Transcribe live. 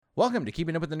Welcome to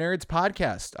Keeping Up with the Nerds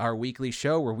podcast, our weekly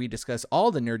show where we discuss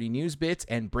all the nerdy news bits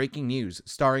and breaking news,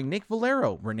 starring Nick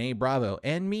Valero, Renee Bravo,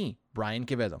 and me, Brian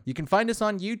Quevedo. You can find us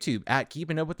on YouTube at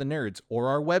Keeping Up with the Nerds or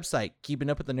our website,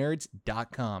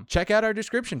 keepingupwiththenerds.com. Check out our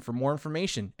description for more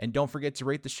information, and don't forget to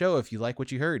rate the show if you like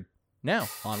what you heard. Now,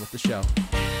 on with the show.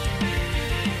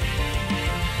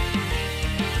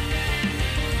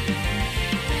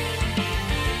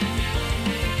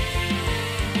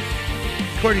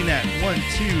 Recording at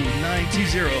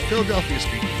 12920 Philadelphia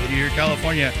Street, Whittier,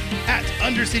 California, at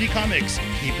Undercity Comics.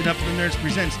 Keeping Up with the Nerds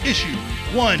presents issue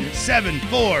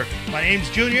 174. My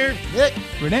name's Junior. Nick.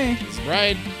 Renee. It's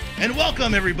Brian. And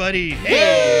welcome, everybody.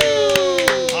 Hey!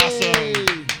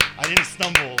 Awesome. I didn't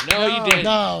stumble. No, you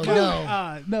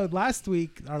didn't. No, last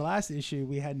week, our last issue,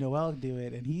 we had Noel do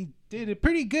it, and he did it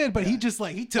pretty good, but he took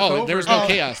over. There was no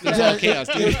chaos. There was no chaos,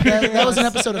 dude. That was an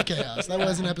episode of chaos. That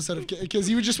was an episode of chaos. Because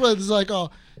he was like, oh,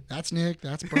 that's Nick,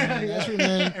 that's Brian, that's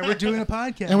Renee. And we're doing a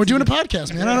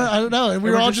podcast. Man. I don't know. And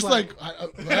we were all just like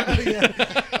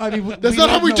I mean, that's not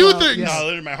how we do things. No,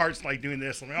 literally, my heart's like doing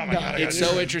this. I'm like, oh my God. It's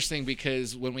so interesting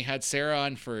because when we had Sarah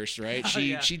on first, right?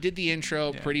 She did the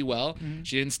intro pretty well. Mm-hmm.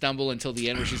 She didn't stumble until the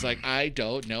end where she's like, I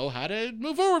don't know how to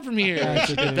move forward from here.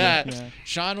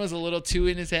 Sean was a little too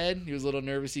in his head. He was a little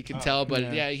nervous, you can tell,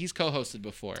 but he's co-hosted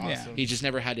before. Awesome. He just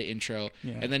never had to intro.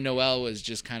 Yeah. And then Noel was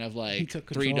just kind of like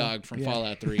Three Dog from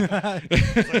Fallout 3.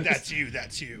 It's like, that's you.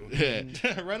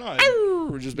 Right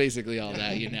on. We're just basically all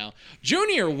that, you know.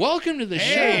 Junior, welcome to the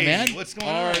show, man. What's going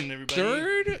on,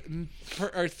 everybody?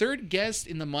 Our third guest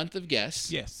in the month of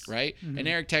guests. Yes. Right? Mm-hmm. And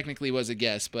Eric technically was a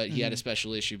guest, but he had a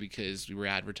special issue because we were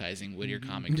advertising Whittier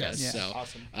Comic Fest. Yes. So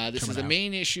awesome. This is the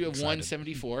main issue of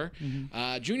 174.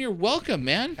 Junior, welcome,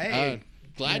 man. Hey.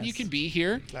 Glad you can be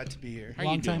here. Glad to be here. How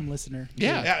are you doing? Long-time listener.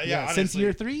 Yeah. Since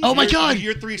year 3? Oh, my God.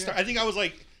 Year 3 start. I think I was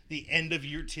like the end of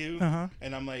year 2,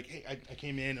 and I'm like, hey, I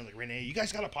came in, and like, Renee, you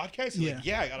guys got a podcast? He's like,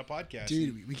 yeah, I got a podcast.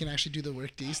 Dude, we can actually do the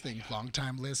work days thing.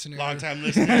 Long-time listener. First-time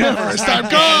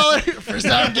caller.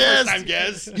 First-time guest. First-time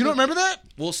guest. You don't remember that?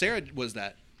 Well, Sarah was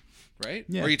that. Right?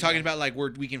 Yeah. Or are you talking about like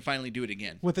we can finally do it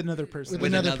again with another person?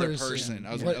 With another person.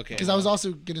 I was like, okay. Because I was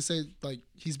also gonna say like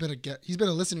he's been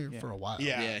a listener for a while.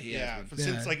 Yeah.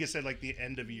 Since like I said, like the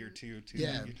end of year 2 too.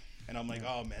 Yeah. And I'm like,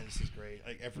 oh man, this is great.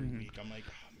 Like every week, I'm like,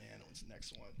 oh man, what's the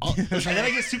next one? And then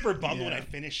I get super bummed when I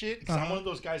finish it because I'm one of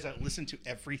those guys that listen to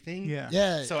everything.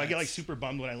 Yeah. So I get like super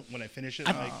bummed when I finish it.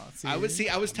 I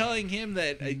was telling him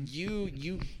that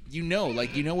you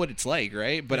know what it's like,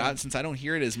 right? But since I don't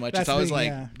hear it as much, it's always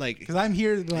like because I'm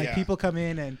here, like people come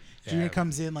in and Junior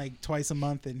comes in like twice a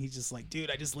month and he's just like, dude,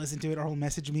 I just listened to it, or he'll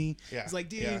message me. He's like,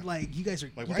 dude, like you guys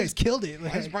killed it.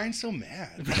 Why is Brian so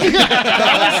mad?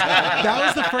 that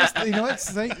was the first. You know what?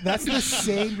 That's the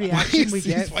same reaction we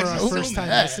get for our first time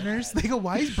listeners. They go,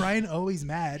 why is Brian always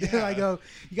mad? I go,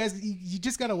 you guys, you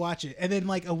just gotta watch it. And then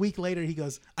like a week later, he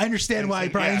goes, I understand why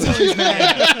Brian's always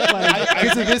mad.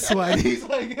 Because of this one. He's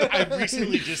like, I've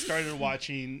recently just started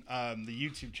watching the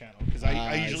YouTube channel because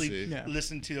I usually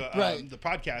listen to the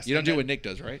podcast. You don't do what Nick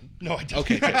does, right? No, I don't.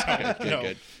 Okay,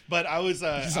 good. But I was.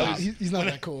 He's not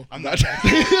that cool. I'm not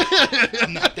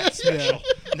that special.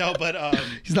 Yeah. No, but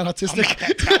he's not autistic.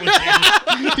 I'm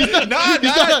not that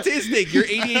not autistic. You're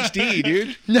ADHD,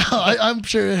 dude. No, I'm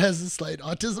sure it has a slight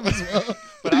autism as well.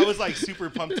 But I was like super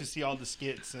pumped to see all the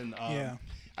skits and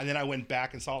and then I went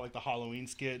back and saw like the Halloween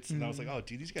skits, and I was like, "Oh,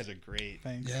 dude, these guys are great."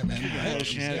 Thanks. Yeah,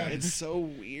 man. It's so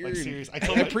weird. Like, serious. I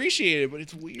appreciate it, but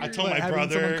it's weird. I told my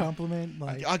brother compliment,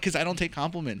 because I don't take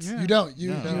compliments. Yeah. You don't.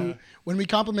 You when we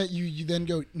compliment you, you then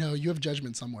go, "No, you have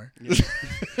judgment somewhere." Yeah.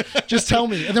 Just tell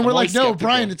me, and then we're like, "No, skeptical.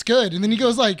 Brian, it's good." And then he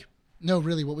goes like, "No,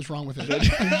 really, what was wrong with it?"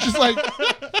 Just like,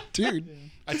 dude.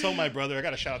 I told my brother, I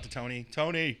got to shout out to Tony.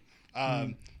 Tony,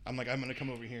 I'm like, I'm gonna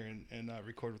come over here and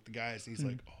record with the guys, and he's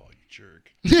like, "Oh,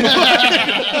 jerk." Are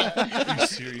you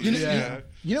serious?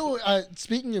 You know,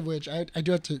 speaking of which, I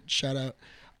do have to shout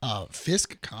out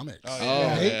Fisk Comics.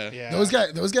 Yeah.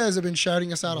 Those guys have been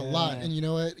shouting us out a lot, and you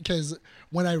know what? Because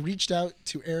when I reached out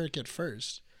to Eric at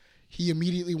first, he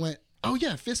immediately went, "Oh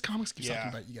yeah, Fisk Comics keeps talking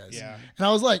about you guys." Yeah. And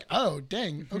I was like, "Oh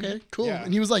dang, okay, cool." Yeah.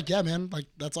 And he was like, "Yeah, man, like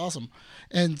that's awesome."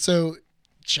 And so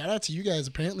shout out to you guys.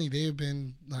 Apparently they have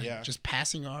been like just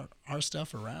passing our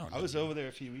stuff around. I was over there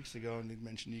a few weeks ago and they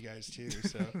mentioned you guys too.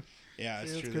 So yeah,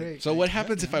 it's true. Great. So what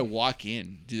happens if I walk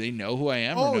in? Do they know who I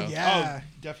am? Oh or no? yeah,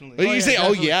 definitely. But you say,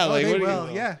 definitely. Like they what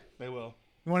will. They will.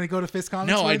 You want to go to Fist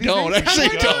Comics? No, one I of these don't. days?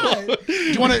 Actually, don't. Do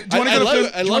you want to go to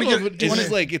Fist? I love it. But it's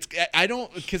just like it's. I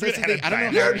don't because that's the thing. I don't know.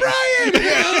 You're Brian. Do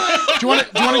you want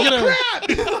to get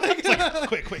a?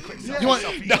 Quick. You want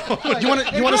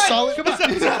a solid? Do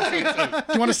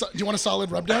you want a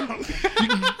solid rub down?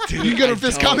 You can go to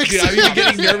Fist Comics. Dude, I'm even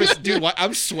getting nervous, dude.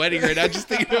 I'm sweating right now just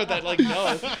thinking about that. Like,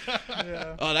 no.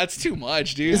 Yeah. Oh, that's too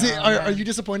much, dude. Are you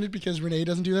disappointed because Renee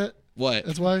doesn't do that? What?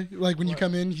 That's why. Like when you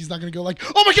come in, he's not gonna go like,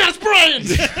 "Oh my God, it's Brian."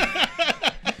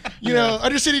 You know,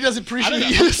 Undercity doesn't appreciate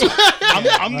you.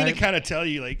 I'm gonna kind of tell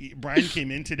you, like, Brian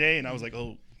came in today, and I was like,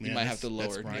 oh. Man, you might have to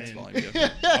lower Nick's volume.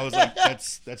 I was like,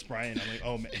 that's Brian. I'm like,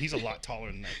 oh man, he's a lot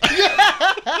taller than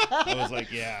that. I was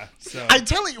like, yeah. So I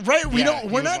tell you, right?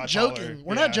 We're not joking. Taller.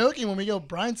 We're not joking when we go,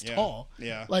 Brian's tall.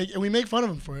 Yeah. Like, and we make fun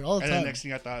of him for it all the time. And the next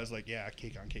thing I thought was like, yeah,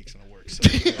 cake on cake's gonna work. So.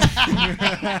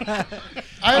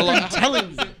 I've been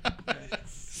telling you.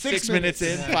 6 minutes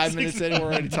in, 5 minutes in, we're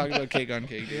already talking about cake on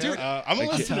cake. Dude, I'm a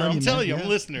listener. I'm telling you, I'm a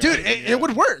listener. Dude, it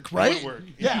would work, right? It would work.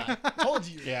 Yeah, told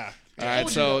you. Yeah. All right,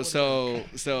 so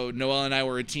Noel and I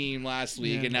were a team last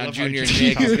week, and now love Junior how and you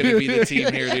Nick is going to be the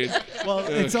team here, dude. Well,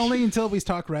 it's only until we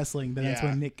talk wrestling that's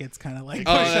when Nick gets kind of like.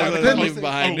 Oh, that's leave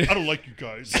behind. I don't like you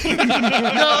guys.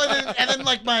 No, and then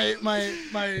like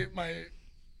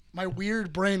my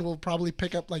weird brain will probably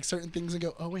pick up like certain things and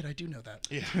go, oh wait, I do know that.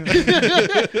 Yeah.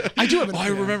 I do have an I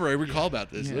remember. I recall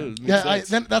about this.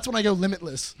 Then that's when I go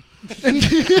limitless.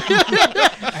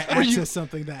 I access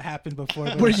something that happened before,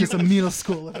 but it's just a middle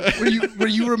school. where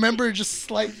you remember just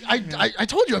like I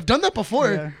told you I've done that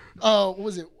before. Yeah. What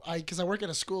was it? Because I work at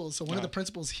a school, so one of the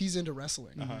principals, he's into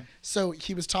wrestling. So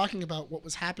he was talking about what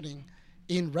was happening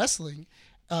in wrestling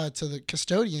to the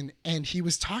custodian, and he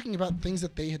was talking about things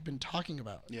that they had been talking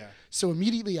about. Yeah. So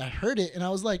immediately I heard it, and I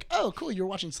was like, "Oh, cool! You were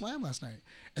watching Slam last night."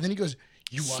 And then he goes,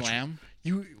 "You watch Slam?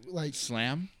 You like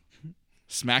Slam?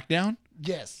 SmackDown?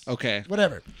 Yes. Okay.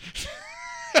 Whatever.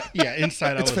 Yeah,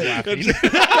 inside I was laughing.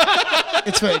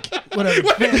 It's fake. Whatever.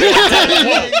 You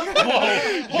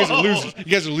guys are losers. You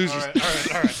guys are losers. All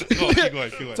right. Keep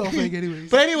going. It's all fake anyways.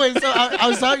 But anyway, so I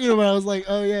was talking to him, and I was like,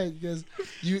 "Oh yeah," because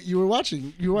you were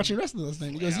watching wrestling last night.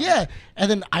 And he goes, "Yeah," and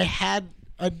then I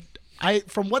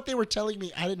from what they were telling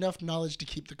me, I had enough knowledge to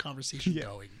keep the conversation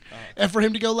going, and for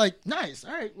him to go like, "Nice,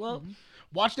 all right, well."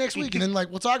 Watch next week, and then like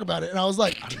we'll talk about it. And I was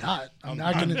like, I'm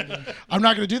not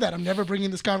gonna do that. I'm never bringing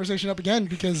this conversation up again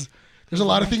because there's a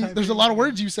lot of things. There's a lot of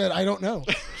words you said I don't know,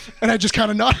 and I just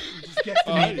kind of nodded.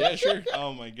 Yeah, sure.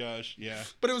 Oh my gosh, yeah.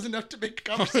 But it was enough to make a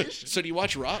conversation. So do you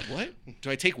watch Raw? What?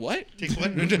 Do I take what? Take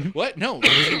what? What? No. Do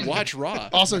you watch Raw?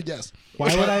 Also, yes.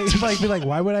 Why would I be like?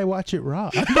 Why would I watch it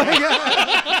raw?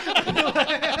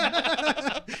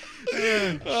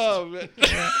 Oh man.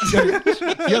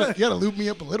 You gotta loop me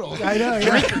up a little. I know.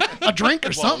 A drink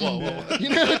or something. Whoa. You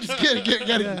know, just get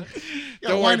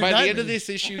Don't worry. By the end of this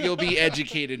issue, you'll be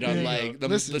educated on like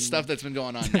the stuff that's been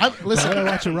going on. Listen, Why would I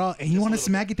watch it raw? And you want to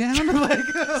smack it down?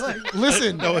 like,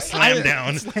 listen. No, a slam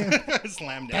down.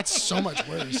 Slam down. That's so much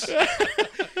worse.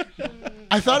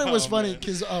 I thought it was funny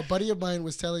because a buddy of mine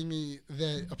was telling me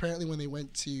that apparently when they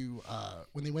went to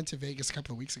Vegas a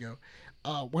couple of weeks ago,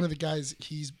 one of the guys,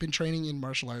 he's been training in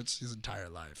martial arts his entire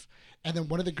life, and then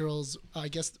one of the girls, I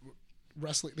guess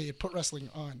wrestling, they had put wrestling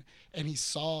on, and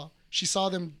she saw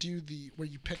them do the where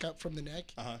you pick up from the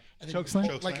neck, and then Choke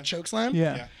slam? like a choke slam,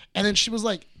 yeah. And then she was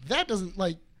like,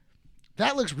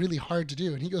 that looks really hard to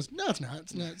do. And he goes, no, it's not.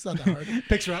 It's not that hard.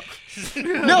 Picks her up.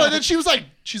 No, and then she's like,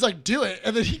 do it.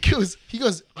 And then he goes,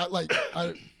 I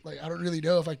don't really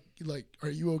know if I like, are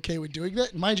you okay with doing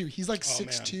that? And mind you, he's like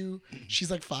 6'2",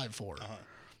 she's like 5'4".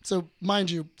 So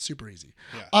mind you, super easy.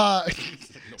 Yeah.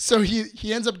 So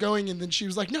he ends up going, and then she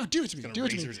was like, no, do it to me. Do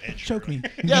it to me. Choke me.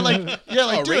 Yeah, like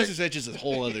Oh, do Razor's it. Edge is a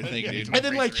whole other thing, dude. And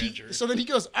then like so then he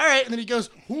goes, all right, and then he goes,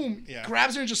 boom,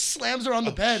 grabs her and just slams her on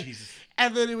the bed. Jesus.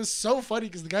 And then it was so funny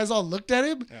because the guys all looked at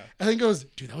him and then goes,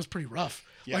 dude, that was pretty rough.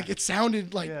 Yeah. Like it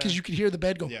sounded like, because you could hear the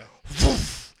bed go, Yeah.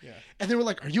 and they were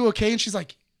like, are you okay? And she's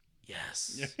like,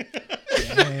 yes.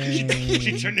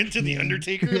 She turned into the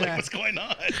Undertaker. Like, what's going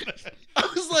on? I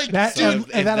was like, That dude.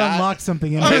 that unlocked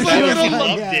something in I was me. like, I I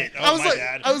loved it. Oh, my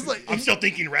bad. I was like, I'm still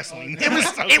thinking wrestling.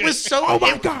 it was so. Oh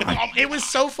my God. It was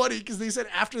so funny because they said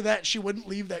after that she wouldn't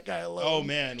leave that guy alone. Oh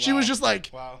man. She was just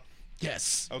like, wow.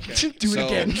 yes. Okay. Do it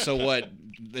again. So what?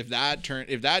 If that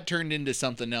turned into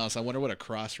something else, I wonder what a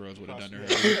Crossroads would have done to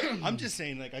her. I'm just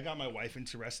saying, like, I got my wife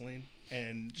into wrestling,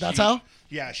 and That's how?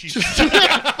 Yeah, she's.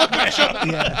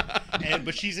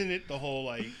 But she's in it the whole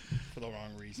like for the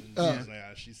wrong reasons.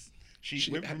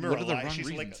 Remember what are the Elias? wrong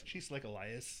reasons? She's like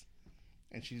Elias.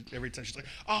 And every time she's like,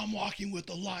 I'm walking with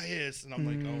Elias. And I'm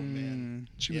like, oh, man.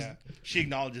 She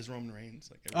acknowledges Roman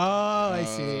Reigns. Like I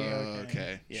see.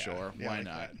 Okay. Yeah, Sure. yeah, Why like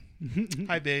not?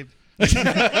 Hi, babe.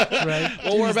 Right.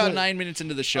 Well, we're about 9 minutes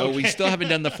into the show. We still haven't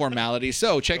done the formalities.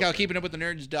 So check out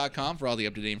keepingupwiththenerds.com for all the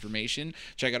up-to-date information.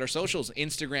 Check out our socials,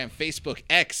 Instagram, Facebook,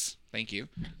 X. Thank you.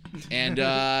 And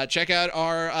check out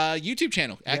our YouTube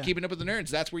channel at Keeping Up With The Nerds.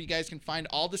 That's where you guys can find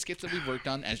all the skits that we've worked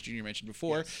on, as Junior mentioned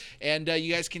before. Yes. And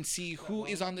you guys can see who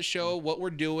is on the show, what we're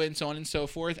doing, so on and so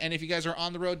forth. And if you guys are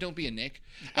on the road, don't be a Nick.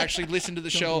 Actually listen to the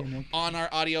show on our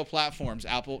audio platforms,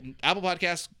 Apple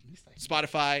Podcasts,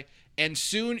 Spotify, and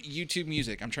soon YouTube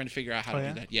Music. I'm trying to figure out how to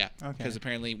do that. Yeah, because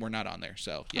apparently we're not on there.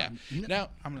 So yeah. Now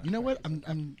you know what?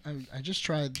 I just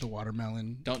tried the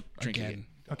watermelon. Don't drink again. it again.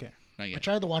 Okay. I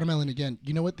tried the watermelon again.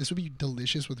 You know what? This would be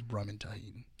delicious with rum and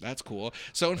tahini. That's cool.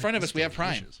 So in front of us we have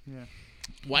Prime. Yeah.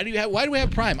 Why do we have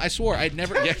Prime? I swore I'd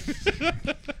never.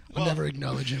 I'll never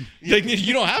acknowledge him.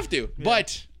 You don't have to,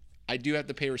 but I do have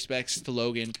to pay respects to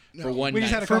Logan for one night. We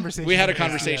just had a conversation. We had a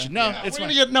conversation. No, it's fine.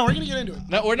 We're gonna get into it.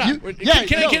 No, we're not.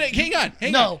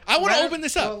 Hang on. I want to open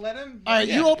this up. Well, let him. All right,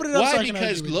 you open it up. Why? So I can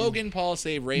Because argue with Logan you. Paul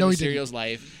saved Rey Mysterio's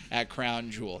life at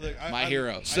Crown Jewel, my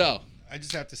hero. I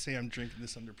just have to say I'm drinking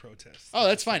this under protest. Oh,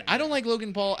 that's fine. I don't like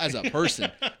Logan Paul as a person.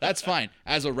 That's fine.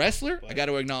 As a wrestler, I got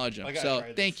to acknowledge him. So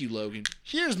thank you, Logan.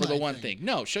 Here's for the one thing.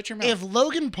 No, shut your mouth. If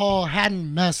Logan Paul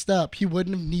hadn't messed up, he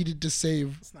wouldn't have needed to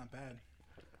save. It's not bad.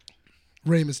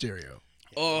 Rey Mysterio.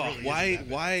 Oh, why?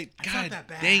 It's God not that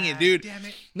bad. dang it, dude. Damn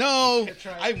it. No.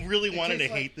 I really wanted to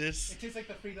hate this. It tastes like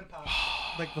the Freedom Pop.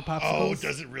 Like the popsicles. Oh,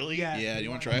 does it really? Yeah. Yeah, do you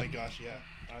want to try Oh it? my gosh, yeah.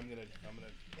 I'm gonna.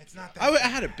 It's not that I bad.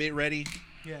 had a bit ready.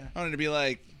 Yeah. I wanted to be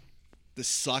like, this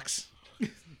sucks.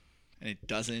 And it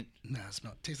doesn't. Nah,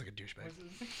 it tastes like a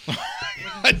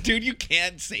douchebag. Dude, you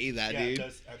can't say that, Yeah, dude. it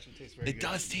does actually taste very good. It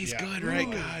does taste Yeah. good, right?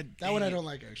 Ooh. God. That one I don't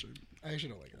like, actually. I actually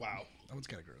don't like it. Wow. That one's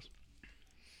kind of gross.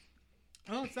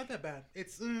 Oh, it's not that bad.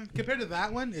 It's compared to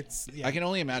that one, it's I can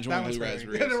only imagine that what one's blue very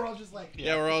raspberry good. is. They're all just like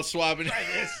Yeah, we're all swapping.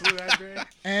 blue raspberry.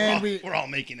 And we're all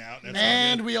making out.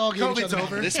 That's we all give each COVID's other.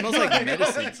 over. This smells like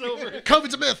medicine. It's over.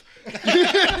 COVID's a myth.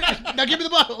 Now give me the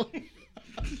bottle.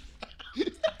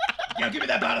 Yeah, give me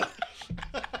that bottle.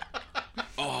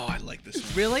 Oh, I like this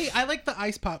one. Really? I like the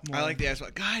ice pop more. I like the ice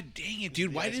pop. God dang it,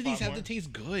 dude. Why ice do these pop have more? to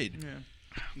taste good? Yeah.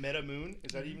 Meta Moon,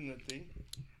 is that even the thing?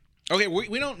 Okay,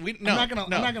 we don't. No, I'm not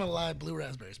no. gonna lie. Blue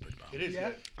raspberry's pretty bomb. It is. Yeah.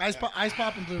 Good. Ice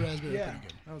pop and blue raspberry are pretty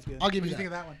good. That was good. I'll give What you do you that. think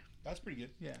of that one? That's pretty good.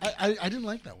 Yeah. I didn't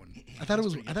like that one. I thought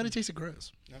it tasted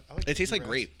gross. No, I like It tastes like the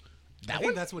grape. I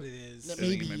think that's what it is. think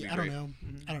it might Maybe be I don't grape. know.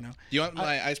 I don't know. Do you want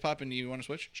my ice pop and you want to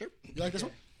switch? Sure. You like this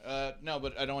one? No,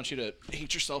 but I don't want you to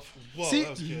hate yourself. Whoa, See, that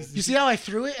was good. you see how I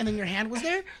threw it and then your hand was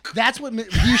there? That's what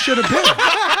he should have been.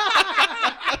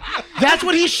 That's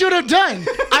what he should have done.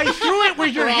 I threw it where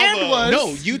your hand was. No,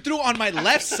 you threw on my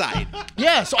left side.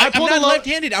 Yeah, so I I'm pulled not the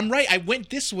left-handed. I'm right. I went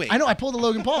this way. I know. I pulled the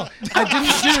Logan Paul. I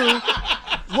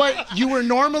didn't do what you were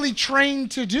normally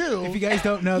trained to do. If you guys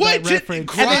don't know What? that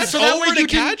reference, And then Cross so that over way to you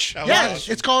can- catch? Oh, Yes,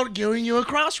 wow. it's called giving you a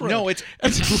crossroad. No, it's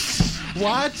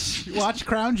watch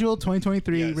Crown Jewel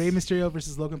 2023, Yes. Rey Mysterio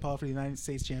versus Logan Paul for the United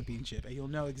States Championship, and you'll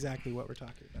know exactly what we're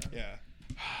talking about. Yeah.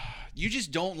 you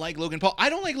just don't like Logan Paul. I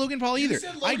don't like Logan Paul either.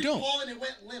 I don't. Paul and it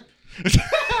went limp.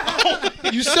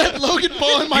 You said Logan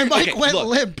Paul and my mic Okay, went look,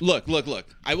 limp. Look.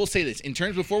 I will say this in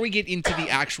terms before we get into the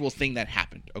actual thing that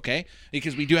happened, okay?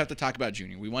 Because we do have to talk about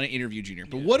Junior. We want to interview Junior.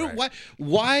 But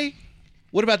why?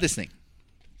 What about this thing?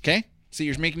 Okay? So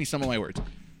you're making me stumble my words.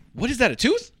 What is that? A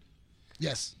tooth?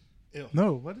 Yes. Ew.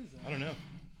 No, what is that? I don't know.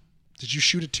 Did you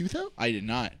shoot a tooth out? I did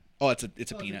not. Oh, it's a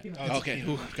peanut. peanut. Oh, Okay.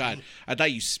 Oh God, I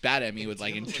thought you spat at me with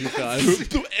like a tooth.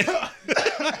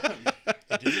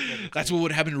 That's what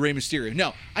would happen to Rey Mysterio.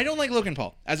 No, I don't like Logan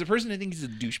Paul. As a person, I think he's a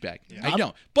douchebag. I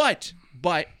don't. But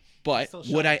Still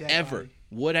would I shot dead ever? body.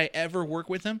 Would I ever work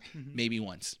with him? Maybe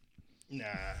once. Nah.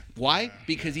 Why?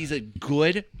 Because he's a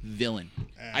good villain.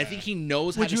 I think he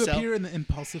knows how Would to you sell. appear in the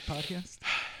Impulsive podcast?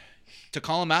 To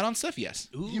call him out on stuff, yes.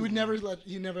 He would never let.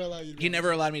 He never allowed you. To He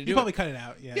never allowed me to do You it. probably cut it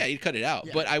out. Yeah. Yeah, he'd cut it out.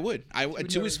 Yeah. But I would. To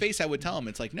his never- face, I would tell him,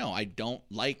 it's like, no, I don't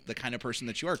like the kind of person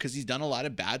that you are because he's done a lot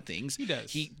of bad things. He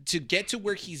does. To get to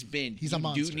where he's been, He's a you do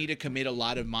monster. need to commit a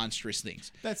lot of monstrous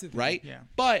things. That's the thing, right? yeah.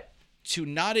 But to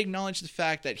not acknowledge the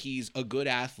fact that he's a good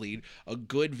athlete, a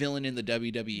good villain in the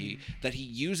WWE, that he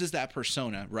uses that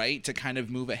persona, right, to kind of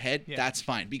move ahead, that's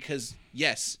fine. Because,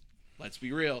 yes, let's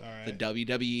be real, right. the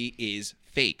WWE is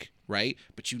fake, right?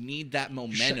 But you need that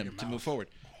momentum to move forward.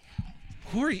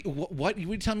 Who are you? What? You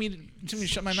would tell me to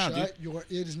shut my mouth, dude?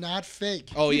 It is not fake.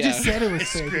 Oh, You yeah. just said it was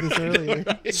fake this earlier.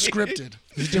 It's scripted.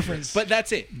 There's a difference. But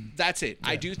that's it.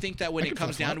 I do think that when it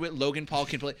comes down to it, Logan Paul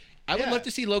can play. I would love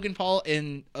to see Logan Paul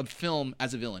in a film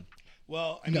as a villain.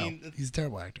 Well, I mean, he's a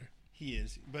terrible actor. He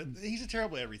is, but he's a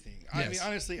terrible at everything. Yes. I mean,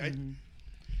 honestly,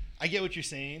 I get what you're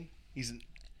saying. He's an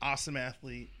awesome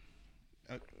athlete.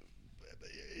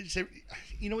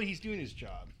 You know what? He's doing his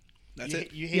job. That's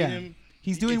it. You hate him.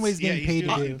 He's doing what he's getting paid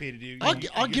to do.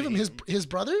 I'll give him his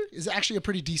brother is actually a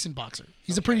pretty decent boxer.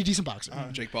 He's a pretty decent boxer.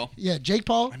 Jake Paul. Yeah, Jake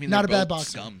Paul. I mean, not a bad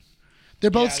boxer. Scum.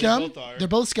 They're both scum. They both are. They're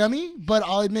both scummy, but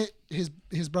I'll admit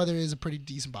his brother is a pretty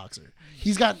decent boxer.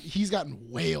 He's gotten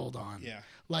wailed on. Yeah.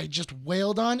 Like just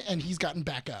wailed on, and he's gotten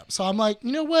back up. So I'm like,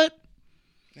 you know what?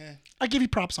 I give you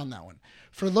props on that one.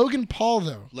 For Logan Paul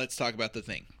though. Let's talk about the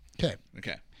thing.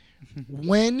 Okay.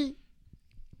 When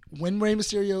Rey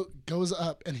Mysterio goes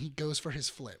up and he goes for his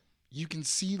flip, you can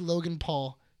see Logan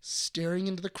Paul staring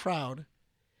into the crowd,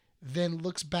 then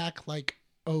looks back like,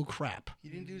 oh crap. He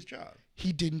didn't do his job.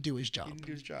 He didn't do his job.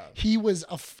 He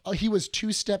was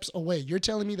 2 steps away. You're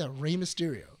telling me that Rey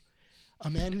Mysterio, a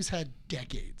man who's had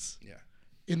decades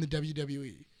in the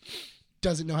WWE,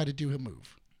 doesn't know how to do a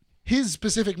move. His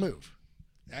specific move.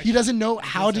 Actually, he doesn't know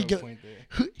how to go.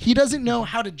 He doesn't know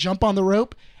how to jump on the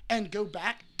rope and go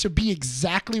back to be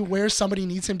exactly where somebody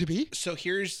needs him to be. So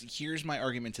here's my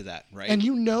argument to that, right? And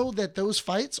you know that those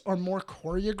fights are more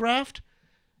choreographed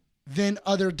than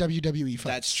other WWE fights.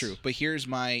 That's true. But here's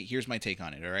my take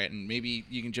on it, all right? And maybe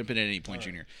you can jump in at any point,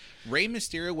 Junior. Rey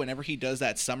Mysterio, whenever he does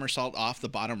that somersault off the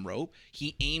bottom rope,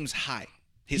 he aims high.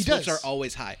 His flips are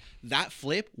always high. That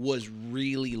flip was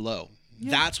really low.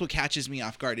 Yeah. That's what catches me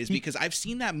off guard, is because I've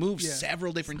seen that move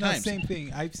several different times. Same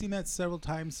thing. I've seen that several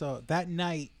times. So that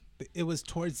night, it was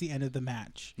towards the end of the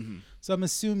match. Mm-hmm. So I'm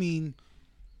assuming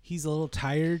he's a little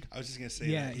tired. I was just gonna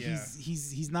say that. Yeah,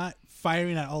 he's not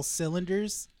firing at all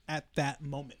cylinders at that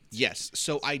moment. Yes.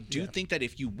 So I do think that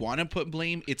if you want to put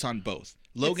blame, it's on both.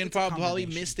 Logan probably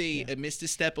missed a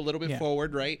step a little bit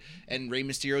forward, right? And Rey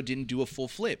Mysterio didn't do a full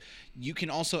flip. You can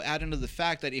also add into the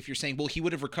fact that if you're saying, well, he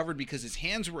would have recovered because his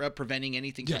hands were up preventing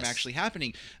anything from actually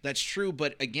happening. That's true.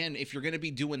 But again, if you're going to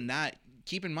be doing that,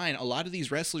 keep in mind, a lot of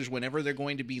these wrestlers, whenever they're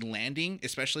going to be landing,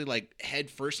 especially like head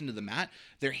first into the mat,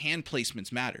 their hand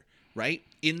placements matter, right?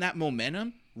 In that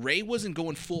momentum, Rey wasn't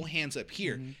going full hands up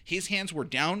here. Mm-hmm. His hands were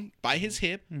down by his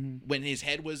hip when his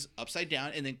head was upside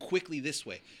down, and then quickly this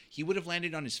way. He would have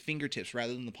landed on his fingertips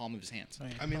rather than the palm of his hands.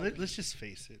 I mean, let's just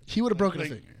face it. He would have broken a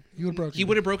finger. He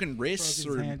would have broken wrists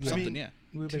or something.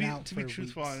 To be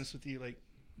truthful, honest with you, like,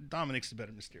 Dominic's the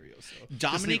better Mysterio. So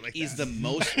Dominic is the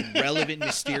most relevant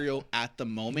Mysterio at the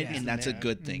moment, and that's a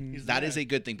good thing. That is a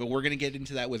good thing. But we're going to get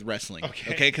into that with wrestling,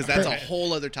 okay? Because that's a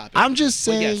whole other topic. I'm just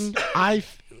saying,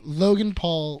 Logan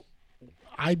Paul,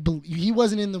 he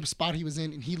wasn't in the spot he was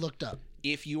in, and he looked up.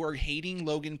 If you are hating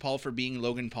Logan Paul for being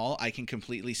Logan Paul, I can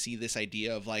completely see this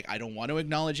idea of like, I don't want to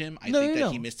acknowledge him. I think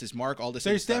that he missed his mark. All this.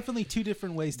 There's definitely two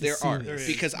different ways to see this.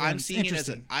 Because I'm seeing it as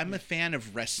I'm a fan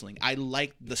of wrestling. I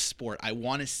like the sport. I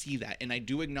want to see that, and I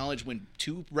do acknowledge when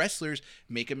two wrestlers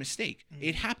make a mistake.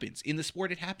 It happens in the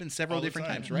sport. It happens several different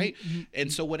times, right?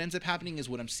 And so what ends up happening is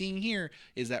what I'm seeing here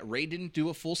is that Rey didn't do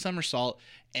a full somersault,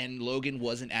 and Logan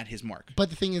wasn't at his mark. But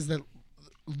the thing is that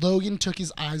Logan took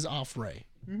his eyes off Rey.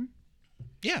 Mm-hmm.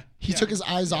 Yeah. He took his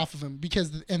eyes off of him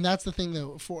and that's the thing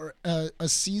though, for a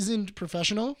seasoned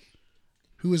professional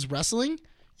who is wrestling,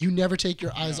 you never take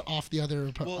your eyes off the other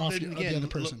the other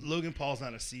person. Logan Paul's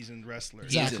not a seasoned wrestler.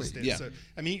 Exactly. So,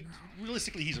 I mean,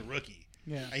 realistically, he's a rookie.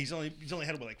 Yeah. He's only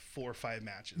had about like 4 or 5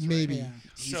 matches. Maybe. Right?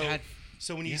 Yeah.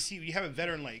 So when you have a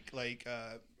veteran like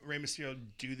Rey Mysterio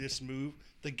do this move,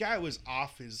 the guy was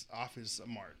off his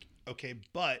mark. Okay,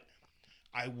 but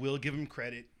I will give him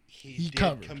credit. He did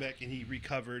come back and he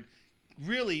recovered.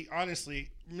 Really, honestly,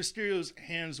 Mysterio's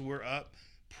hands were up.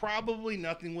 Probably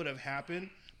nothing would have happened,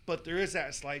 but there is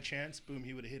that slight chance. Boom,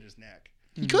 he would have hit his neck.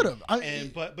 He could have.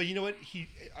 But you know what?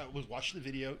 I was watching the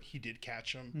video. He did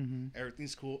catch him. Mm-hmm.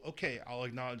 Everything's cool. Okay, I'll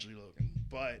acknowledge you, Logan.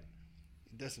 But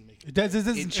it doesn't make it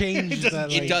doesn't change.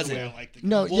 It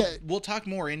doesn't. We'll talk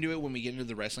more into it when we get into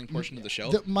the wrestling portion of the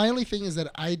show. My only thing is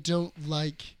that I don't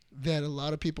like that a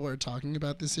lot of people are talking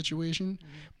about this situation,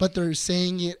 but they're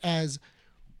saying it as,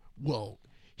 well,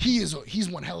 he's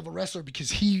one hell of a wrestler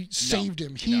because he saved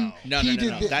him. No.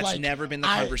 That's never been the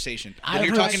conversation.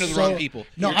 You're talking to the wrong people.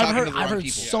 I've heard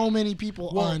so many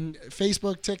people on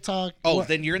Facebook, TikTok.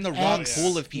 Then you're in the wrong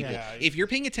pool of people. Yeah. If you're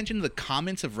paying attention to the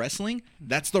comments of wrestling,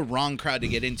 that's the wrong crowd to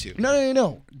get into.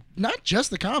 No. Not just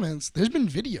the comments. There's been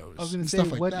videos. I was going to say,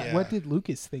 what did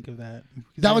Lucas think of that?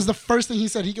 That was the first thing he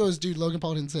said. He goes, dude, Logan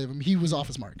Paul didn't save him. He was off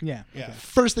his mark. Yeah.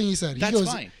 First thing he said. That's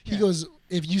fine. He goes,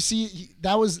 if you see,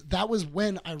 that was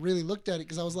when I really looked at it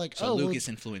because I was like, Lucas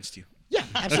influenced you. Yeah.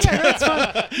 Absolutely. Yeah, that's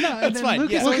fine. No, and That's then fine,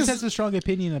 Lucas yeah. always Lucas- has a strong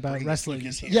opinion about wrestling.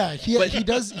 Yeah, he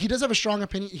does have a strong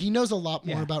opinion. He knows a lot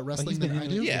more about But he's wrestling been than I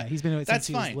in it- do. Yeah, he's been in it that's since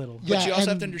he fine. was little. But Yeah, you also have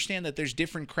and- to understand that there's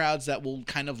different crowds that will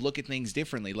kind of look at things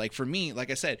differently. Like for me,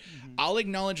 like I said, I'll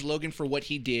acknowledge Logan for what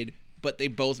he did, but they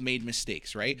both made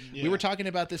mistakes, right? We were talking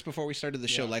about this before we started the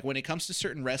show. Like when it comes to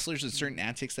certain wrestlers and certain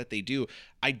antics that they do,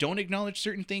 I don't acknowledge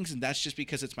certain things, and that's just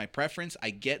because it's my preference. I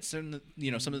get some of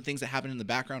the things that happen in the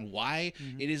background, why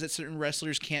it is that certain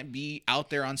wrestlers can't be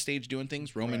out there on stage doing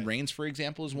things. Roman Reigns, for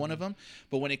example, is one of them.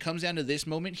 But when it comes down to this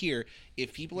moment here,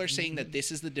 if people are saying that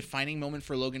this is the defining moment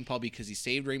for Logan Paul because he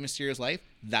saved Rey Mysterio's life,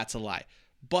 that's a lie.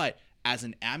 But as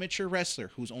an amateur wrestler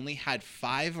who's only had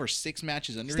 5 or 6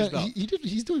 matches under his belt,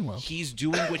 He's doing well. he's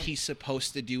doing what he's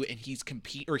supposed to do, and he's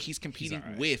competing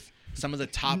with some of the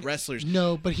top wrestlers.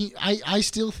 No, but I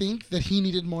still think that he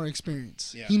needed more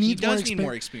experience. Yeah. He needs He does need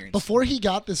more experience. Before he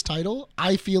got this title,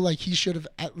 I feel like he should have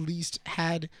at least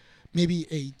had maybe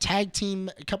a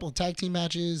couple of tag team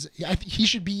matches. He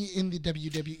should be in the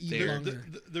WWE longer.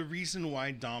 The reason why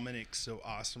Dominic's so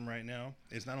awesome right now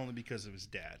is not only because of his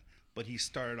dad, but he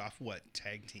started off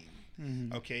tag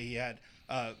team. Okay, he had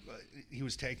he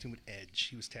was tag team with Edge.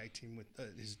 He was tag team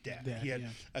with his dad. He had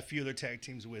a few other tag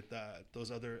teams with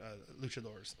those other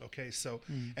luchadors. Okay, so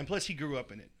and plus he grew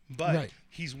up in it. But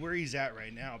he's where he's at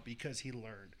right now because he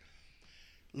learned.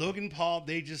 Logan Paul,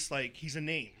 they just he's a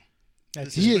name.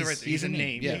 He's a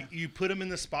name. Yeah. You put him in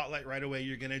the spotlight right away.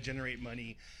 You're gonna generate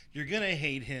money. You're gonna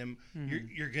hate him.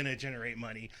 You're gonna generate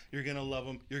money. You're gonna love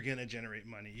him. You're gonna generate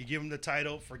money. You give him the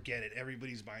title, forget it.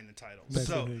 Everybody's buying the title.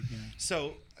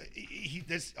 So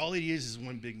that's all he is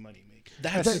one big money maker.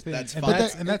 That's and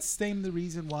fine. that's same the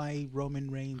reason why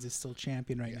Roman Reigns is still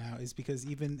champion right now is because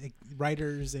even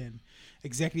writers and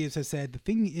executives have said the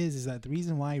thing is that the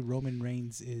reason why Roman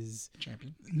Reigns is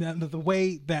champion, the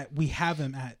way that we have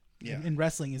him in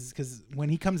wrestling is because when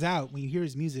he comes out, when you hear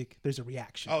his music, there's a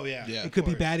reaction. Oh yeah, it could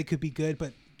be bad, it could be good,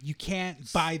 but you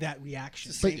can't buy that reaction.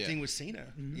 It's the same thing with Cena.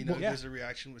 You know, there's a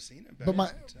reaction with Cena.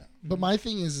 But my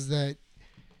thing is that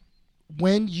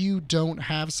when you don't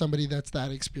have somebody that's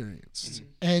that experienced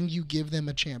and you give them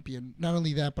a champion, not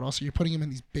only that, but also you're putting them in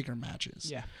these bigger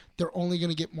matches. Yeah. They're only going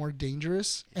to get more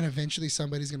dangerous, and eventually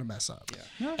somebody's going to mess up.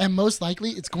 Yeah. And most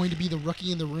likely it's going to be the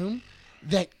rookie in the room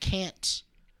that can't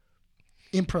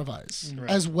improvise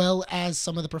as well as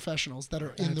some of the professionals that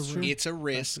are in the room. It's a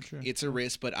risk. It's a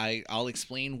risk, but I'll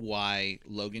explain why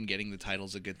Logan getting the title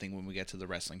is a good thing when we get to the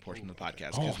wrestling portion of the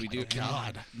podcast. Because we do.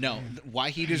 God. No, why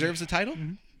he deserves the title?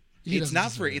 It's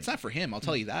not for him. I'll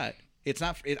tell you that. It's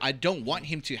not. I don't want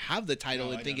him to have the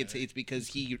title and think it's because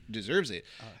he deserves it.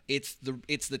 It's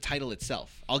the title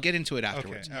itself. I'll get into it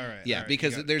afterwards. Okay. All right. Yeah, all right.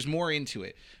 because there's more into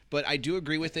it. But I do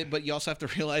agree with it. But you also have to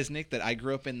realize, Nick, that I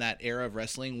grew up in that era of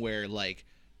wrestling where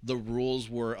the rules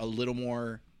were a little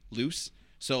more loose.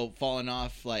 So falling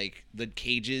off the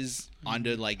cages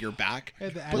onto your back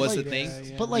was the thing.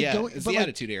 But it's the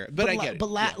Attitude Era. But I get it.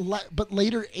 But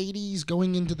later 80s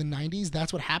going into the 90s,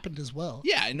 that's what happened as well.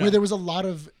 Yeah, I know. Where there was a lot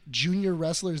of junior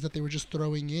wrestlers that they were just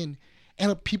throwing in,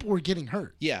 and people were getting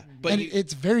hurt. Yeah, but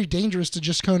it's very dangerous to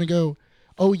just kind of go,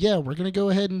 oh yeah, we're gonna go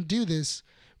ahead and do this.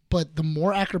 But the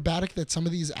more acrobatic that some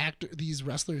of these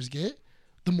wrestlers get,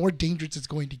 the more dangerous it's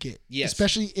going to get. Yes.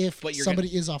 Especially if somebody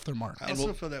is off their mark. I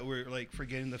also feel that we're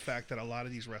forgetting the fact that a lot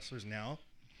of these wrestlers now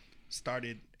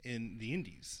started in the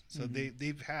indies. So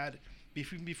they've had,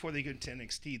 even before they get to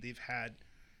NXT, they've had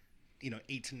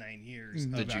 8 to 9 years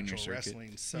of actual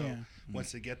wrestling. So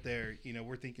once they get there,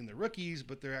 we're thinking they're rookies,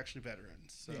 but they're actually veterans.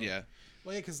 So. Yeah.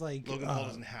 Well, yeah, because Logan Paul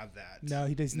doesn't have that. No,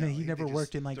 he doesn't. He never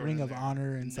worked in Ring of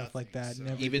Honor and stuff like that. So.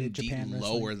 Never even did Japan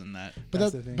lower than that.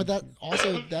 But that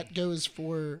also that goes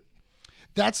for.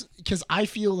 That's because I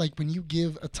feel like when you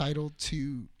give a title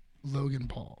to Logan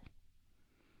Paul,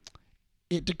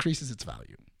 it decreases its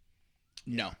value.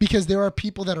 No, because there are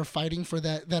people that are fighting for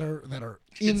that are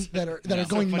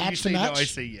going match to match. No, I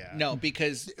say yeah. No,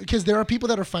 because there are people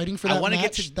that are fighting for that. I want to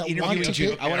get to interviewing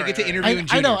Junior. I want to get to interviewing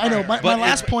Junior. I know. My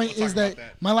last point is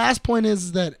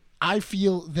that I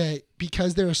feel that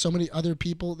because there are so many other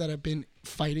people that have been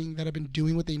fighting, that have been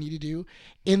doing what they need to do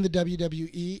in the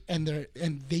WWE,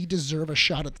 and they deserve a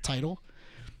shot at the title,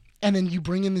 and then you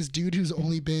bring in this dude who's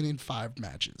only been in 5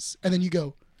 matches, and then you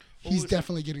go, he's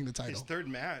definitely getting the title. His third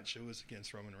match, it was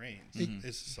against Roman Reigns.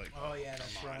 It's just oh yeah,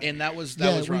 that's right. And that was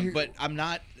wrong. But I'm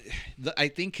not. I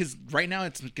think because right now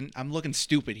I'm looking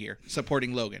stupid here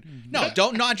supporting Logan. No,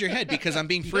 don't nod your head because I'm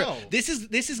being free. No. This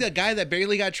is a guy that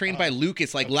barely got trained by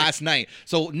Lucas last night.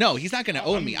 So no, he's not going to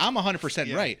own me. I'm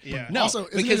 100% right. Yeah. No, also,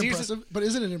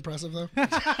 isn't it impressive though?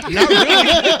 Not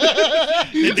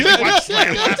really. Did you watch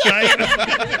Slam last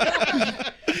night?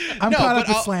 I'm caught up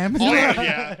with Slam. All I'm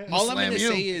Slam going to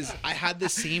you. say is I had the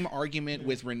same argument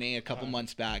with Renee a couple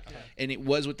months back, and it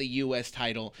was with the U.S.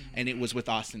 title, and it was with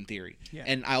Austin Theory. Yeah.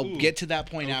 And I'll get to that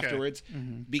point afterwards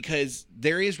Mm-hmm. because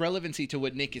there is relevancy to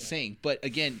what Nick is saying. But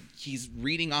again, he's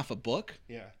reading off a book,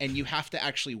 and you have to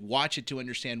actually watch it to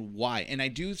understand why. And I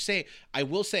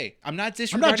will say, I'm not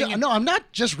disregarding I'm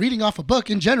not just reading off a book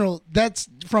in general. That's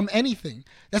from anything.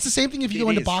 That's the same thing if you go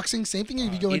into boxing. Same thing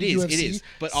if you go into UFC. It is.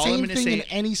 But all same I'm going to thing say in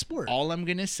any sport. All I'm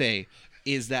going to say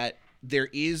is that there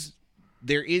is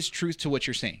truth to what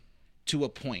you're saying, to a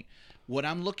point. What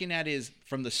I'm looking at is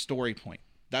from the story point.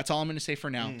 That's all I'm going to say for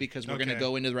now because we're going to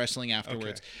go into the wrestling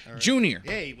afterwards. All right. Junior.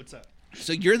 Hey, what's up?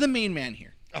 So you're the main man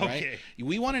here. Right? Okay.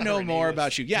 We want to know more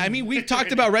about you. Yeah, I mean, we've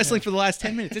talked about wrestling for the last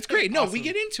 10 minutes. It's great. No, we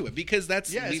get into it because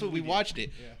we watched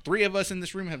it. Yeah. 3 of us in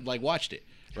this room have watched it,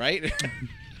 right?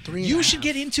 You should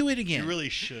get into it again. You really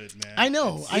should, man. I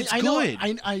know. It's I know.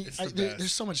 good.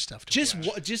 There's so much stuff to Just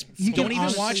watch. don't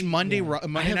even watch Monday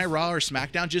Night Raw or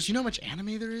SmackDown. Just Do you know how much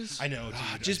anime there is? I know.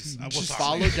 Dude, just we'll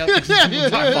follow talk.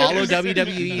 follow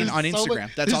WWE on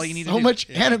Instagram. That's all you need to do. So much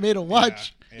anime to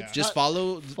watch. Yeah. Just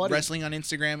follow funny. wrestling on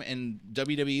Instagram, and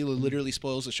WWE literally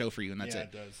spoils the show for you, and that's it.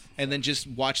 It does. And then just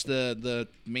watch the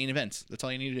main events. That's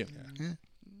all you need to do. Yeah.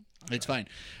 It's fine.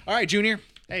 All right, Junior.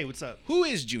 Hey, what's up? Who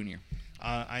is Junior?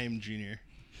 I am Junior.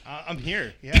 I'm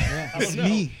here. Yeah. I It's don't know.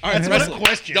 me. All right, That's wrestling. what a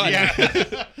question. Done.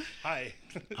 Yeah. Hi.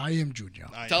 I am Junior.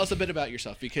 Tell us a bit about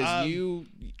yourself because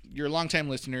you're a longtime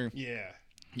listener. Yeah.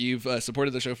 You've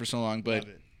supported the show for so long, but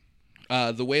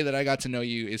Love it. the way that I got to know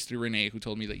you is through Renee, who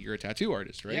told me that you're a tattoo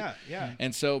artist, right? Yeah.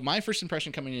 And so my first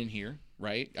impression coming in here,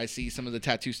 right? I see some of the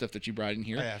tattoo stuff that you brought in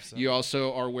here. I have some. You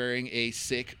also are wearing a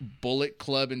sick Bullet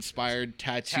Club inspired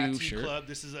tattoo shirt. Club.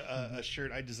 This is a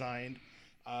shirt I designed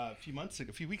a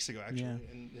few weeks ago, actually,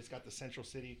 and it's got the Central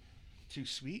City Too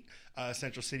Sweet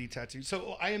Central City Tattoo.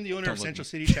 So I am the owner of Central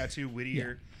City Tattoo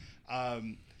Whittier.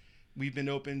 We've been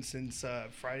open since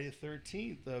Friday the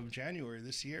 13th of January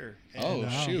this year.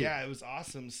 And, shoot! Yeah, it was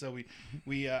awesome. So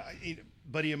we a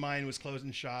buddy of mine was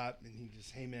closing shop, and he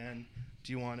just, hey man,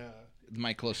 do you want to? The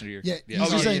mic closer to your. Yeah, yeah.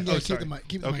 he's just saying, Oh, keep sorry. the mic.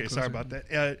 Keep the mic Okay, sorry closer. about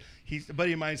that. A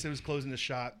buddy of mine said he was closing the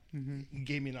shop. He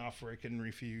gave me an offer I couldn't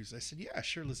refuse. I said, yeah,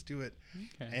 sure, let's do it.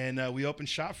 Okay. And we opened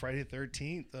shop Friday the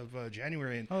 13th of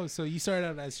January. And Oh, so you started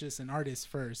out as just an artist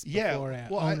first? yeah, Before an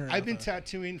well, owner I've of been a-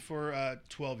 tattooing for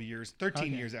 12 years, 13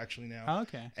 Okay. years actually now. Oh,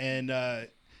 okay. And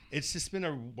it's just been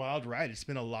a wild ride. It's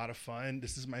been a lot of fun.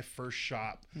 This is my first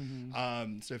shop.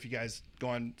 So if you guys go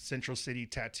on Central City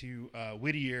Tattoo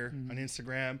Whittier on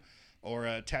Instagram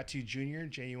or Tattoo Junior,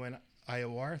 JUNIOR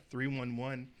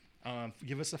 311,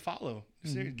 give us a follow.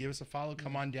 Seriously, give us a follow.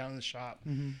 Come on down to the shop.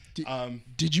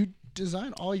 Did you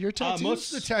design all your tattoos?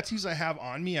 Most of the tattoos I have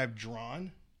on me, I've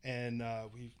drawn, and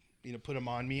we've put them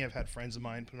on me. I've had friends of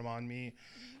mine put them on me.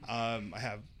 I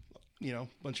have a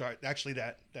bunch of art. Actually,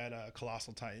 that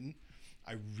Colossal Titan,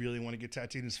 I really want to get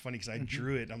tattooed. It's funny because I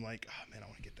drew it. I'm like, oh man, I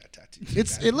want to get that tattooed.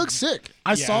 It looks sick.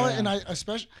 I saw it, Yeah.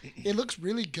 and it looks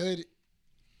really good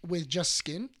with just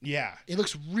skin. Yeah. It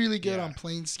looks really good Yeah. on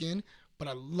plain skin, but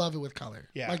I love it with color.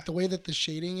 Yeah. Like the way that the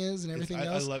shading is and everything I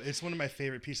else. love it. It's one of my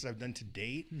favorite pieces I've done to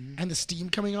date. And the steam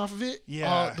coming off of it.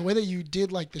 Yeah. The way that you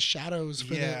did like the shadows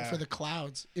for Yeah. the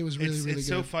clouds. It was really, really It's good.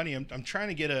 so funny. I'm trying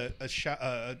to get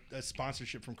a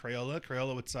sponsorship from Crayola.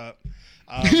 Crayola, what's up?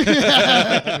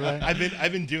 I've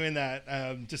been doing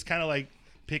that. Just kind of like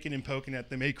picking and poking at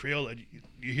them. Hey, Crayola, do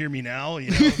you hear me now?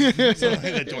 So,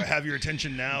 do I have your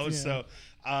attention now? Yeah. So,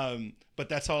 but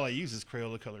that's all I use is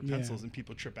Crayola colored pencils, and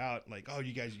people trip out like, oh,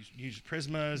 you guys use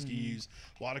Prismas? Do you use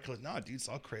watercolors? No, dude, it's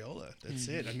all Crayola. That's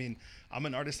it. I mean, I'm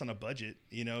an artist on a budget,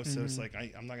 so it's like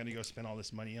I'm not gonna go spend all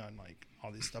this money on like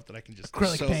all this stuff that I can just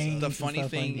Acrylic So paints the and funny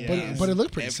stuff thing like that. is, But it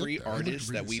looked pretty every sick, though. It looked artist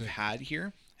really that we've sick. had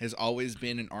here has always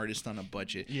been an artist on a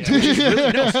budget. Yeah. Which is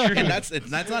really, no, and that's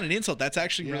not an insult. That's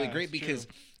actually really Yeah, great it's because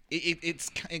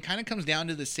it kind of comes down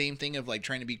to the same thing of like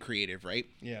trying to be creative, right?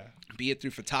 Yeah. Be it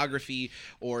through photography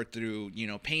or through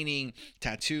painting,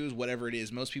 tattoos, whatever it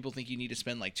is. Most people think you need to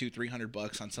spend like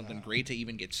 $200-300 on something great to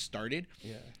even get started.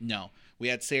 Yeah. No, we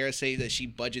had Sarah say that she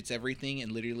budgets everything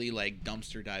and literally like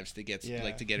dumpster dives to get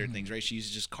to get her things right. She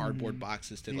uses just cardboard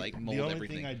boxes to like mold the only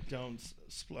everything. thing I don't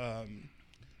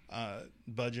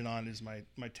budget on is my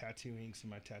tattoo inks and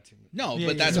my tattoo. No, Yeah,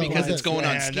 but yeah, that's no, because well, it's going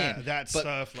on yeah, skin. that But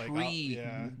stuff, like,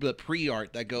 the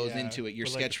pre-art that goes Yeah, into it, your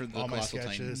but, sketch for like, the all my Colossal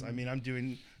sketches. Titan. I mean, I'm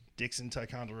doing Dixon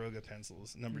Ticonderoga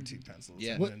pencils, number 2 pencils.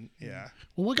 Yeah. And then,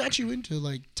 Well, what got you into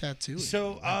like tattooing?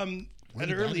 So, at an did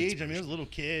that early age, I mean, I inspiration? was a little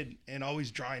kid and always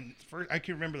drawing. I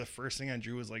can remember the first thing I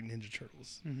drew was like Ninja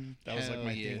Turtles. That was like Hell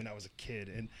my yeah. thing when I was a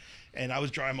kid, and I was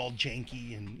drawing them all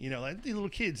janky and like the little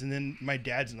kids. And then my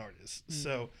dad's an artist,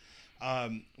 so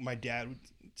my dad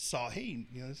saw, hey,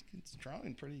 this kid's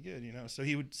drawing pretty good, so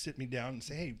he would sit me down and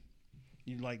say, hey,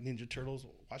 you like Ninja Turtles?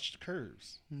 Watch the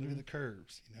curves. Look at the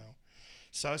curves,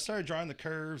 So I started drawing the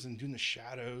curves and doing the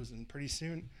shadows, and pretty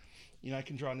soon, I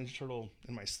can draw a Ninja Turtle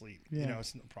in my sleep.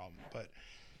 It's no problem. But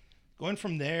going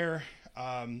from there,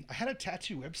 I had a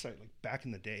tattoo website like back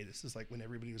in the day. This is like when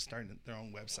everybody was starting their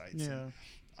own websites. Yeah.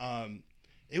 And,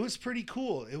 it was pretty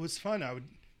cool. It was fun. I would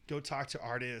go talk to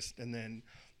artists, and then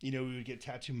we would get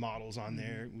tattoo models on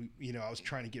there. I was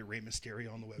trying to get Rey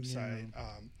Mysterio on the website.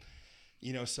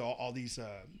 So all these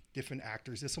different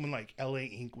actors. There's someone like LA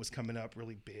Inc. was coming up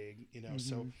really big,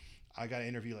 so I got to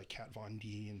interview like Kat Von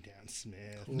D and Dan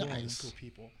Smith. Cool. All these cool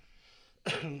people.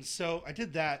 So I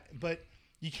did that, but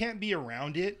you can't be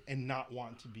around it and not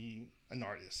want to be an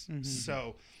artist.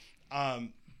 So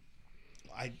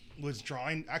I was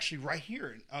drawing actually right here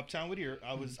in Uptown Whittier.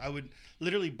 I would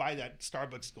literally buy that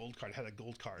Starbucks gold card. I had a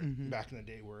gold card back in the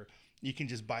day where you can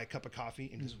just buy a cup of coffee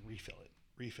and just refill it.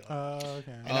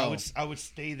 Okay. And I would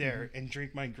stay there and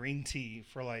drink my green tea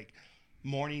for like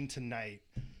morning to night.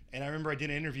 And I remember I did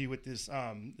an interview with this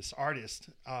artist.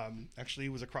 Actually,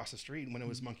 it was across the street when it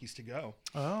was Monkeys to Go.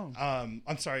 Oh.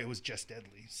 I'm sorry, it was Just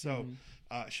Deadly. So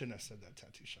I shouldn't have said that,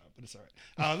 tattoo shop, but it's all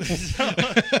right.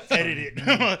 So, edit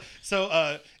it.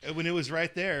 So when it was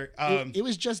right there, it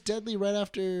was Just Deadly right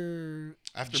after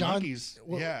John, Monkeys.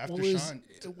 After Sean.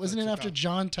 Wasn't it after off.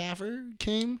 John Taffer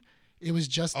came? It was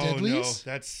Just Oh Deadly's?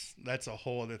 no, that's a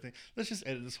whole other thing. Let's just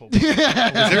edit this whole. Is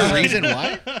there a reason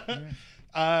why?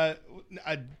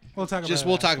 We'll talk about Yeah, it.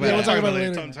 we'll talk about it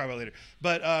later. Talk about it later.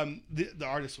 But the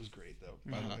artist was great though.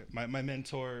 By the way, my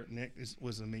mentor Nick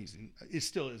was amazing. It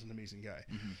still is an amazing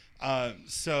guy.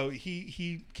 So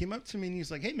he came up to me and he's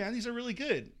like, "Hey man, these are really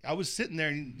good." I was sitting there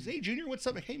and he's, "Hey Junior, what's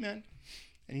up?" Like, "Hey man,"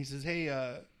 and he says, "Hey,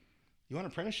 you want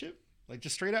an apprenticeship? Like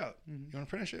just straight out, you want an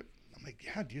apprenticeship?" I'm like,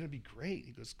 "Yeah, dude, that'd be great."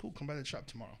 He goes, "Cool, come by the shop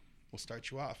tomorrow. We'll start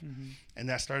you off." And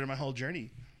that started my whole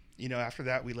journey. After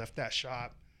that, we left that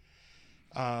shop.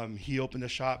 He opened a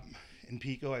shop in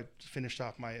Pico. I finished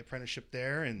off my apprenticeship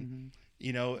there, and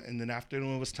and then after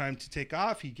when it was time to take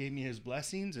off, he gave me his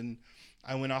blessings, and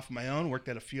I went off on my own, worked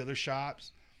at a few other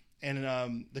shops.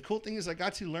 And the cool thing is I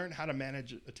got to learn how to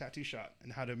manage a tattoo shop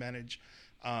and how to manage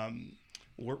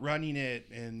running it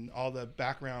and all the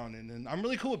background. And then I'm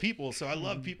really cool with people, so I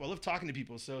love people. I love talking to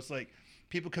people. So it's like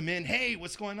people come in, "Hey,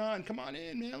 what's going on? Come on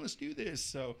in, man. Let's do this."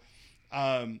 So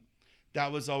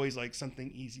that was always like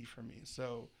something easy for me.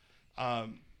 So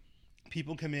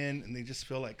people come in and they just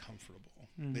feel like comfortable.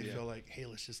 They feel like, "Hey,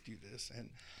 let's just do this." And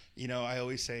I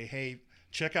always say, "Hey,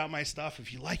 check out my stuff.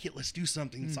 If you like it, let's do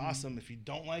something. It's awesome. If you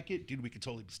don't like it, dude, we could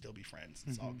totally still be friends.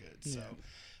 It's all good." Yeah. So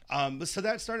but so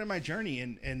that started my journey,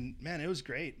 and man, it was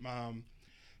great.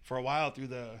 For a while through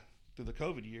the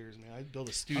COVID years, man, I built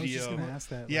a studio. I was just gonna ask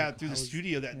that. Yeah, through the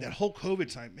studio, that whole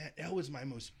COVID time, man, that was my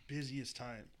most busiest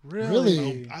time.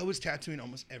 Really? I was tattooing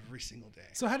almost every single day.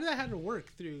 So how did that have to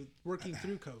work working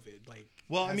through COVID? Like,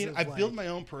 well, I as mean, of, I like- built my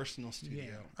own personal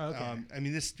studio. Yeah. Okay. I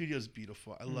mean, this studio is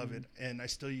beautiful. I love it, and I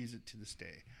still use it to this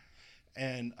day.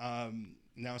 And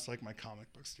now it's like my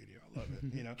comic book studio. I love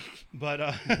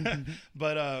it,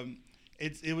 But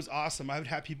it was awesome. I would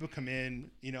have people come in,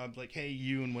 I'd be like, "Hey,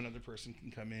 you and one other person can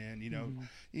come in,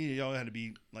 You all had to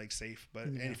be like safe, but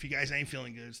and if you guys ain't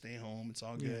feeling good, stay home. It's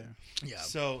all good." Yeah.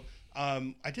 So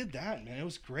I did that, man. It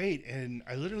was great, and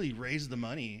I literally raised the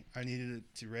money I needed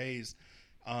to raise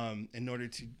in order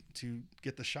to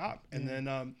get the shop, and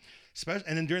then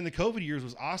and then during the COVID years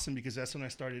was awesome because that's when I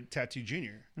started Tattoo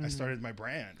Junior. I started my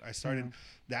brand. I started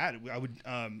that. I would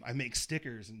I make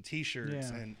stickers and T-shirts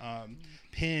and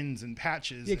pins and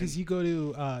patches. Yeah, because you go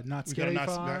to Not We go to Scary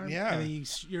Knott's Farm, Berry- yeah. and then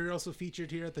you're also featured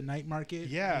here at the night market.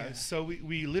 Yeah, so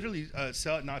we literally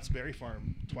sell at Knott's Berry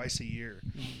Farm twice a year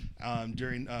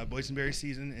during boysenberry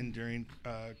season and during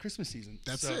Christmas season.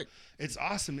 That's so sick. It's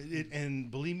awesome, and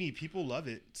believe me, people love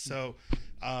it. So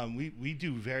we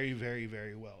do very, very,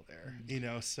 very well there.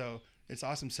 So it's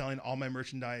awesome selling all my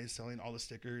merchandise, selling all the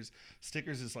stickers.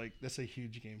 Stickers is like, that's a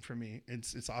huge game for me.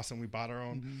 It's awesome. We bought our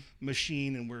own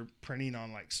machine, and we're printing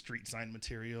on like street sign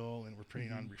material, and we're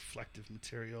printing on reflective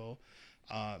material.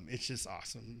 It's just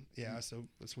awesome. Yeah. So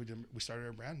that's what we did. We started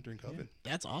our brand during COVID.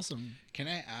 That's awesome. Can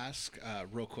I ask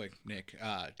real quick, Nick,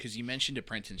 because you mentioned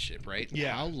apprenticeship, right?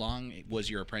 Yeah. How long was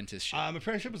your apprenticeship?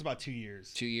 Apprenticeship was about 2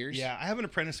 years. 2 years? Yeah. I have an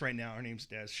apprentice right now. Her name's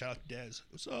Des. Shout out to Des.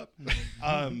 What's up?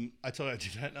 I told her I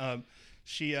did that.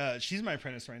 She's my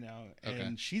apprentice right now,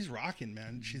 and she's rocking,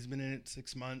 man. She's been in it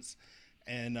 6 months,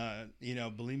 and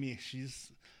believe me,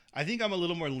 I think I'm a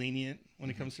little more lenient when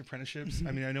it comes to apprenticeships.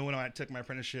 I mean, I know when I took my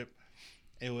apprenticeship,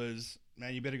 it was,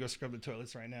 man, you better go scrub the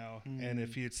toilets right now, and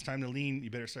if it's time to lean, you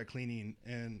better start cleaning.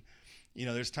 And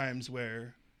there's times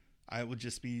where I would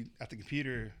just be at the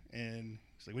computer, and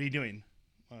it's like, what are you doing?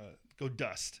 Go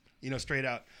dust, straight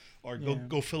out, or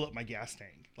go fill up my gas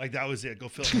tank. Like that was it. Go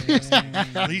fill up my gas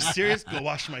tank. Are you serious? Go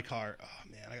wash my car. Oh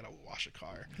man, I gotta wash a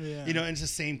car. Yeah. And it's the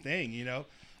same thing.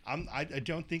 I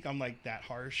don't think I'm like that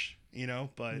harsh.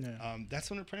 But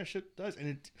that's what an apprenticeship does,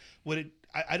 and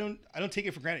I don't take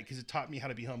it for granted because it taught me how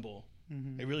to be humble.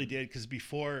 It really did, because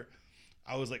before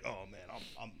I was like, oh man,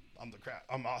 I'm the crap.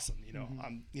 I'm awesome.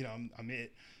 I'm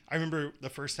it. I remember the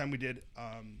first time we did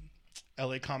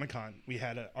LA Comic-Con, we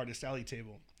had an artist alley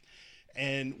table.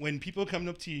 And when people come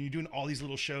up to you, you're doing all these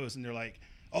little shows, and they're like,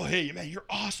 oh, hey, man, you're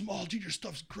awesome. Oh, dude, your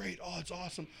stuff's great. Oh, it's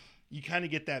awesome. You kind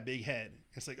of get that big head.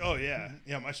 It's like, oh, yeah,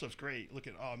 my stuff's great. Look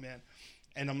at, oh, man.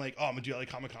 And I'm like, oh, I'm going to do LA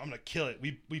Comic-Con. I'm going to kill it.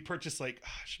 We purchased, like,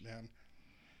 gosh, man,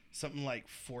 something like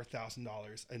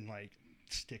 $4,000 in, like,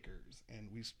 stickers. And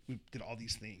we did all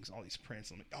these things, all these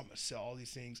prints. I'm like, I'm going to sell all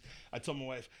these things. I told my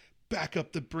wife, back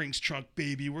up the Brinks trunk,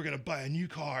 baby. We're going to buy a new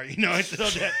car. I said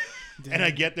that. And I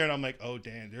get there, and I'm like, oh,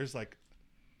 damn, there's, like,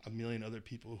 a million other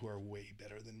people who are way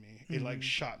better than me. It like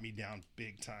shot me down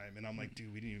big time. And I'm like,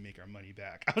 dude, we didn't even make our money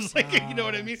back. I was like, you know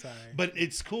what I mean? Sorry. But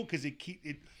it's cool because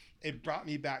it brought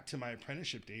me back to my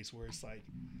apprenticeship days where it's like,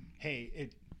 hey,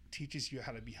 it teaches you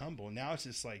how to be humble. Now it's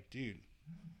just like, dude,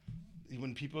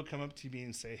 when people come up to me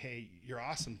and say, hey, you're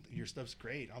awesome, your stuff's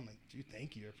great, I'm like, dude,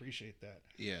 thank you, I appreciate that.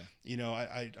 Yeah.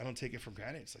 I don't take it for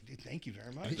granted. It's like, dude, thank you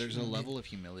very much. There's a level of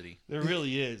humility. There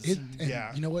really is.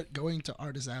 You know what? Going to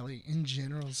Artist Alley in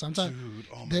general, sometimes, dude,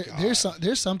 oh my God.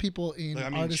 There's some people in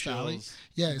Artist Alley.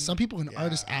 Yeah, some people in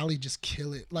Artist Alley just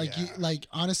kill it. Like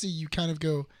honestly, you kind of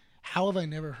go, how have I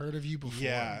never heard of you before?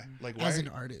 Yeah, like as an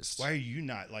artist. Why are you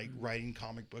not like writing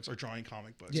comic books or drawing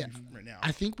comic books right now?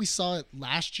 I think we saw it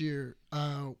last year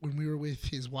when we were with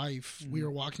his wife. We were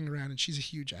walking around, and she's a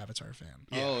huge Avatar fan.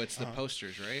 Oh, it's the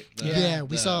posters, right?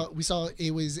 We saw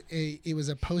it was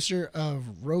a poster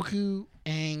of Roku,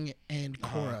 Aang, and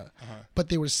Korra, but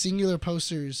they were singular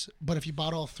posters. But if you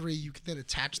bought all three, you could then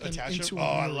attach them into. Oh,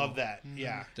 I love that.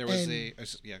 Yeah, there was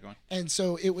go on. And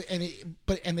so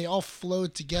and they all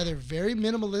flowed together very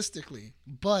minimalistically.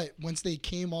 But once they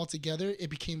came all together, it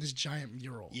became this giant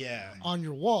mural. On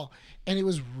your wall, and it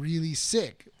was really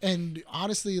sick. And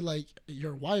honestly, like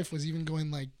your wife was even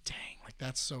going like, dang, like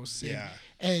that's so sick. Yeah.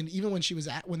 And even when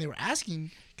when they were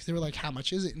asking, because they were like, how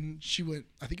much is it? And she went,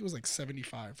 I think it was like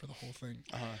 $75 for the whole thing.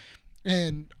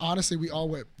 And honestly, we all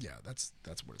went, yeah, that's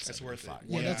worth it. That's worth it.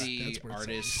 One of the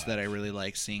artists that I really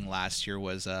liked seeing last year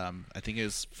was, I think it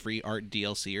was Free Art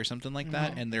DLC or something like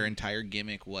that. And their entire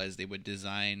gimmick was they would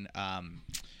design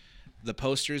the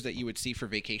posters that you would see for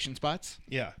vacation spots.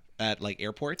 Yeah. At like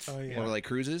airports or like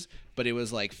cruises, but it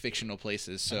was like fictional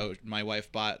places. So my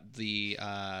wife bought the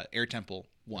Air Temple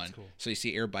one. Cool. So you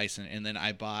see Air Bison, and then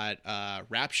I bought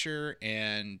Rapture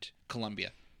and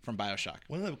Columbia from BioShock.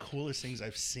 One of the coolest things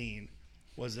I've seen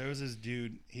was there was this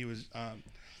dude. He was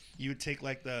you would take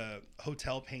like the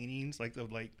hotel paintings, like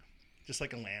just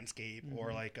like a landscape,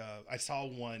 or like I saw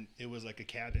one. It was like a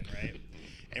cabin, right,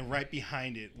 and right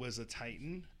behind it was a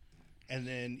Titan. And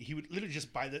then he would literally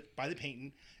just buy the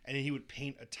painting, and then he would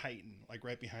paint a Titan like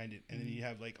right behind it, and then you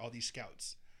have like all these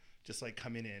scouts just like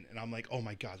coming in, and I'm like, oh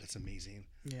my God, that's amazing.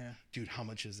 Yeah, dude, how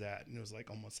much is that? And it was like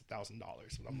almost $1,000.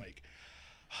 But I'm like,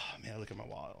 oh man, I look at my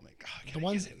wallet. I'm like, oh,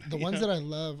 the ones that I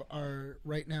love are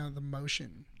right now the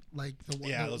motion. Like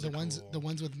the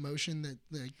ones with motion that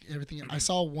like everything. I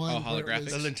saw one. Holographic.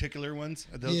 The lenticular ones.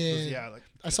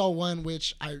 I saw one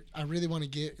which I really want to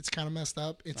get. It's kind of messed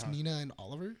up. It's Nina and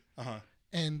Oliver.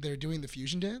 And they're doing the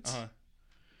fusion dance.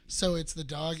 So it's the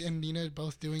dog and Nina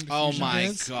both doing the fusion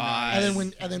dance. Oh my God!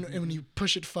 And then when you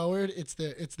push it forward,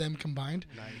 it's them combined.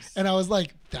 Nice. And I was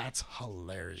like, that's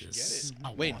hilarious.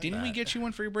 Wait, didn't we get you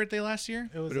one for your birthday last year?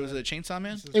 It was a Chainsaw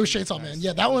Man. It was Chainsaw Man.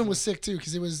 Yeah, that one was sick too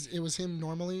because it was him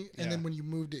normally, and then when you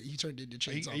moved it, he turned into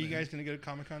Chainsaw Man. Are you guys gonna go to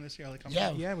Comic-Con this year?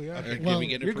 Yeah, we are. Okay. Well, we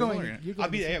get you're going. I'll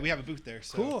be there. Yeah, we have a booth there.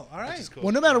 So cool. All right. Cool.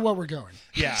 Well, no matter what, we're going.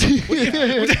 Yeah.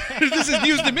 This is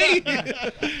news to me.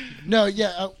 No,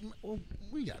 yeah,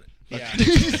 we got it. Yeah.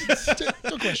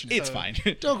 Don't question it. It's fine.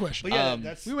 Don't question But it.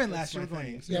 yeah, we went that's last year.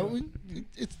 my We're going. Yeah,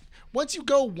 it's once you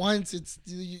go once,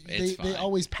 they fine.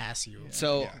 always pass you.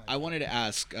 So Yeah. I wanted to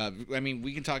ask. I mean,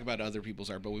 we can talk about other people's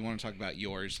art, but we want to talk about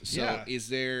yours. So, Yeah. is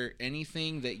there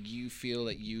anything that you feel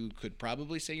that you could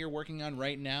probably say you're working on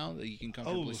right now that you can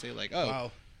comfortably say, like, oh,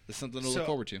 wow. there's something to look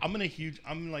forward to? I'm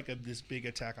like this big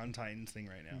Attack on Titans thing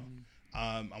right now.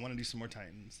 I want to do some more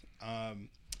Titans.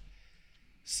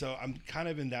 So I'm kind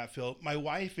of in that field. My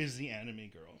wife is the anime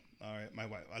girl. All right, my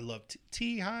wife. I love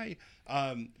T. Hi.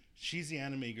 She's the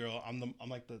anime girl. I'm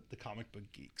like the comic book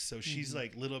geek. So she's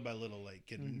like little by little like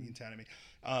getting into anime.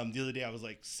 The other day I was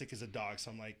like sick as a dog,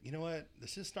 so I'm like, you know what?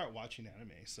 Let's just start watching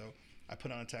anime. So I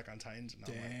put on Attack on Titans,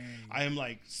 and I am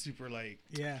like super like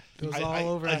Goes all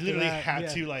over. I after literally that. had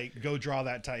to like go draw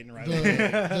that Titan right.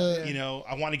 You know,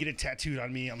 I want to get it tattooed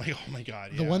on me. I'm like, oh my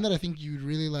god. The one that I think you'd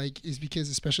really like is because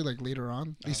especially like later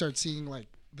on they start seeing like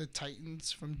the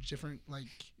Titans from different like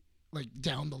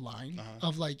down the line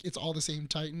of like it's all the same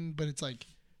Titan, but it's like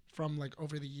from like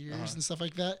over the years and stuff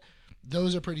like that.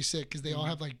 Those are pretty sick because they all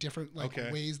have like different like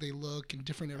ways they look and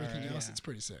different everything else. It's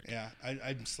pretty sick. Yeah,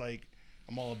 I'm just like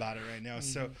I'm all about it right now.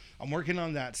 So I'm working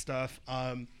on that stuff.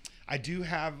 I do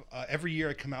have every year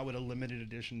I come out with a limited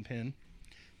edition pin.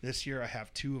 This year I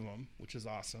have 2 of them, which is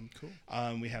awesome. Cool.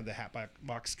 We have the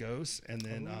Hatbox Ghost and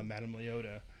then Madame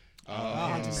Leota. So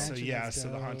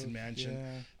the Haunted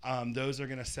Mansion. Yeah. Those are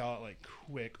gonna sell out like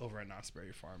quick over at Knott's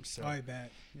Berry Farm. So I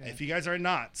bet. Yeah. If you guys are at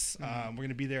Knott's, we're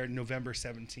gonna be there November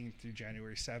 17th through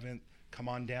January 7th. Come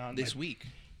on down this week.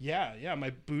 Yeah.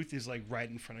 My booth is like right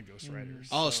in front of Ghost Riders.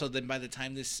 Oh, so then by the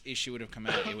time this issue would have come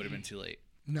out, it would have been too late.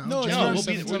 No, we'll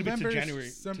be November to January.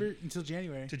 Until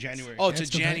January. To January. Oh, to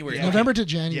January. November to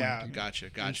January. Yeah.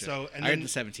 Gotcha. And I heard the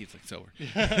 17th it's over.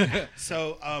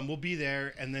 So we'll be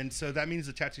there, and then so that means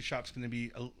the tattoo shop's going to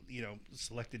be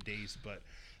selected days. But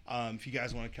if you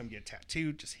guys want to come get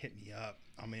tattooed, just hit me up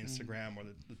on my Instagram or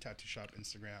the tattoo shop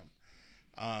Instagram.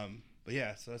 But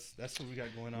yeah, so that's what we got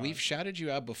going on. We've shouted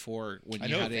you out before when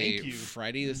you had a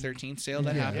Friday the 13th sale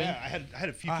that happened. Yeah, I had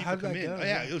a few people come in. Oh,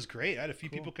 yeah, it was great. I had a few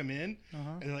people come in,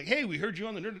 and they're like, "Hey, we heard you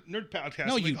on the Nerd Podcast."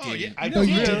 No, I'm you like, didn't. Oh, yeah, I No, did.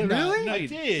 you did not. Really? I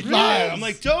did. Really? Yeah. I'm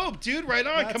like, dope, dude. Right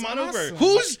on. That's Come on awesome.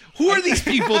 over. Who are these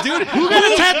people, dude? Who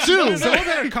got a tattoo? Someone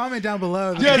better comment down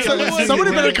below. Yeah, somebody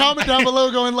better comment down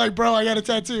below going like, bro, I got a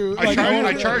tattoo.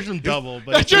 I charged them double,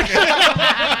 but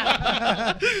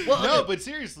no, but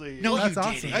seriously, No, that's you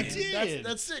awesome. didn't. I did.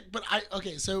 That's sick. But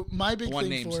so my big One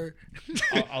thing names. for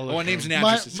I'll One names and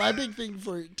my, addresses. my big thing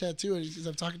for tattooing is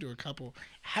I'm talking to a couple.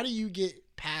 How do you get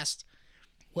past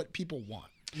what people want?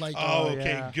 Like, Oh, okay.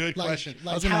 yeah. Good question.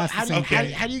 I was gonna ask the same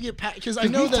thing. How do you get past? Because I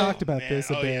know we that talked about Man, this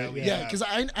a oh, bit. yeah, we Yeah, because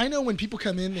I know when people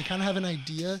come in, they kind of have an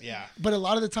idea. Yeah. But a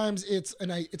lot of the times, it's a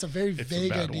very It's a vague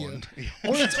bad idea, one.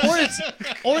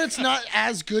 or it's not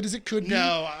as good as it could be.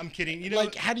 No, I'm kidding. You know,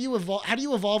 Like, how do you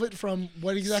evolve it from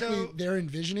what exactly So- they're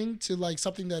envisioning to like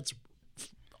something that's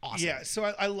awesome? yeah. So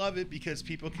I love it because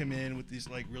people come in with these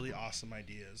like really awesome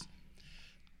ideas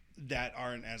that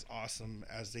aren't as awesome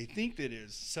as they think it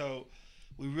is. So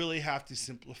we really have to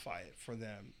simplify it for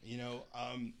them. You know,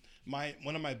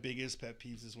 one of my biggest pet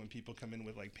peeves is when people come in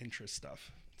with like Pinterest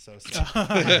stuff. So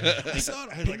I saw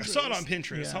it on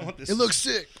Pinterest. Yeah. I want this. It looks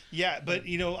sick. Yeah, but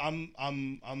you know,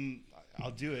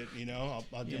 I'll do it. You know,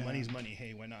 I'll do money's money.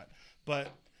 Hey, why not? But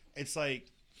it's like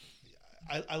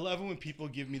I love it when people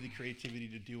give me the creativity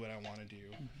to do what I want to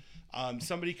do.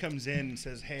 Somebody comes in and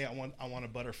says, "Hey, I want a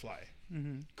butterfly."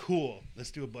 Cool,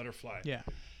 let's do a butterfly. Yeah.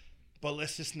 But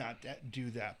let's just not do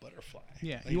that butterfly.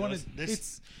 Yeah, Like, you want to.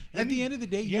 It's at the end of the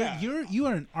day, you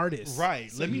are an artist,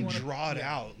 right? So let me you wanna- draw it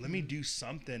out. Let me do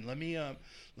something. Let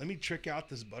me trick out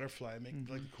this butterfly. Make it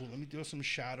like cool. Let me do some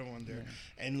shadow on there.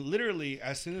 And literally,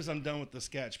 as soon as I'm done with the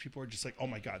sketch, people are just like, "Oh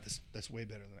my god, that's way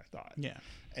better than I thought." Yeah.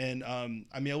 And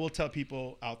I mean, I will tell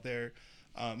people out there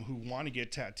who want to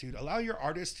get tattooed, allow your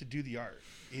artist to do the art.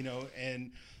 You know,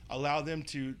 and allow them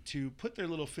to put their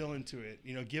little feel into it.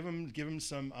 You know, give them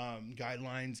some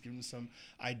guidelines, give them some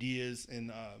ideas, and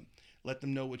let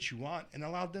them know what you want, and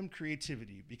allow them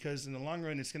creativity, because in the long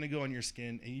run, it's going to go on your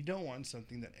skin, and you don't want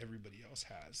something that everybody else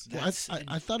has. Well,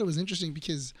 I thought it was interesting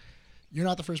because you're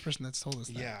not the first person that's told us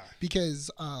that. Yeah. Because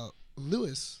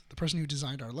Lewis, the person who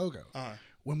designed our logo,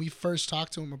 when we first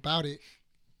talked to him about it,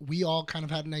 we all kind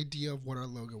of had an idea of what our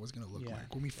logo was going to look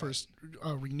like when we first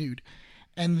renewed.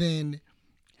 And then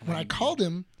when I called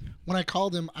him,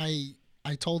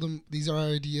 I told him these are our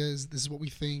ideas. This is what we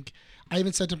think. I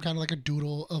even sent him kind of like a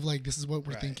doodle of like, this is what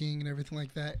we're thinking and everything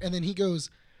like that. And then he goes,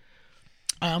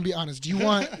 "I'll be honest. Do you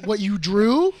want what you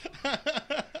drew,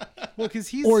 Well, because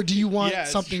he's Or do you want Yeah,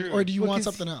 it's something? true. Or do you Well, want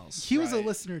 'cause something else? he was a Right.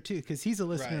 listener too, because he's a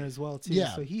listener Right. as well too.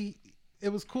 Yeah. So it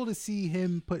was cool to see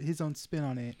him put his own spin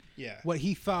on it. Yeah. What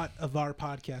he thought of our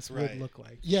podcast Right. would look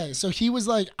like. Yeah. So he was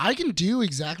like, I can do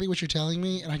exactly what you're telling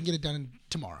me, and I can get it done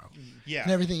tomorrow, Yeah.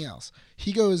 and everything else.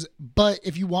 He goes, but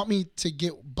if you want me to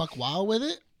get buck wild with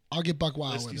it, I'll get buck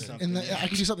wild Let's with do it, something, and yeah. I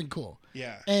can do something cool.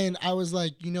 Yeah. And I was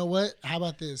like, you know what? How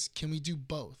about this? Can we do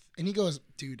both? And he goes,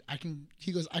 dude, I can.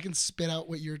 He goes, I can spit out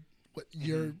what your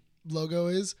logo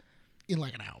is in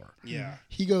like an hour. Yeah.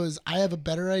 He goes, I have a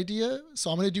better idea, so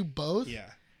I'm gonna do both. Yeah.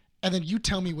 And then you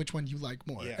tell me which one you like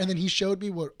more. Yeah. And then he showed me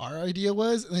what our idea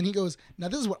was, and then he goes, now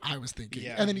this is what I was thinking.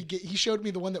 Yeah. And then he showed me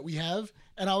the one that we have,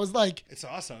 and I was like, It's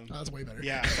awesome. oh, that's way better.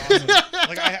 Yeah, it's awesome.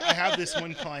 Like I have this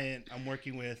one client I'm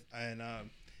working with, and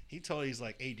he's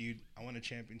like, hey, dude, I want a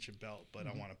championship belt, but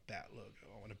I want a bat logo.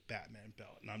 I want a Batman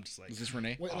belt. And I'm just like, Is this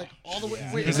Renee? Wait, like all the way.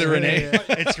 Yeah. Wait, Is it Renee?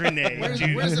 It's Renee,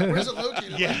 dude. where's it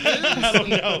located? Yeah, Like I don't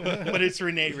know, but it's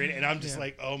Renee, and I'm just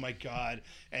like, oh my god!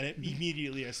 And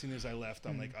immediately, as soon as I left,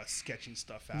 I'm like sketching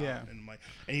stuff out, Yeah. and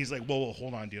he's like, whoa,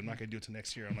 hold on, dude, I'm not gonna do it till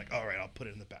next year. I'm like, all right, I'll put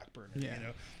it in the back burner, Yeah. you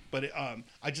know. But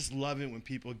I just love it when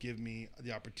people give me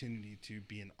the opportunity to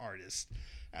be an artist,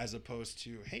 as opposed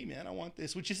to, hey man, I want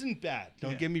this, which isn't bad.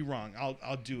 Don't get me wrong,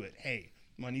 I'll do it. Hey,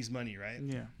 money's money, right?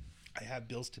 Yeah. I have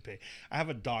bills to pay. I have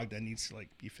a dog that needs to like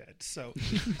be fed. So,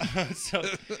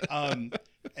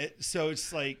 so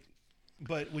it's like,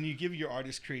 but when you give your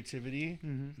artist creativity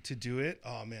to do it,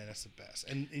 oh man, that's the best.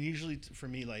 And usually for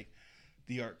me, like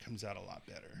the art comes out a lot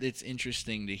better. It's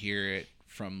interesting to hear it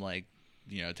from like,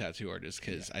 tattoo artists,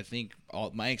 because I think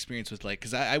all my experience with like,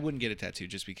 because I wouldn't get a tattoo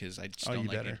just because I just don't you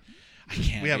like better. it. I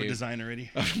can't. We have a dude. design already.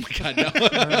 Oh my god, no. We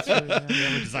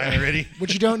have a design already.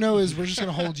 What you don't know is we're just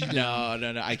gonna hold you down.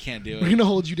 No, I can't do We're it. gonna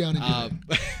hold you down and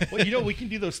do it. Well, we can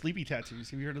do those sleepy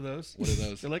tattoos. Have you heard of those? What are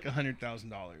those? They're like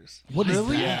 $100,000. What is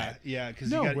Really? that? Yeah, because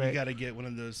No you way. got to get one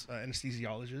of those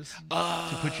anesthesiologists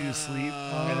to put you to sleep,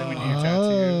 and then we do your tattoo.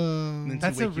 And then to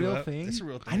That's a wake you real up. thing. That's a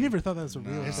real thing. I never thought that was a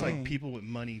real It's thing. like people with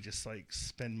money just like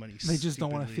spend money. They just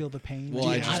don't want to stupidly. feel the pain. Well,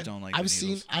 I Dude, just don't like I've the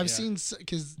seen needles.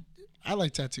 because I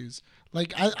like tattoos.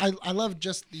 Like I love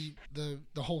just the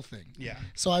whole thing. Yeah.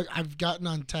 So I've gotten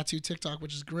on tattoo TikTok,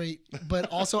 which is great. But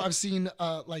also I've seen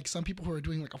like some people who are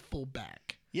doing like a full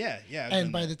back. Yeah. I've And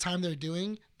done by that. the time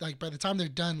they're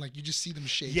done, like you just see them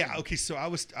shaking. Yeah. Okay. So I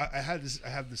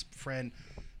have this friend,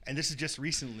 and this is just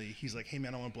recently. He's like, hey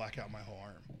man, I want to black out my whole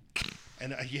arm.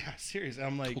 And yeah, serious. And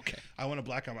I'm like, Okay. I want to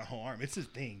black out my whole arm. It's a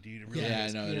thing, dude. It really Yeah,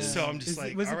 is. I know it is. So I'm just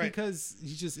like, was all it right. because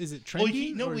is it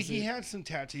trendy? Well, or is he it- had some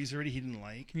tattoos already he didn't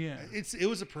like. Yeah. It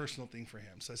was a personal thing for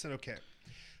him. So I said, okay.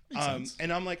 Makes sense.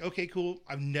 And I'm like, okay, cool.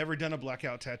 I've never done a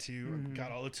blackout tattoo. Got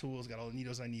all the tools, got all the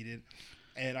needles I needed.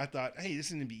 And I thought, hey, this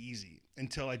is going to be easy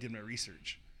until I did my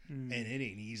research. And it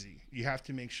ain't easy. You have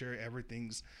to make sure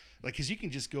everything's like, because you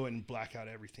can just go and black out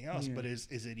everything else, but is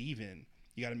it even?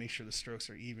 You got to make sure the strokes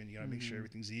are even. You got to make sure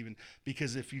everything's even.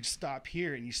 Because if you stop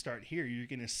here and you start here, you're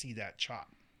going to see that chop.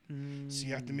 So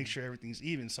you have to make sure everything's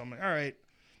even. So I'm like, all right,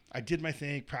 I did my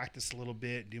thing, practice a little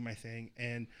bit, do my thing.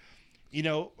 And,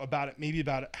 maybe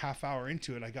about a half hour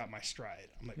into it, I got my stride.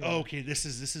 I'm like, oh, okay, this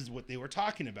is what they were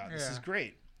talking about. This is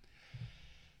great.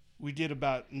 We did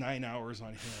about 9 hours on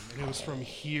him, and it was from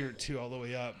here to all the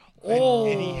way up.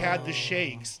 And he had the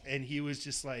shakes, and he was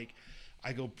just like,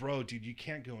 I go, bro, dude, you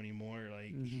can't go anymore.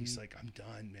 Like, he's like, I'm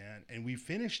done, man. And we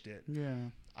finished it. Yeah.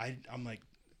 I'm like,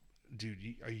 dude,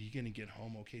 are you going to get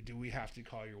home okay? Do we have to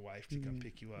call your wife to come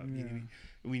pick you up? Yeah.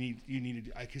 You need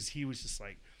to, because he was just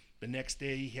like, the next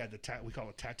day he had we call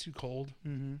it tattoo cold.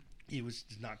 He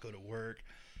did not go to work.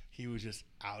 He was just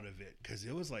out of it because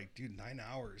it was like, dude, 9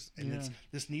 hours, and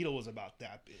this needle was about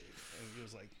that big, and it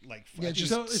was like Yeah, just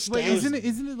So stab-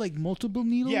 isn't it like multiple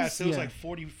needles? yeah, so it was like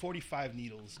 45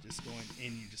 needles just going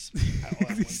in you just all at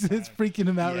one it's time. freaking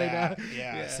him out right now.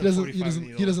 Yeah, so he doesn't 45 he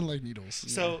needles. doesn't like needles.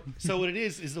 So what it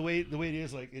is the way it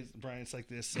is, like, Brian, it's like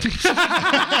this. So,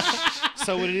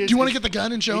 so what it is? Do you want to get the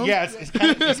gun and show him? Yeah, it's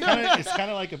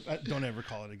kind of like a. Don't ever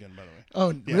call it a gun, by the way.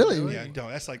 Oh, Yeah, really? Yeah, don't.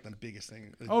 That's like the biggest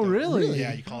thing. Oh, really?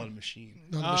 Yeah, you call it a machine.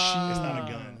 No, the machine. It's not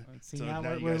a gun. See, So now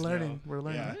now you we're guys learning. know. We're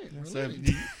learning. Yeah. We're So learning.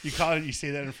 if you call it, you say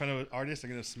that in front of an artist,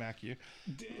 they're gonna smack you.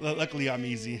 Luckily, I'm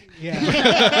easy. Yeah.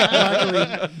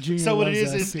 Luckily, Junior So what it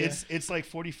loves is us, yeah. it's like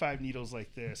 45 needles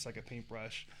like this, like a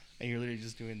paintbrush, and you're literally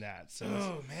just doing that. So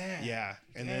Oh man. yeah,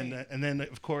 and then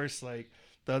of course, like,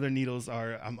 The other needles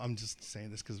are. I'm just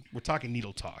saying this because we're talking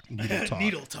needle talk. Needle talk.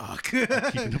 Needle talk.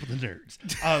 Keeping up with the nerds.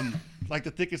 Like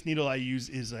the thickest needle I use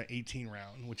is a 18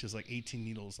 round, which is like 18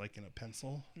 needles like in a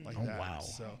pencil, like that. Wow.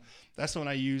 So that's the one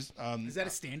I use. Is that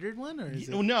a standard one or is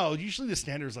it? No, usually the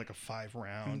standard is like a 5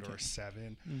 round or a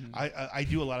 7. I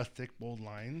do a lot of thick, bold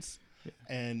lines.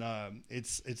 And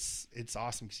it's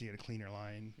awesome because you get a cleaner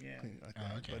line. Yeah. Like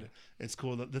that. Okay. But it's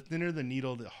cool. The thinner the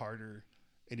needle, the harder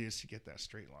it is to get that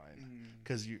straight line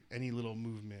because any little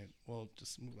movement will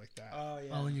just move like that. Oh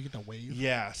yeah. Oh, and you get the wave.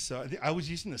 Yeah. So I was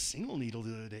using the single needle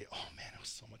the other day. Oh man, it was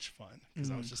so much fun because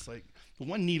I was just like the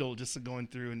one needle just going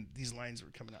through and these lines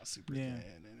were coming out super thin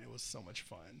and it was so much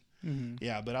fun.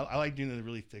 Yeah, but I like doing the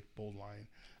really thick, bold line.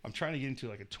 I'm trying to get into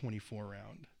like a 24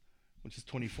 round. Which is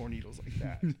 24 needles like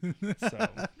that. So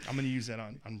I'm going to use that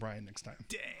on Brian next time.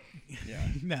 Dang. Yeah.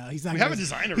 No, he's not. We have a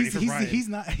design already for Brian. He's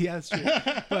not. Yeah, that's true.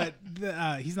 But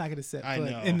he's not going to set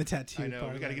foot in the tattoo. I know.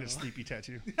 Part We got to get a sleepy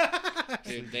tattoo.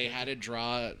 Dude, they had to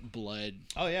draw blood.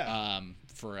 Oh yeah.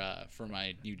 For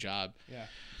my new job. Yeah.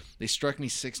 They struck me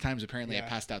 6 times. Apparently, I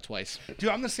passed out twice. Dude,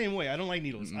 I'm the same way. I don't like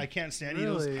needles. I can't stand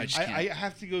needles. I just can't. I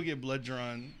have to go get blood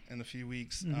drawn in a few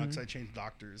weeks because I changed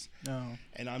doctors. Oh.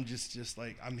 And I'm just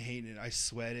like, I'm hating it. I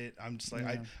sweat it. I'm just like,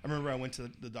 I remember I went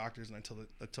to the doctors and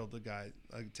I told the guy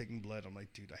taking blood, I'm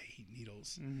like, dude, I hate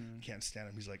needles. Can't stand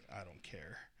them. He's like, I don't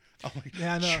care. I'm like,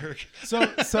 yeah, no. jerk.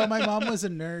 So my mom was a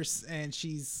nurse, and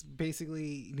she's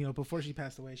basically, before she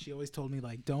passed away, she always told me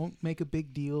like, don't make a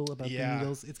big deal about the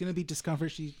needles. It's gonna be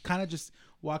discomfort. She kind of just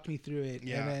walked me through it,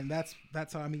 and then that's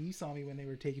how. I mean, you saw me when they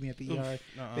were taking me at the ER.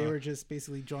 They were just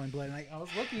basically drawing blood, and I was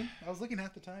looking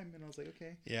half the time, and I was like,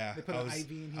 okay. Yeah. They put an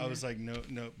IV in here. I was like, no.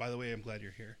 By the way, I'm glad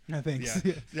you're here. No, thanks.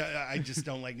 Yeah. I just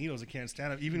don't like needles. I can't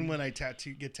stand them. Even when I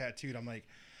get tattooed, I'm like,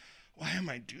 why am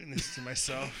I doing this to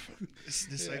myself?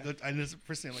 I know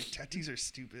personally, I'm like, tattoos are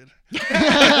stupid. This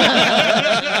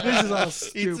is all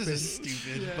stupid. This is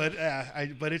stupid. Yeah.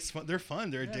 But it's fun. They're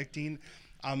fun. They're addicting.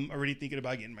 I'm already thinking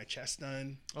about getting my chest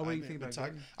done. Oh, what do you think about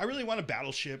that? I really want a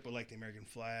battleship with like the American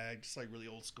flag, just like really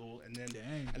old school. And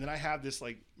then I have this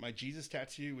like my Jesus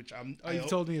tattoo, which you've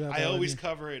told me about that. I always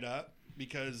cover it up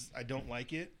because I don't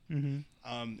like it.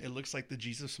 It looks like the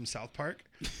Jesus from South Park,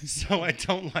 so I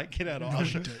don't like it at all.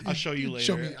 I'll show you later.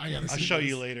 Show me. I'll show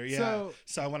you later. Yeah.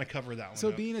 So I want to cover that one.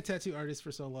 So being a tattoo artist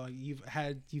for so long,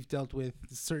 you've dealt with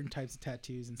certain types of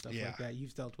tattoos and stuff like that.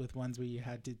 You've dealt with ones where you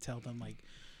had to tell them like,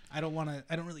 I don't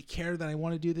really care that I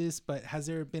want to do this, but has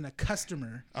there been a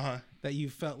customer that you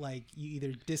felt like you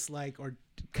either dislike or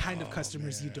kind of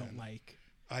customers you don't like?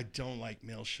 I don't like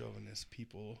male chauvinist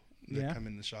people that come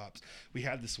in the shops. We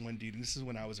had this one dude, and this is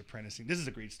when I was apprenticing. This is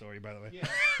a great story, by the way. Yeah.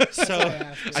 I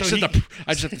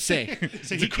just have to say,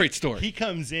 it's a great story. He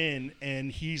comes in, and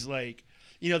he's like,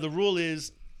 the rule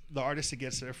is the artist that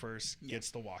gets there first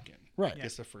gets the walk-in. Right.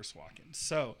 Gets the first walk-in.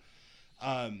 So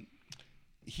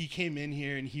he came in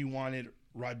here, and he wanted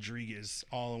Rodriguez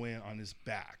all the way on his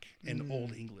back in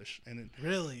Old English.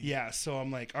 Really? Yeah, so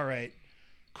I'm like, all right.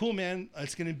 Cool, man.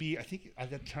 It's gonna be. I think at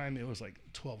that time it was like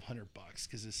 $1,200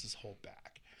 because this is whole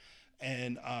back.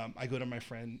 And I go to my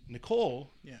friend Nicole,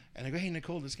 and I go, "Hey,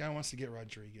 Nicole, this guy wants to get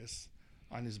Rodriguez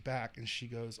on his back," and she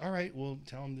goes, "All right, we'll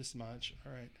tell him this much."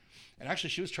 All right, and actually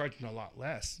she was charging a lot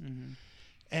less.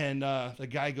 And the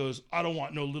guy goes, "I don't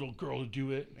want no little girl to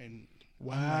do it," and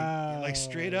I'm like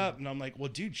straight up, and I'm like, well,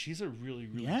 dude, she's a really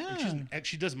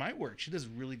she does my work. She does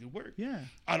really good work. Yeah.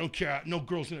 I don't care. No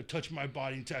girl's gonna touch my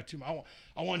body and tattoo me.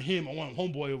 I want him. I want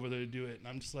homeboy over there to do it. And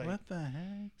I'm just like, what the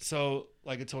heck? So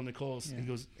like I told Nicole, he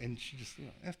goes, and she just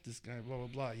F this guy, blah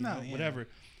blah blah, whatever.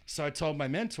 So I told my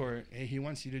mentor, hey, he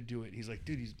wants you to do it. He's like,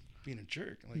 dude, he's being a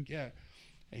jerk. I'm like, yeah.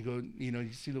 And he goes,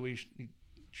 you see the way you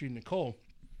treat Nicole.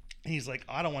 And he's like,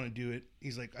 I don't want to do it.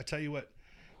 He's like, I tell you what.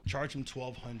 Charge him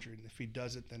 $1,200, and if he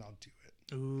does it, then I'll do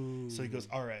it. Ooh. So he goes,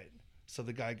 all right. So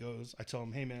the guy goes, I tell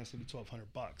him, hey man, it's gonna be $1,200,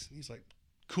 and he's like,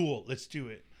 cool, let's do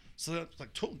it. So that's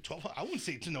like 12. I wouldn't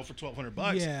say no for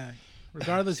 $1,200. Yeah,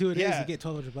 regardless who it is, you get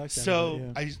 $1,200.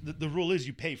 So the rule is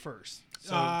you pay first.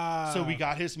 So we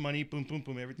got his money, boom, boom,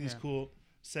 boom, everything's cool,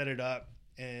 set it up,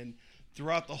 and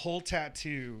throughout the whole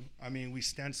tattoo, I mean, we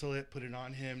stencil it, put it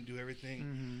on him, do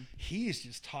everything. He is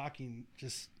just talking,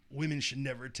 women should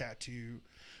never tattoo.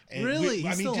 And really?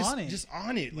 He's still on it. Just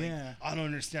on it. Like, I don't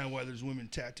understand why there's women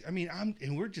tattoo. I mean,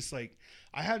 and we're just like,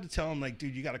 I had to tell him, like,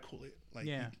 dude, you got to cool it. Like,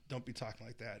 don't be talking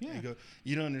like that. Yeah. And go,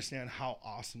 you don't understand how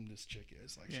awesome this chick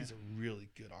is. Like, she's a really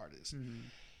good artist.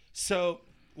 So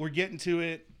we're getting to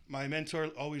it. My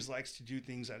mentor always likes to do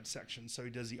things at sections. So he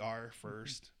does the R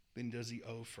first, then he does the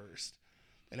O first.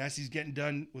 And as he's getting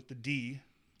done with the D,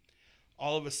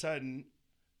 all of a sudden,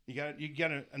 You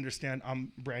gotta understand.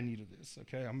 I'm brand new to this.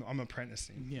 Okay, I'm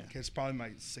apprenticing. Yeah. Okay, it's probably my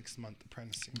 6-month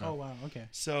apprenticing. Oh wow. Okay.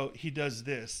 So he does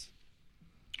this.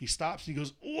 He stops and he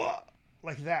goes, "What?"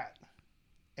 Like that,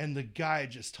 and the guy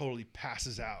just totally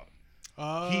passes out.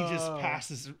 Oh. He just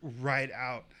passes right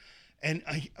out. And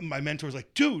my mentor's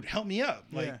like, dude, help me up.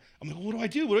 Like, Yeah. I'm like, what do I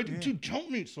do? What do I do? Dude,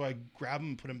 help me. So I grab him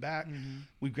and put him back.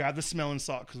 We grab the smelling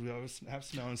salt because we always have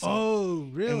smelling salt. Oh,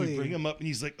 really? And we bring him up and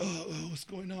he's like, oh, what's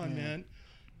going on, man?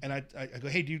 And I go,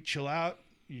 hey, dude, chill out.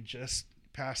 You just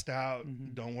passed out.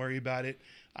 Don't worry about it.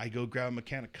 I go grab him a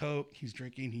can of Coke. He's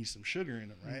drinking. He's some sugar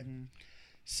in it, right?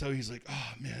 So he's like,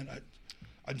 oh, man,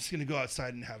 I'm just going to go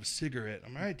outside and have a cigarette.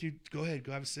 I'm all right, dude, go ahead.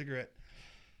 Go have a cigarette.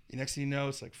 The next thing you know,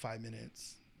 it's like 5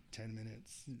 minutes. 10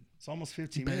 minutes. It's almost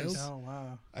 15 minutes. Oh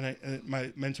wow! And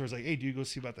my mentor's like, "Hey, dude, go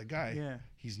see about that guy." Yeah.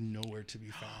 He's nowhere to be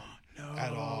found No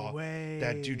at all. way.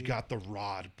 That dude got the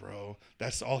rod, bro.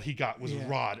 That's all he got was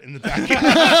rod in the back.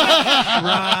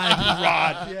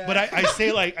 Rod. Yeah. But I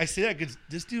say that because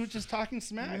this dude was just talking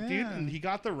smack, dude, and he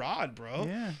got the rod, bro.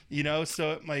 Yeah. You know,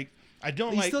 so like I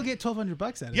don't You still get $1,200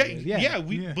 out of yeah, it.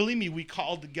 yeah. Believe me, we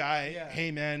called the guy. Yeah.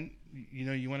 Hey, man. You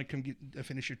know, you want to come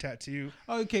finish your tattoo?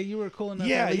 Okay, you were cool enough.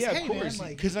 Yeah, at least, yeah, hey, of course. man,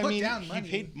 like, Because I put mean, down he money.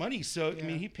 paid money, so I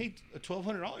mean, he paid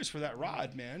 $1,200 for that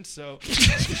rod, man. So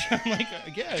I'm like, I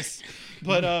guess,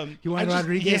 but You wanted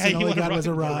Rodriguez, and all he got was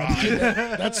a rod.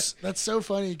 That's so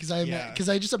funny because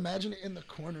I just imagine it in the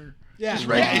corner. Yeah, Just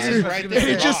right Yeah, it's here. just right there. And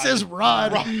it just Rod. says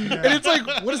Rod. Rod. And it's like,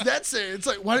 what does that say? It's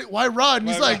like, why Rod? And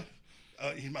he's like,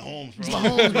 he's my Holmes, bro. he's my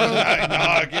home, bro.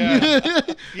 Dog, yeah.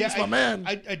 He's my man.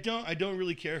 I don't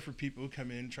really care for people who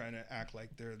come in trying to act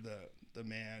like they're the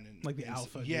man and Like the and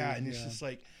alpha Yeah, dude, and it's yeah. just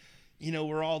like, you know,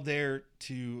 we're all there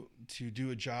to do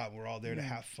a job. We're all there to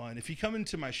have fun. If you come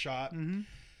into my shop,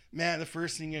 man, the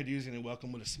first thing I do is going to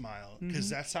welcome with a smile because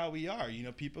that's how we are. You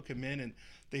know, people come in and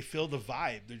they feel the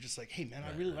vibe. They're just like, hey, man,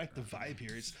 I really like the vibe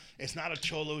here. It's not a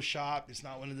cholo shop. It's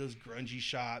not one of those grungy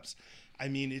shops. I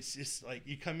mean, it's just like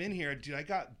you come in here, dude. I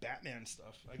got Batman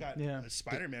stuff. I got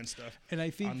Spider-Man stuff. And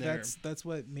I think on there. that's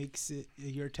what makes it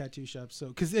your tattoo shop so,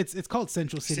 because it's called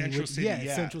Central City. Central City,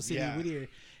 yeah, Central City yeah. Whittier.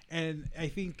 And I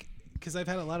think because I've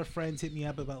had a lot of friends hit me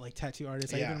up about like tattoo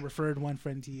artists. I even referred one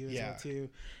friend to you as well too.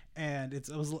 And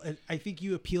I think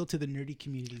you appeal to the nerdy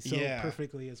community so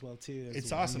perfectly as well too.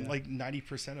 It's awesome. Like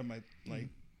 90% of my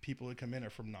people that come in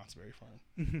are from Knott's Berry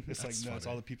Farm. It's like no, it's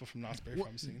all the people from Knott's Berry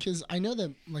Farm scene. Because I know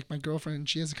that like my girlfriend,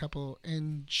 she has a couple,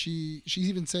 and she's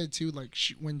even said too, like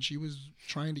when she was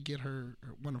trying to get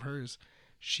one of hers,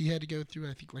 she had to go through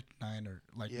I think like 9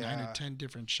 or 10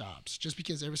 different shops just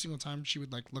because every single time she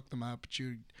would like look them up, she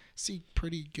would see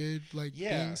pretty good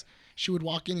things. She would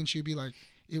walk in and she would be like,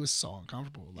 it was so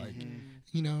uncomfortable. Like,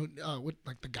 you know,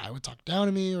 like the guy would talk down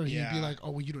to me, or he'd be like,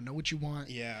 "Oh, well, you don't know what you want."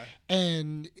 Yeah.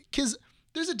 And because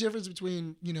there's a difference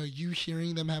between, you know, you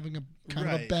hearing them having a kind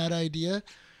of a bad idea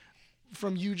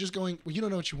from you just going, "Well, you don't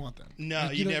know what you want then." No,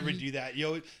 like, you never do that.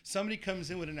 Somebody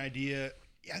comes in with an idea.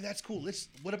 Yeah, that's cool.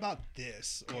 What about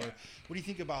this? Or what do you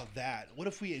think about that? What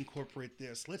if we incorporate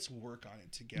this? Let's work on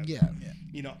it together. Yeah.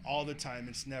 You know, all the time.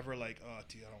 It's never like, oh,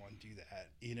 dude, I don't want to do that.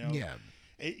 You know? Yeah.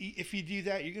 If you do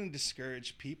that, you're going to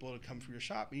discourage people to come from your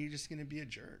shop, and you're just going to be a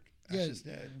jerk. That's just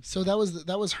it. So that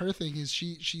was her thing. Is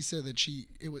she said that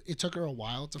it took her a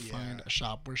while to find a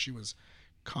shop where she was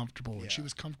comfortable and she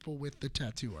was comfortable with the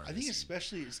tattoo artist. I think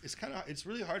especially it's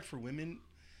really hard for women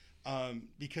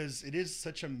because it is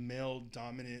such a male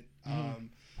dominant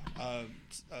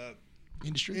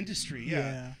industry.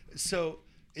 Yeah. So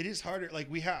it is harder. Like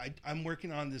I'm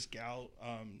working on this gal,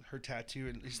 her tattoo,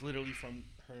 and it's literally from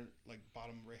her like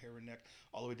bottom right here, her neck,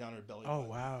 all the way down her belly. Oh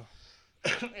wow.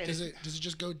 Does it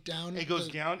just go down? It goes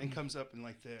down and comes up in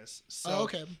like this. So,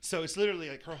 okay. So it's literally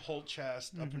like her whole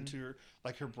chest up into her,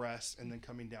 like her breast, and then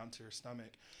coming down to her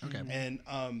stomach. Okay. And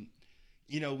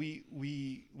you know,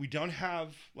 we don't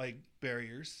have like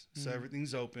barriers, so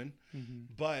everything's open.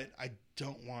 But I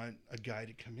don't want a guy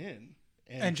to come in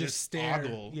and just stare.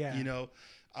 Ogle, you know.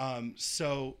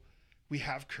 So we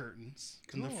have curtains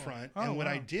in the front. And what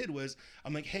I did was,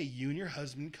 I'm like, hey, you and your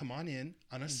husband come on in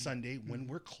on a Sunday when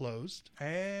we're closed.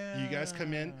 You guys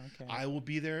come in. Okay. I will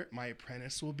be there. My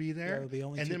apprentice will be there.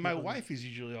 And then my wife is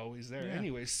usually always there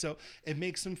anyway. So it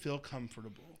makes them feel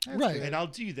comfortable. Right. And I'll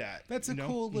do that. That's a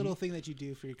cool little thing that you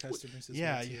do for your customers as well.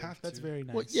 Yeah, you have to. That's very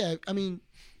nice. Well, yeah, I mean,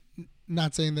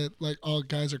 not saying that like all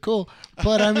guys are cool,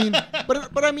 but I mean,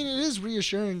 but I mean, it is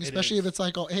reassuring, especially if it's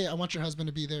like, oh, hey, I want your husband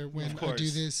to be there when I do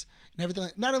this and everything.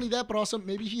 Not only that, but also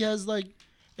maybe he has like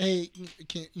hey,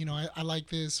 can, I like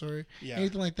this or Yeah.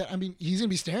 anything like that. I mean, he's gonna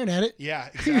be staring at it. Yeah,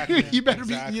 exactly. You better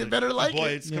exactly. you better like Boy,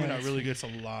 it. it's coming out really good. It's a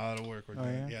lot of work we're doing.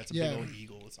 yeah? Yeah, it's a Yeah. big old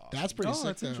eagle. It's awesome. That's pretty sick.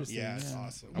 that's though. interesting. Yeah, it's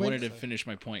awesome. I wanted to finish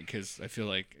my point because I feel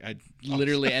like I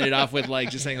literally ended off with like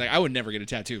just saying like I would never get a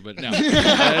tattoo, but no,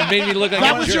 it made me look like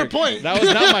That a was jerk. your point. That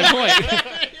was not my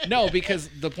point. No, because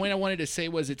the point I wanted to say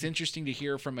was it's interesting to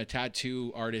hear from a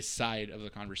tattoo artist side of the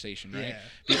conversation, right? Yeah.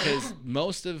 Because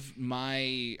most of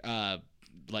my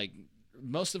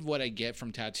most of what I get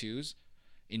from tattoos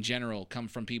in general come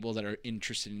from people that are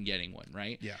interested in getting one,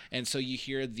 right? Yeah. And so you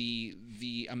hear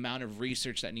the amount of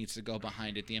research that needs to go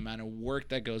behind it, the amount of work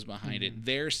that goes behind it,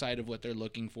 their side of what they're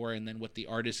looking for, and then what the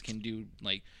artist can do,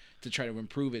 like to try to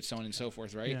improve it, so on and so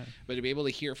forth, right? Yeah. But to be able to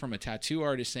hear from a tattoo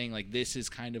artist saying like, this is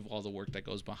kind of all the work that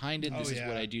goes behind it. This is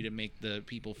what I do to make the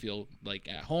people feel like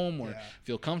at home or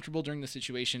feel comfortable during the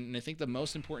situation. And I think the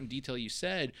most important detail you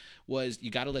said was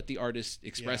you got to let the artist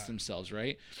express themselves,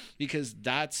 right? Because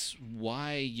that's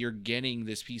why you're getting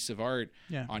this piece of art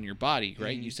on your body,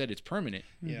 right? You said it's permanent.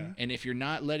 Yeah. And if you're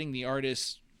not letting the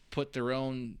artist put their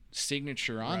own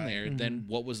signature on there, then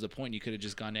what was the point? You could have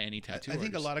just gone to any tattoo I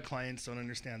think artist. a lot of clients don't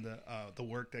understand the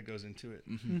work that goes into it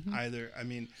either. I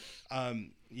mean,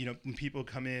 when people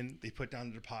come in, they put down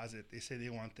the deposit, they say they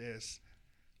want this.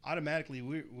 Automatically,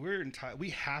 we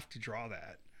have to draw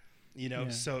that.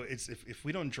 So it's if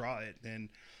we don't draw it, then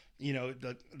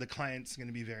the client's going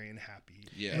to be very unhappy.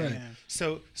 Yeah. Right.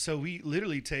 So we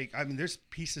literally take. I mean, there's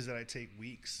pieces that I take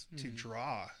weeks to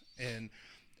draw, and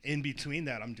in between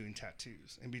that, I'm doing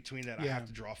tattoos. In between that, I have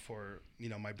to draw for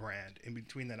my brand. In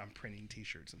between that, I'm printing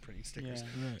T-shirts and printing stickers.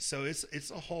 Yeah. Right. So it's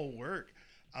a whole work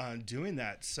doing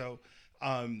that. So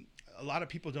a lot of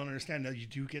people don't understand. Now you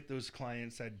do get those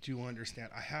clients that do understand.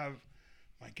 I have,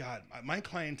 my God, my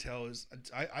clientele is.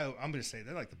 I'm going to say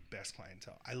they're like the best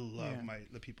clientele. I love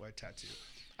the people I tattoo.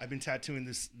 I've been tattooing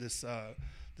this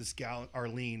gal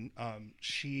Arlene.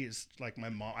 She is like my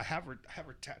mom. I have her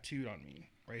tattooed on me.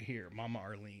 Right here, Mama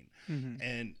Arlene,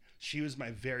 and she was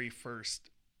my very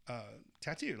first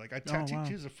tattoo. Like I tattooed,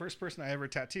 she was the first person I ever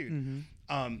tattooed,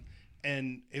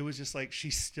 and it was just like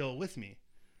she's still with me.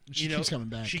 She keeps coming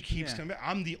back. She keeps coming back.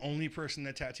 I'm the only person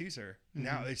that tattoos her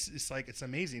now. It's like it's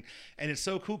amazing, and it's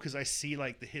so cool because I see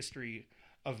like the history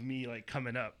of me like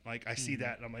coming up. Like I see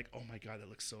that, and I'm like, oh my God, that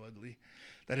looks so ugly.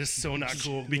 That is so not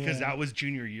cool because that was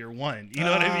junior year one. You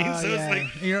know what I mean? So it's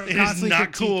like, it is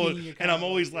not cool. And I'm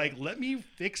always like, let me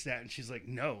fix that. And she's like,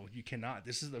 no, you cannot.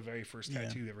 This is the very first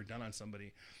tattoo you've ever done on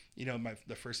somebody.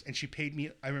 The first, and she paid me.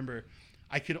 I remember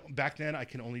back then I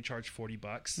can only charge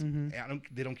 $40. And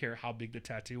they don't care how big the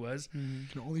tattoo was. You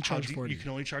can only charge $40. You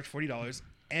can only charge $40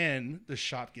 and the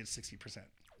shop gets 60%.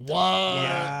 Wow.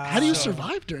 Yeah. How do you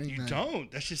survive during that? You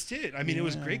don't. That's just it. I mean, it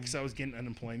was great because I was getting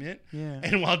unemployment. Yeah.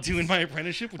 And while doing my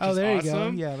apprenticeship, which is there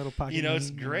awesome. You go. Yeah, a little pocket money,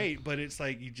 it's great, but it's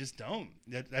like you just don't.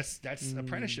 That's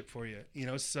apprenticeship for you.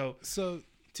 So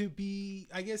to be,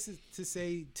 I guess to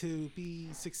say to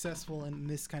be successful in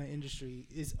this kind of industry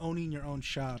is owning your own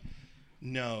shop.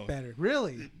 No. Better.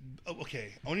 Really? Okay.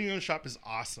 Owning your own shop is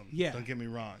awesome. Yeah. Don't get me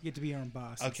wrong. You get to be your own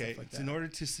boss. Okay. Like In order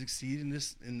to succeed in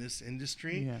this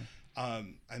industry,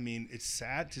 I mean, it's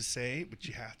sad to say, but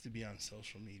you have to be on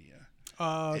social media.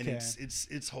 Oh, okay. And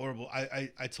it's horrible.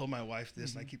 I told my wife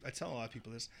this, and I tell a lot of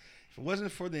people this. If it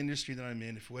wasn't for the industry that I'm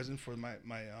in, if it wasn't for my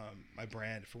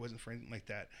brand, if it wasn't for anything like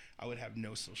that, I would have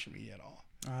no social media at all.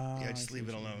 Just leave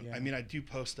it alone. I mean, I do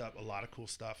post up a lot of cool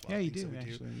stuff. You do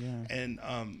actually. Yeah. And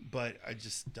but I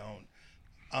just don't.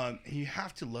 And you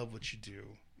have to love what you do.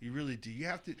 You really do. You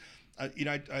have to.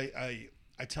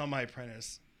 I tell my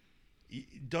apprentice,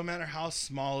 don't matter how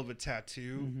small of a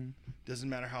tattoo, doesn't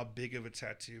matter how big of a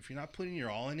tattoo. If you're not putting your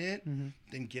all in it,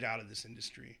 then get out of this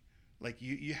industry. Like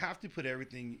you have to put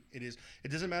everything it is.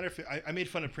 It doesn't matter if I made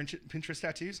fun of Pinterest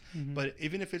tattoos, but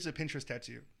even if it's a Pinterest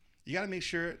tattoo, you got to make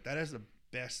sure that is the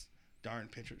best darn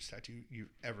Pinterest tattoo you've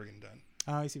ever done.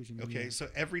 Oh, I see what you mean. Okay, so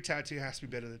every tattoo has to be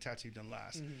better than the tattoo done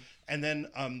last. And then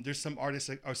there's some artists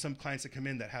or some clients that come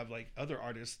in that have like other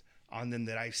artists on them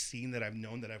that I've seen, that I've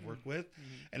known, that I've worked with,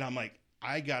 and I'm like,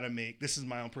 I gotta make, this is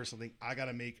my own personal thing, I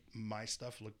gotta make my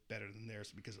stuff look better than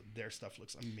theirs because their stuff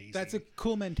looks amazing. That's a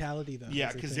cool mentality though.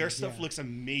 Yeah, because their stuff looks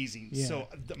amazing. Yeah. So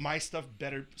my stuff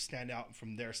better stand out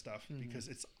from their stuff because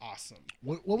it's awesome.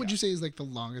 What would you say is like the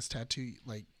longest tattoo?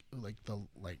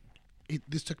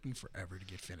 This took me forever to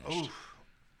get finished. Oh,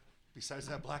 besides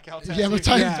that blackout tattoo. Yeah,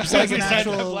 besides an that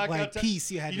actual blackout like piece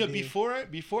you had to do.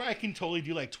 Before I can totally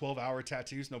do like 12-hour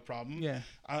tattoos, no problem. Yeah.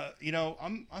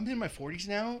 I'm in my 40s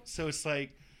now, so it's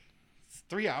like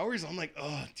 3 hours. I'm like,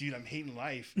 oh, dude, I'm hating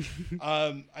life.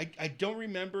 I don't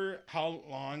remember how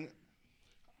long.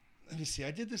 let me see.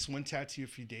 I did this one tattoo a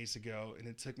few days ago, and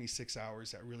it took me 6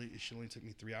 hours. It should only took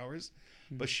me 3 hours,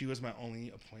 but she was my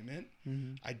only appointment.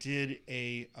 I did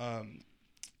a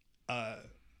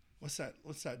what's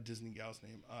that Disney gal's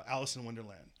name? Alice in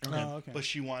Wonderland. Okay. But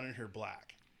she wanted her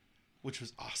black, which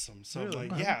was awesome. So Really?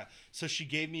 like, yeah. So she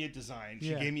gave me a design.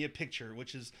 She Yeah. gave me a picture,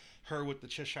 which is her with the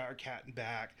Cheshire cat in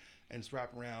back and it's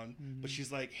wrapped around. But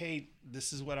she's like, hey,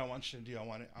 this is what I want you to do. I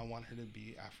want her to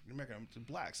be African American. I'm to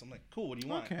black. So I'm like, cool. What do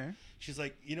you want? Okay. She's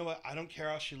like, you know what? I don't care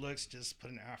how she looks. Just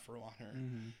put an afro on her.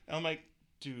 And I'm like,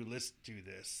 dude, let's do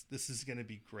this. This is gonna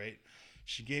be great.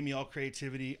 She gave me all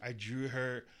creativity. I drew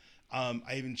her.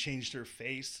 I even changed her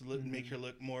face to make her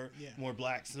look more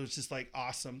black. So it's just like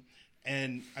awesome.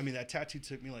 And I mean, that tattoo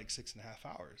took me like 6.5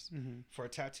 hours. For a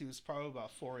tattoo, it's probably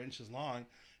about 4 inches long.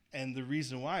 And the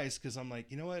reason why is because I'm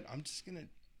like, you know what? I'm just gonna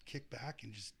kick back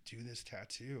and just do this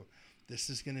tattoo. This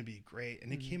is gonna be great.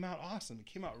 And it came out awesome. It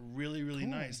came out really, really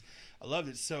nice. I loved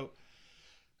it. So,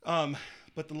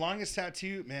 but the longest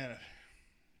tattoo, man. I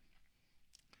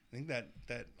think that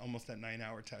almost that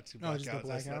 9-hour tattoo just the blackout.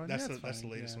 blackout? That's That's the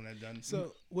fine, latest one I've done.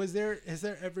 So has there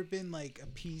ever been like a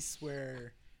piece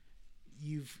where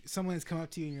someone has come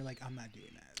up to you and you're like, I'm not doing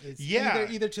that. It's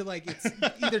either to like it's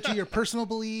either to your personal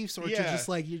beliefs or to just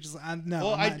like you're just no.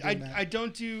 Well, I'm not doing that. I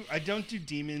don't do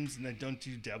demons and I don't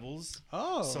do devils.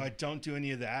 Oh, so I don't do any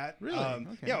of that. Really?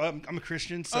 Okay. Yeah, I'm a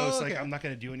Christian, so it's like I'm not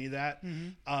gonna do any of that.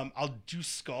 I'll do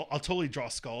I'll totally draw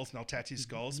skulls and I'll tattoo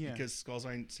skulls because skulls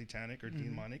aren't satanic or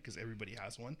demonic because everybody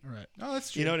has one. Right. Oh,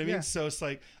 that's true. You know what I mean? So it's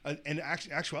like, and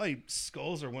actually,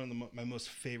 skulls are one of my most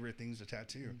favorite things to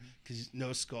tattoo because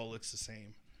no skull looks the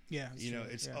same. Yeah, you know,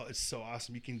 it's so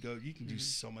awesome. You can do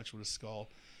so much with a skull.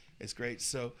 It's great.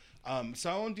 So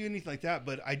so I won't do anything like that,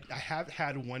 but I have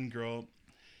had one girl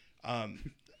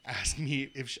ask me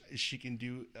if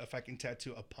I can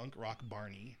tattoo a punk rock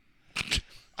Barney.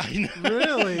 I know.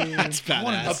 Really? That's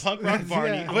badass. A punk rock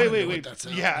Barney. Yeah. Wait.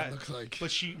 That looks like.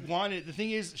 But she wanted, the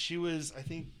thing is, I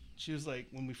think she was like,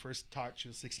 when we first talked, she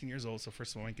was 16 years old. So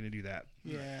first of all, I ain't going to do that.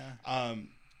 Yeah.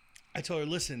 I told her,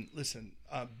 listen,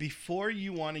 before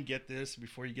you want to get this,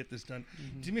 before you get this done,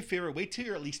 do me a favor, wait till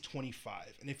you're at least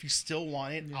 25. And if you still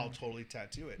want it, I'll totally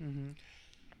tattoo it.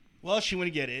 Well, she went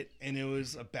to get it, and it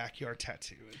was a backyard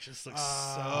tattoo. It just looks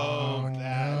so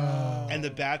bad. No. And the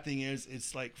bad thing is,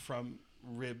 it's like from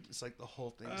rib, it's like the whole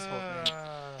thing,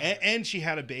 and she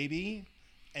had a baby,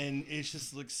 and it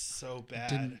just looks so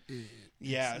bad.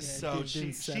 So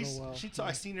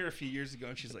I seen her a few years ago,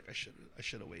 and she's like, I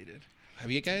should have waited. Have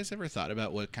you guys ever thought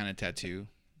about what kind of tattoo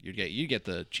you'd get? You get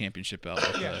the championship belt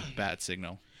with the bat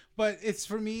signal. But it's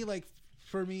for me,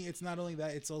 it's not only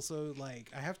that, it's also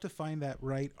like I have to find that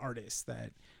right artist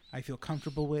that I feel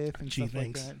comfortable with and stuff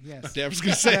like that. Yes. I was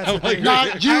gonna say, I'm like,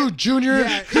 Not you, Junior.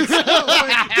 Yeah,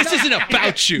 this isn't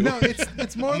about you. No,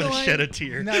 it's more I'm the gonna line. shed a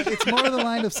tear. No, it's more the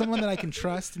line of someone that I can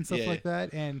trust and stuff Yeah. like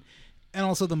that, and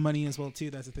also the money as well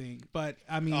too. That's the thing. But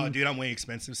I mean, Oh, dude, I'm way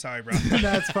expensive. Sorry, bro.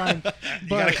 that's fine. You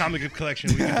got a comic book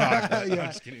collection. We can talk. I'm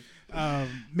just kidding.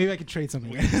 Maybe I could trade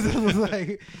something. What are you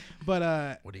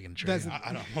gonna trade?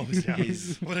 I don't know.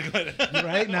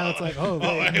 Right now it's like,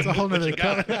 it's a whole nother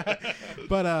color.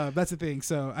 But that's the thing.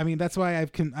 So I mean, that's why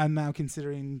I'm now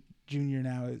considering Junior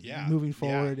now moving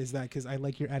forward is that because I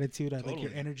like your attitude, I like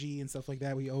your energy and stuff like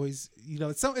that. We always,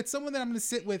 it's someone that I'm going to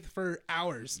sit with for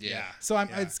hours. Yeah. So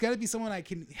it's got to be someone I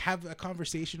can have a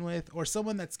conversation with, or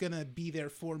someone that's going to be there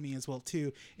for me as well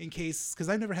too, in case, because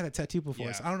I've never had a tattoo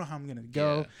before, so I don't know how I'm going to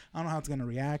go. Yeah. I don't know how it's going to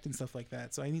react and stuff like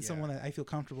that. So I need someone that I feel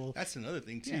comfortable. That's another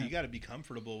thing too. Yeah. You got to be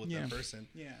comfortable with that person.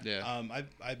 Yeah.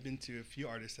 I've been to a few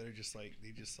artists that are just like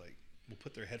will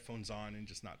put their headphones on and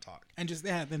just not talk. And just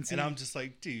then see. And I'm just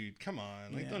like, dude, come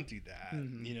on, don't do that,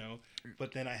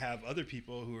 But then I have other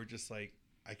people who are just like,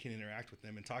 I can interact with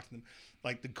them and talk to them.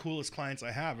 Like the coolest clients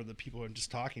I have are the people I'm just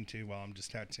talking to while I'm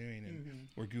just tattooing, and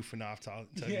we're goofing off, telling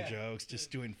jokes, just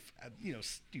doing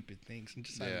stupid things and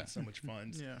just having so much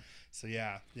fun. So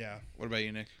yeah. What about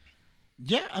you, Nick?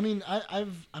 Yeah, I mean,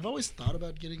 I've always thought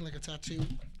about getting like a tattoo.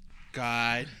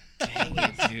 God dang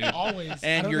it, dude. Always.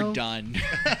 And you're done.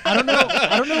 I don't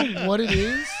know what it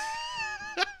is.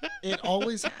 It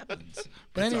always happens.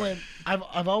 But anyway,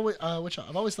 I've always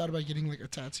thought about getting like a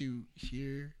tattoo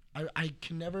here. I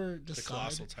can never decide. The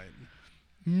Colossal Titan.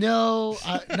 No,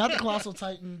 not the Colossal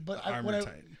Titan, but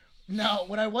Titan. No,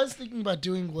 what I was thinking about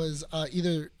doing was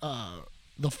either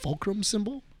the fulcrum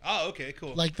symbol. Oh, okay,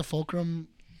 cool. Like the fulcrum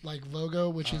logo,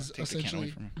 which is Take the can away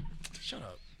essentially. from him. Shut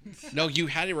up. No, you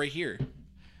had it right here.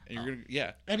 And you're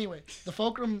gonna, Anyway, the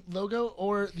fulcrum logo,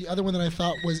 or the other one that I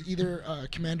thought was either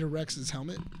Commander Rex's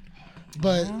helmet.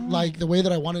 But like the way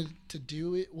that I wanted to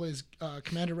do it was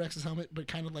Commander Rex's helmet, but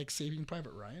kind of like Saving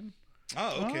Private Ryan.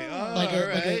 Oh,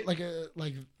 okay.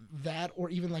 Like that, or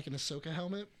even like an Ahsoka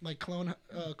helmet, like Clone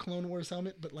Wars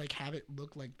helmet, but like have it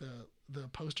look like the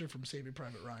poster from Saving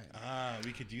Private Ryan.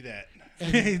 We could do that.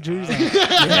 Drew's like, We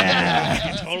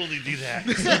could totally do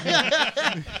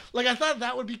that. Like I thought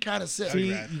that would be kind of sick. see,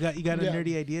 you got a Yeah.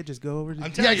 nerdy idea? Just go over to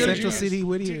I'm telling you, Central dude, City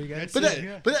Whittier, guys.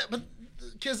 that's But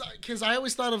because I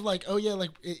always thought of like, oh yeah,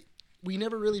 like we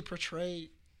never really portray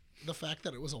the fact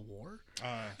that it was a war.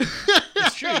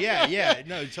 It's true. Yeah.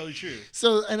 No, it's totally true.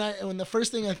 So when the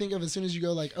first thing I think of as soon as you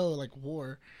go like, oh, like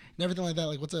war and everything like that,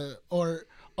 like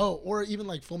or even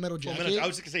like Full Metal Jacket. I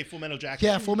was just gonna say Full Metal Jacket.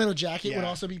 Yeah, Full Metal Jacket would Yeah.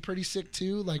 also be pretty sick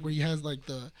too. Like where it has like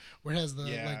the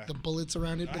like the bullets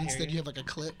around it, but hear instead you. you have like a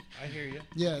clip. I hear you.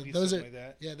 Yeah, Do those are something like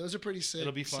that. yeah, those are pretty sick.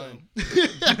 It'll be so- fun.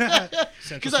 'Cause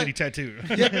Central I- City Tattoo.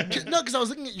 Yeah, no, because I was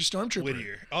looking at your Stormtrooper.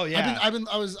 Whittier. Oh yeah. I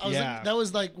was Yeah. like, that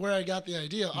was like where I got the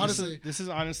idea. Honestly, This is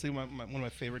honestly one of my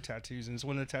favorite tattoos, and it's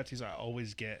one of the tattoos I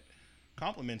always get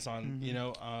compliments on. You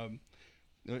know,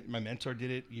 my mentor did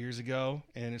it years ago,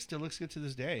 and it still looks good to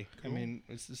this day. I mean,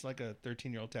 it's just like a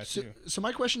 13-year-old tattoo. so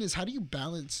my question is, how do you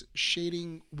balance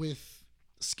shading with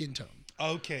skin tone?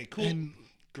 Okay. Cool. And-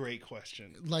 Great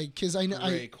question. Like, because I know,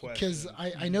 Great because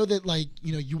question. I know that like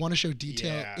you want to show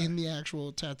detail Yeah. in the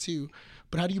actual tattoo,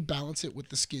 but how do you balance it with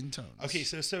the skin tones? Okay,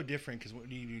 so it's so different because what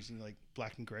are you using, like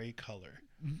black and gray color?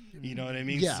 You know what I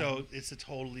mean? Yeah. So it's a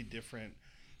totally different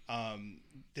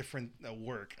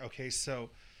work. Okay, so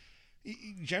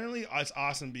generally it's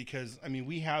awesome because I mean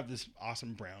we have this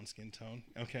awesome brown skin tone.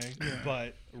 Okay,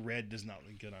 but red does not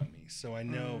look good on me. So I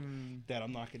know that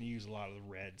I'm not going to use a lot of the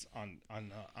reds on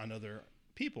other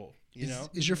people. You know.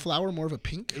 Is your flower more of a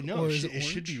pink? No, or it is should, it it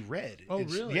should orange? be red. Oh,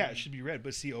 It's- really? Yeah, it should be red.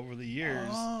 But see, over the years,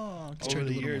 It's over turned a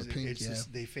the little years, more pink, it's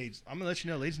just they fade. I'm gonna let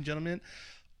you know, ladies and gentlemen,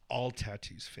 all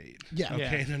tattoos fade. Yeah.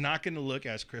 Okay, Yeah. they're not gonna look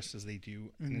as crisp as they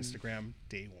do on Instagram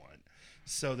day one.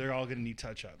 So they're all gonna need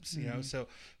touch ups. You know. So,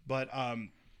 but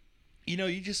you know,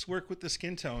 you just work with the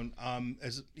skin tone.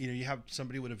 As you know, you have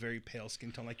somebody with a very pale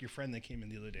skin tone, like your friend that came in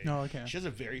the other day. Oh, okay. She has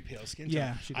a very pale skin tone.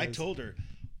 Yeah, she I does. told her,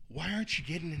 why aren't you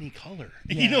getting any color?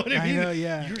 Yeah, You know what I I mean? know,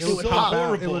 yeah. You're It would so pop out.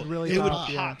 horrible. It would really it would pop,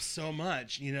 pop yeah. so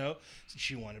much, you know.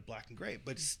 She wanted black and gray,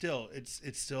 but still, it's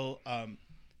still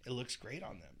it looks great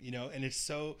on them, you know. And it's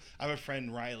so. I have a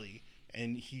friend Riley,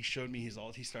 and he showed me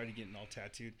he started getting all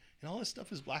tattooed, and all his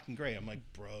stuff is black and gray. I'm like,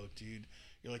 bro, dude,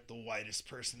 you're like the whitest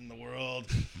person in the world.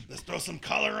 Let's throw some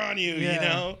color on you, you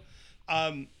know.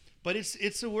 But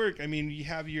it's a work. I mean, you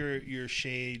have your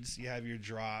shades, you have your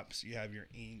drops, you have your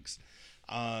inks.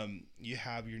 You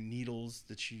have your needles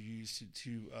that you use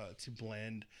to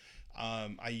blend.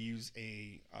 I use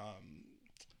a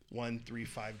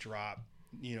 1-3-5 drop,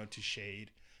 you know, to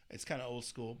shade. It's kind of old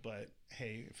school, but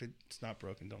hey, if it's not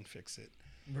broken, don't fix it.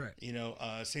 Right. You know,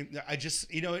 same. I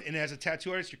just, you know, and as a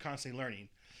tattoo artist, you're constantly learning.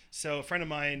 So a friend of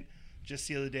mine, just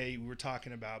the other day, we were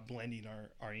talking about blending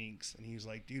our inks, and he was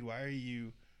like, "Dude, why are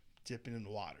you dipping in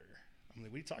water?" I'm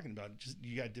like, "What are you talking about? Just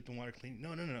you got to dip in water clean?"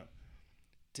 No.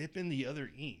 Dip in the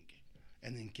other ink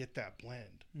and then get that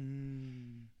blend.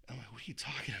 I'm like, what are you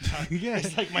talking about? Yeah.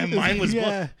 It's like my mind was blown.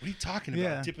 Yeah. What are you talking about?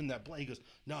 Yeah. Dipping that blend. He goes,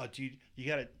 no, dude, you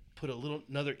got to put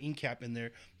another ink cap in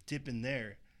there, dip in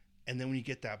there. And then when you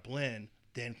get that blend,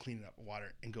 then clean it up with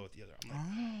water and go with the other. I'm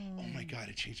like, oh my God,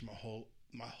 it changed my whole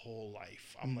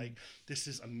life. I'm like, this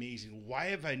is amazing. Why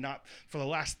have I not, for the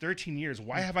last 13 years,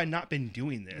 why have I not been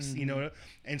doing this? You know?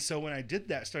 And so when I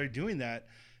started doing that,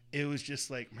 it was just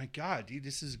like, my God, dude,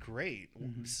 this is great.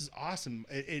 This is awesome.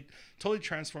 It totally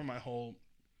transformed my whole,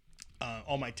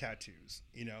 all my tattoos,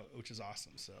 you know, which is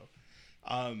awesome. So,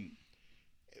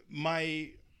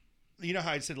 you know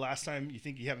how I said last time, you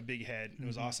think you have a big head. It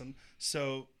was awesome.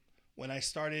 So when I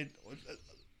started,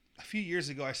 a few years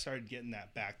ago, I started getting that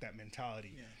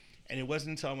mentality. Yeah. And it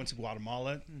wasn't until I went to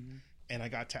Guatemala and I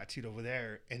got tattooed over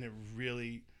there, and it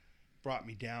really brought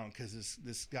me down because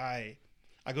this guy,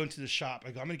 I go into the shop. I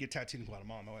go, I'm going to get tattooed in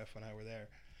Guatemala. My wife and I were there.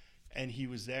 And he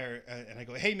was there. And I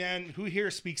go, hey, man, who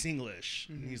here speaks English?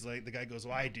 And he's like, the guy goes,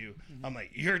 well, I do. I'm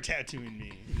like, you're tattooing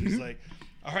me. And he's like,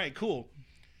 all right, cool.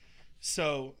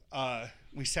 So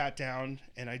we sat down,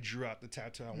 and I drew out the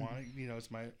tattoo I wanted. You know, it's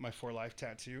my for life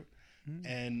tattoo.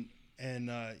 And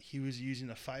he was using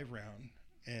a 5-round.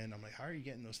 And I'm like, how are you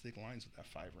getting those thick lines with that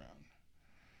 5-round?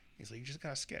 He's like, you just got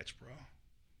to sketch, bro.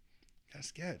 Got to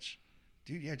sketch.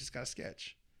 Dude, yeah, just got to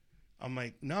sketch. I'm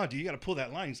like, no, dude, you got to pull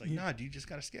that line. He's like, nah, dude, you just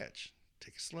got to sketch.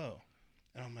 Take it slow.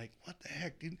 And I'm like, what the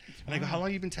heck, dude? And I go, how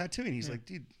long you been tattooing? He's like,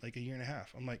 dude, like 1.5 years.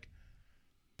 I'm like,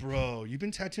 bro, you've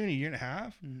been tattooing a year and a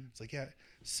half? It's like, yeah.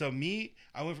 So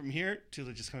I went from here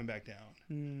to just coming back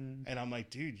down. And I'm like,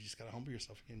 dude, you just got to humble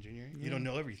yourself again, Junior. You don't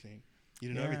know everything. You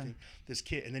don't know everything. This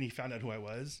kid, and then he found out who I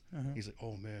was. He's like,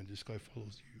 oh, man, this guy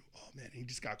follows you. Oh, man, he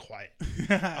just got quiet.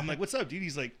 I'm like, what's up, dude?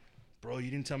 He's like, bro, you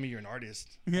didn't tell me you're an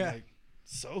artist. I'm like,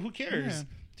 so who cares? Yeah.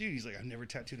 Dude, he's like, I've never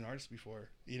tattooed an artist before,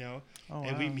 you know? Oh,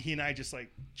 and he and I just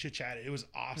like chit-chatted. It was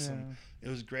awesome. Yeah.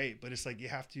 It was great. But it's like, you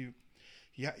have to,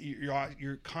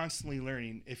 you're constantly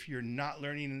learning. If you're not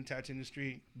learning in the tattoo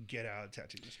industry, get out of the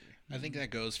tattoo industry. I think that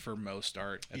goes for most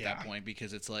art at that point,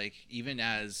 because it's like, even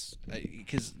as,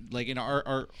 because like in our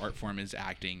art form is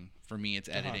acting. For me, it's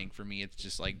editing. For me, it's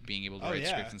just like being able to write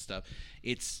scripts and stuff.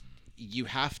 You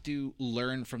have to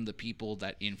learn from the people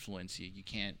that influence you. You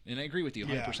can't, and I agree with you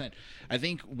 100%. Yeah. I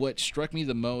think what struck me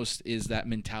the most is that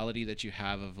mentality that you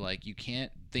have of like, you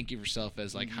can't think of yourself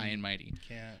as like high and mighty.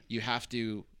 You have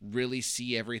to really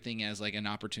see everything as like an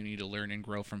opportunity to learn and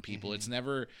grow from people. It's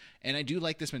never, and I do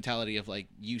like this mentality of like,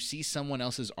 you see someone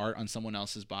else's art on someone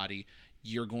else's body,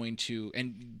 you're going to,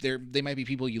 and they might be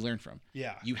people you learn from.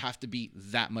 Yeah. You have to be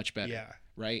that much better. Yeah.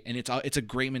 Right. And it's a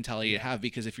great mentality to have,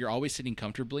 because if you're always sitting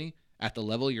comfortably at the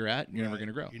level you're at, you're never going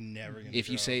to grow. You're never going to grow. If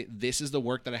you say, this is the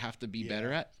work that I have to be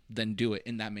better at, then do it.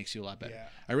 And that makes you a lot better. Yeah.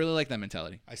 I really like that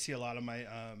mentality. I see a lot of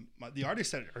the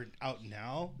artists that are out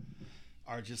now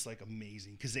are just like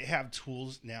amazing, because they have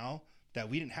tools now that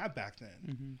we didn't have back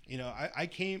then. You know,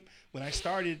 when I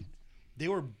started, they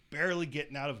were barely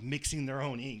getting out of mixing their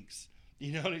own inks.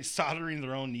 You know, soldering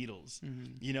their own needles.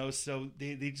 You know, so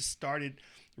they just started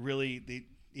really, they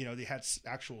had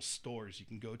actual stores you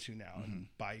can go to now and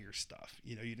buy your stuff.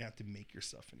 You know, you didn't have to make your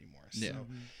stuff anymore.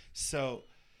 So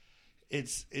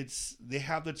it's they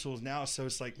have the tools now. So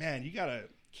it's like, man, you got to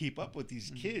keep up with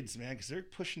these kids, man, because they're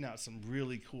pushing out some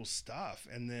really cool stuff.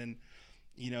 And then,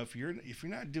 you know, if you're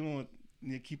not doing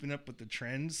keeping up with the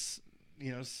trends,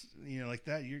 you know, like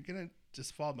that, you're gonna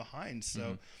just fall behind.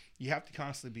 So you have to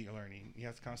constantly be learning. You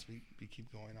have to constantly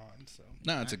keep going on. So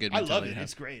no, it's a good. I love it.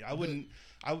 It's great.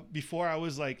 Before I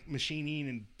was like machining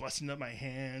and busting up my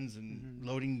hands and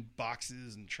loading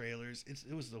boxes and trailers.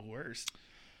 It was the worst.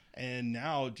 And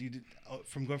now, dude,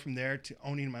 from going from there to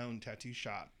owning my own tattoo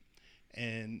shop,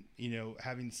 and you know,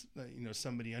 having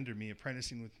somebody under me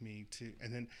apprenticing with me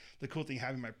and then the cool thing,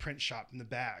 having my print shop in the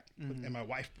back and my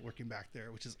wife working back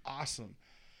there, which is awesome.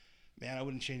 Man, I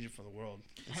wouldn't change it for the world.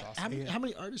 It's awesome. How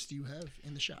many artists do you have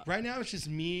in the shop? Right now, it's just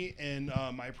me and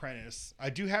my apprentice.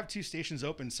 I do have 2 stations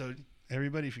open, so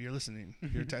everybody, if you're listening,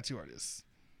 if you're a tattoo artist,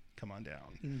 come on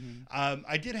down.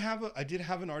 I did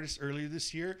have an artist earlier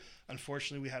this year.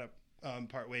 Unfortunately, we had to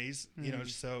part ways. You know,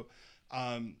 so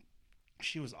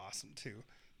she was awesome too.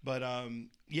 But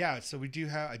yeah, so I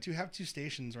do have 2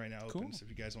 stations right now open. So if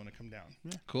you guys want to come down,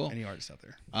 cool. Any artists out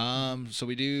there? So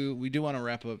we do want to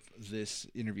wrap up this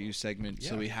interview segment.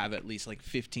 So we have at least like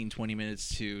 15-20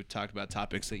 minutes to talk about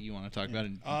topics that you want to talk about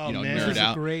and nerd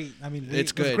out. Great. I mean,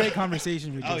 it's good. Great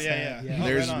conversation we just had. Yeah.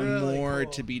 There's more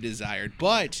to be desired.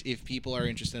 But if people are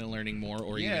interested in learning more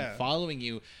or even following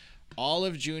you, all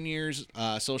of Junior's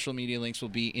social media links will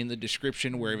be in the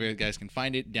description, wherever you guys can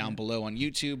find it, down below on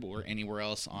YouTube or anywhere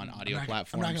else on audio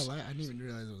platforms. I'm not gonna lie, I didn't even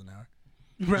realize it was an hour.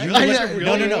 Right?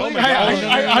 No.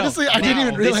 Honestly, I didn't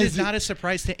even realize. This is not a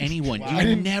surprise to anyone. Wow.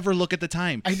 You never look at the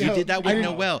time. You did that with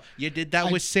Noelle. You did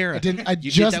that with Sarah. I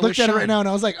just looked at it right now and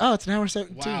I was like, oh, it's an hour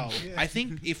 17. Wow. Yeah. I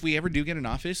think if we ever do get an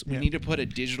office, we need to put a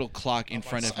digital clock in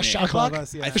front of a shot clock. I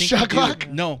think shot clock?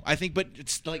 No, I think, but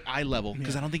it's like eye level,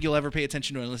 because I don't think you'll ever pay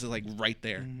attention to it unless it's like right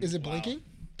there. Is it blinking?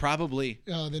 Probably.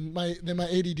 Oh, then my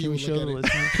ADD will look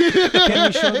at it. Can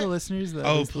we show the listeners that?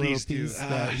 Oh, please do.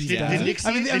 Did Nick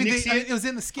see it? It was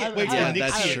in the skit. Wait,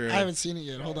 that's true. I haven't seen it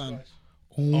yet. Hold on.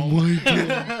 Oh my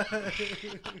god!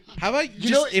 How about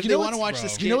if they want to watch the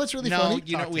skit? You know what's really funny?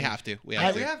 You know we have to. We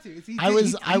have to.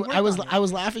 It's I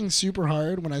was laughing super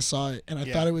hard when I saw it, and I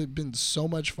thought it would have been so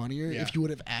much funnier if you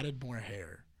would have added more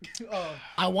hair.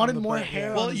 I wanted more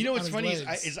hair. Well, you know what's funny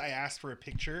is I asked for a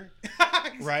picture,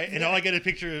 right? And all I get a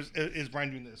picture is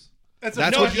Brian doing this.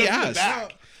 That's what he asked. I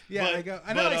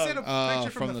said a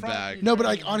picture from the back. No, but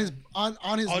like on his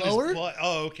lower.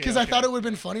 Okay. Because I thought it would have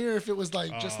been funnier if it was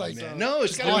like just like. No,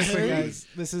 it's got to be guys.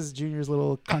 This is Junior's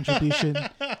little contribution.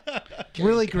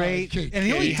 Really great. And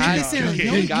he only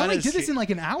did this in like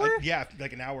an hour. Yeah,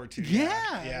 like an hour or 2.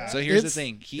 Yeah. So here's the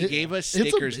thing. He gave us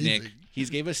stickers, Nick. He's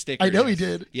gave us stickers. I know he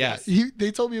did. Yeah.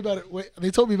 They told me about it.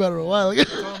 They told me about it a while ago.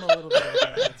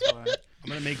 That's why. I'm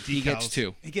gonna make decals. He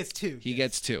gets 2. He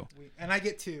gets 2. And I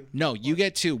get 2. No, you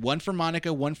get 2. 1 for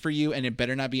Monica, 1 for you, and it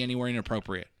better not be anywhere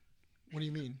inappropriate. What do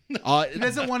you mean? He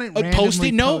doesn't want it a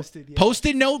post-it note, posted, yeah.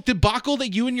 post-it note debacle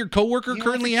that you and your coworker You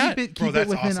currently have at. to keep Bro, it that's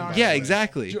within awesome, our. by the Yeah, way.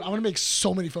 exactly. Dude, I want to make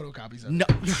so many photocopies of it. No,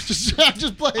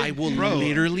 just play. I will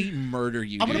literally murder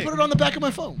you. I'm gonna dude. put it on the back of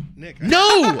my phone. Nick.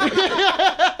 No.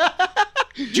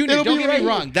 Junior, It'll don't be get right me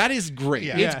wrong. That is great.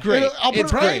 Yeah. It's Yeah. great. I'll put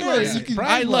It's it right great. there. Yeah. You can-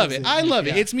 Brian I love loves it. it. I love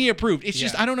it. Yeah. It's me approved. It's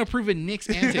just Yeah. I don't approve of Nick's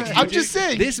antics. I'm just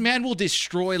saying. This man will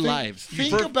destroy lives.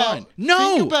 Think for about fun. No.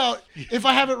 Think about if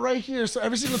I have it right here. So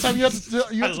every single time you have to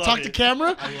love talk to it.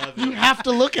 camera, I love you it. have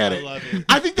to look at I it. love it.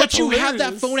 I think But that's you have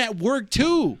that hilarious. phone at work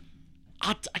too.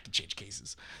 I can change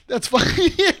cases. That's fine.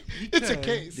 It's a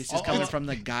case. This is coming from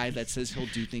the guy that says he'll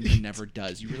do things and never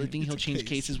does. You really think he'll change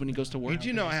cases when he goes to work? You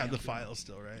do know I have the file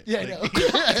still, right? Yeah, I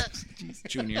know.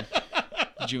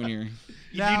 Junior.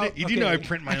 Now, You do know I okay.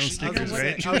 print my own stickers, gonna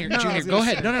right? say- Junior, No, I Junior, was go gonna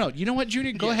ahead. say- No. You know what,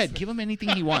 Junior? Go ahead. Give him anything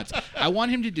he wants. I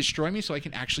want him to destroy me so I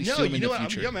can actually No, sue him you in know the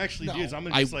what future. I'm actually No. do is I'm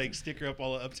gonna just like sticker up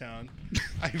all of Uptown.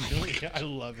 I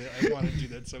love it. I want to do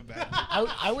that so bad.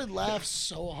 I would laugh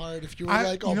so hard if you were I-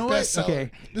 like, you oh, know what? bestseller.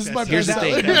 Okay. This is my Here's the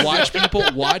bestseller.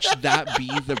 thing. Watch that be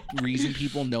the reason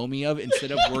people know me of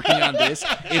instead of working on this.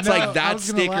 It's No, like I that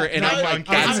was gonna sticker, lie- and no, I'm like,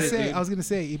 that's it, dude. I was gonna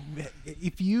say,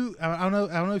 if you, I don't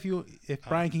know if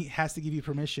Brian has to give you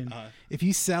permission. If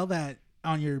you sell that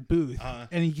on your booth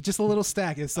and you just a little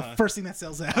stack, it's the first thing that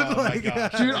sells out. Oh my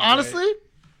gosh. Dude, honestly,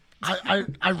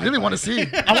 I really want to see.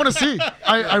 I want to see.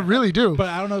 I really do. But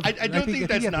I don't know. If, I don't think you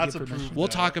that's have to not get permission. approved. We'll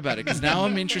talk about it because now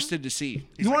I'm interested to see.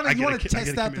 He's You like, want I to get a test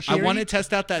out the commission. I theory? want to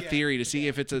test out that theory to see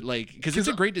if it's because it's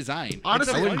a great design.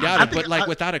 Honestly, I wouldn't I doubt it, think but like I-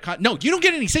 without a no, you don't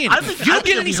get any say in I it. think- You I don't think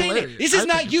get it'd any be say in it. hilarious. This I is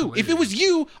think not it's you. If it was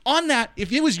you on that,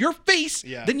 if it was your face,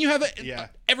 Yeah. then you have Yeah.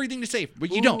 everything to say,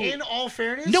 but you don't. in all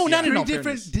fairness, No, not in Three all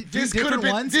different, fairness. this could have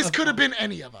been. This could have been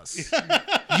any of us.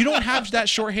 You don't have that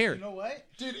short hair. You know what?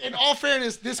 Dude, in all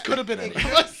fairness, this could have been any of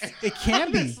us. It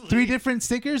can be 3 different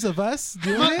stickers of us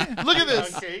doing it. Look at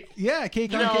this. Cake? Yeah,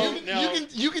 cake on No, cake.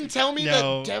 you can tell me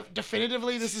No. that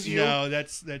definitively this is you. No,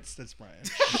 that's Brian.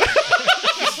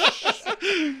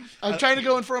 I'm trying to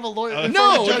go in front of a lawyer.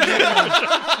 No.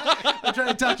 I'm trying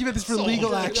to document this for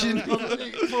legal action.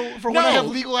 For when I have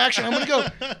legal action, I'm gonna go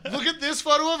look at this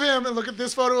photo of him and look at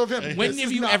this photo of him. When This have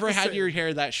is you not ever the had same. your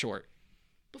hair that short?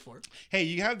 Before? Hey,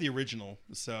 you have the original,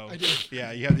 so I do.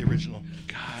 Yeah, you have the original.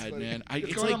 God, man, It's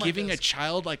it's going like on my giving a desk.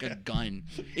 child like a gun.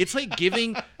 It's like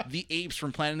giving the apes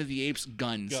from Planet of the Apes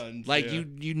guns. Guns, Like yeah.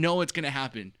 you know it's gonna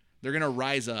happen. They're gonna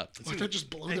rise up. Why don't I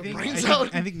just blow I their think, brains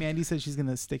out? I think Mandy said she's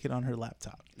gonna stick it on her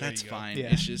laptop. That's you go. fine.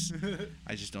 Yeah. It's just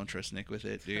I just don't trust Nick with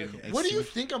it, dude. It's- What do you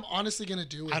think I'm honestly gonna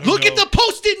do with I it? don't Look at know. the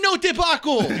post-it note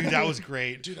debacle. Dude, that was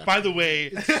great. Dude, that's by the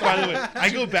way, I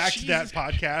go back to that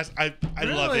podcast. I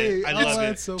love it. I Oh, love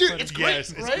that's it. so Dude, funny. it's great, Yes,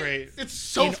 it's right? great. It's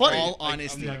so in funny. all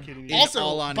honesty. I'm not kidding you. In Also,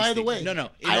 all by the honesty. way, no.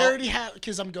 in I all- already have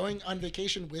because I'm going on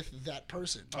vacation with that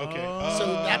person. Okay. So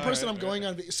that person I'm going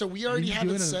on. So we already you have it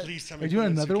doing a- set. Please tell Are me you doing put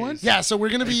it in another one? suitcase. Yeah, so we're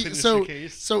gonna be put it in so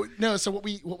suitcase. so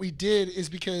what we did is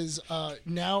because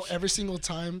now every single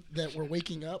time that we're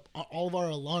waking up, all of our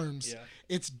alarms, Yeah.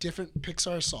 it's different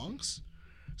Pixar songs.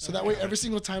 So that way, every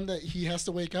single time that he has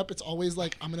to wake up, it's always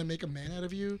like, "I'm gonna make a man out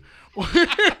of you," or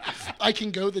 "I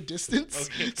can go the distance."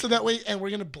 Okay. So that way, and we're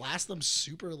gonna blast them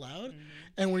super loud,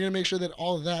 and we're gonna make sure that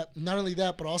all of that, not only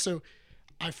that, but also,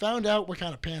 I found out what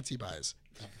kind of pants he buys.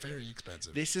 They're very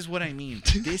expensive. This is what I mean.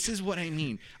 This is what I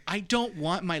mean. I don't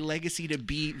want my legacy to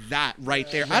be that right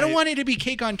there. I don't Right. want it to be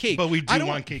cake on cake. But we I do don't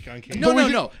want cake on cake. No, no,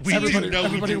 no. We Everybody- do. No,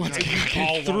 everybody we do. wants We cake on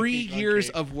all want 3 cake on years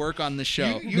cake. of work on the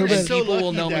show. You're and so people will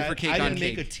lucky know me that for cake I on didn't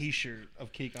make cake. a T-shirt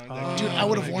of cake on Oh, cake. Dude, I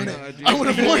would have my worn God, it. dude. I would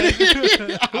have worn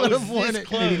it. I would have was worn this it.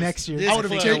 close. Maybe next year. I would've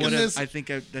think taken would've- this- I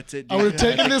think that's it. I would have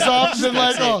taken this off and been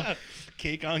like, "Oh,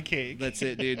 Cake on cake. That's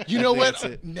it, dude. you know what? That's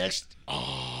it. Next,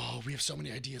 oh, we have so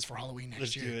many ideas for Halloween next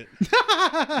Let's year. do it.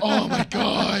 Oh my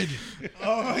god!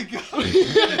 Oh my god!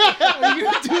 Are you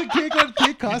gonna do a cake on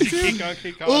cake costume? Cake on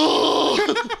cake.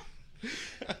 Oh,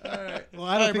 Well,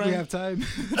 I don't think we Brian. have time.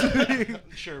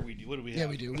 I'm sure we do. What do we have? yeah,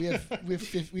 we do. We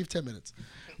have 10 minutes.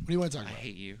 What do you want to talk I about?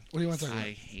 hate you. What do you want to talk about?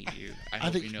 I hate you. I I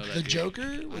hope think you know that. the dude. Joker.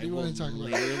 What do you want to talk about?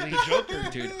 Literally, The Joker.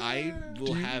 dude. I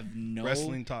will have no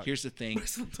Wrestling talk. Here's the thing: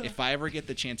 if I ever get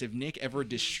the chance, if Nick ever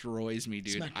destroys me,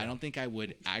 dude, Smackdown. I don't think I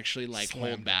would actually like Slam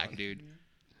hold back, down. dude.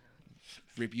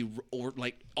 Rip you or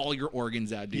like all your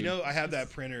organs out, dude. You know, I have that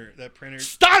printer. That printer.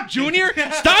 Stop, Junior!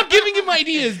 Stop giving him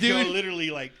ideas, Go dude. literally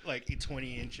like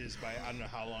 20 inches by I don't know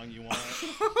how long you want.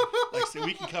 Like so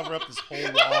we can cover up this whole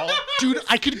wall. Dude,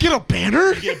 I could get a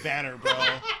banner. Get a banner, bro.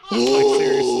 Oh,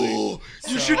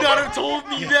 seriously. You So- should not have told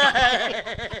me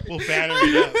that. We'll banner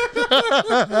it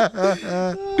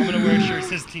up. I'm gonna wear a shirt that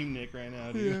says Team Nick right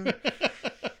now, dude.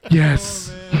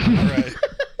 Yes. All right.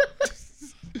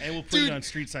 And We'll put it on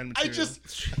street sign material.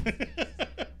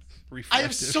 I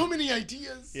have so many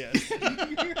ideas. Yes.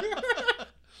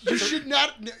 You should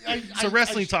not. So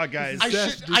wrestling talk, guys.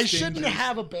 I shouldn't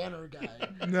have a banner guy.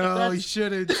 No, you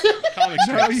shouldn't.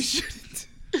 No, you shouldn't.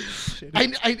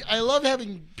 I love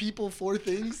having people for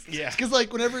things. Yeah. Because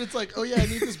like whenever it's like, oh yeah, I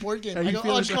need this board game, I go, oh,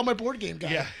 I'll just call my board game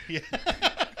guy. Yeah.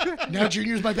 Now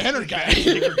Junior's my banner guy.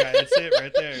 Sticker guy. That's it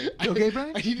right there. Okay,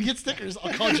 Brian? I need to get stickers.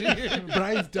 I'll call Junior.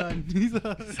 Brian's done. He's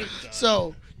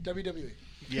So WWE.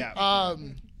 Yeah.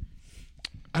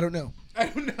 I don't know. I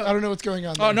don't know what's going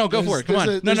on. Oh no, go for it. Come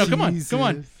on. No, come on. Come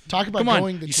on. Talk about Come on.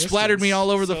 going the You distance. splattered me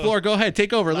all over the floor. Go ahead.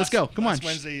 Take over. Let's go. Come on. Last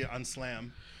Wednesday on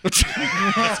Slam. It's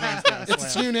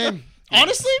its new name.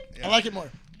 Honestly, I like it more.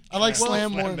 I like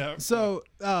Slam more. So,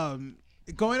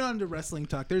 going on to wrestling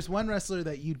talk, there's one wrestler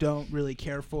that you don't really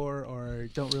care for or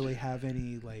don't really have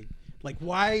any like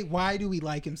why do we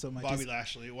like him so much? Bobby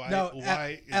Lashley. Why? No,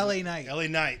 why? LA Knight. LA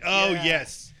Knight. Oh Yeah.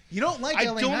 yes. You don't like I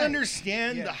LA don't Knight.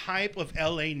 understand the hype of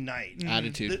LA Knight.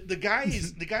 Attitude. The guy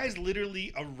is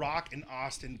literally a Rock and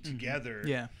Austin together.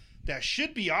 Yeah. That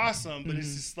should be awesome, but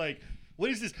it's just like, what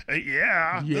is this?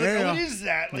 Yeah. Yeah. Like, what is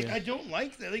that? Like, Yeah. I don't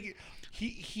like that. Like,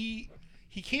 he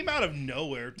came out of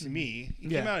nowhere to me. He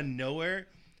came Yeah. out of nowhere,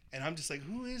 and I'm just like,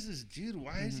 who is this dude?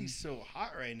 Why is he so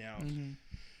hot right now?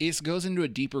 It goes into a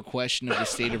deeper question of the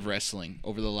state of wrestling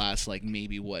over the last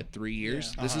maybe 3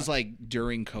 years. This is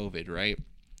during COVID, right?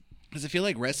 Because I feel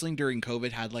like wrestling during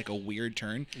COVID had a weird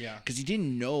turn. Yeah. Because you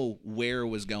didn't know where it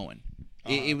was going.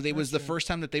 It was the first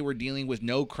time that they were dealing with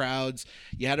no crowds.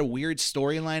 You had a weird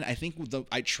storyline. I think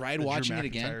I tried watching it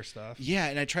again. McIntyre stuff. Yeah,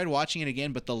 and I tried watching it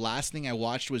again, but the last thing I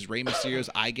watched was Rey Mysterio's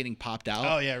eye getting popped out.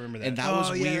 Oh yeah, I remember that. And that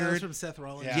was Yeah, that was weird. from Seth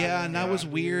Rollins. Yeah, and that was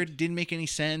weird. Didn't make any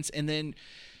sense. And then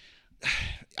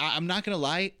I'm not gonna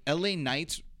lie, LA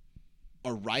Knight's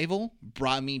arrival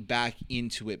brought me back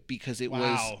into it because it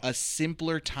was a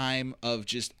simpler time of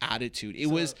just attitude. It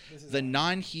was the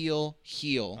non-heel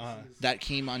that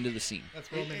came onto the scene.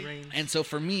 That's Roman Reigns. And so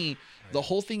for me, the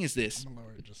whole thing is this.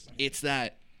 It's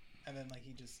that And then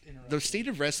he just interrupted. the state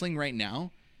of wrestling right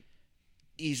now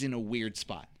is in a weird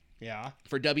spot. Yeah.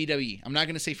 For WWE. I'm not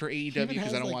going to say for AEW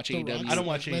because I don't watch AEW. I don't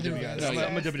watch Leather AEW. vest.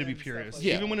 I'm a WWE purist.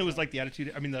 Yeah. Even when it was the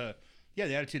Attitude,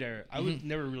 the Attitude Era, I was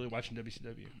never really watching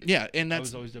WCW. Yeah, and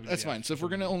was always WWE. that's fine. So if we're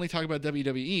going to only talk about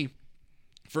WWE,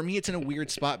 for me it's in a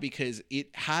weird spot because it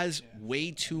has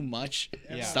way too much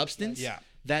substance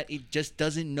that it just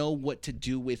doesn't know what to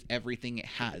do with everything it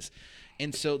has.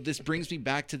 And so this brings me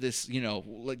back to this,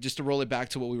 just to roll it back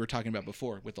to what we were talking about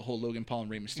before with the whole Logan Paul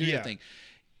and Rey Mysterio thing.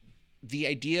 The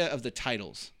idea of the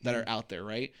titles that are out there,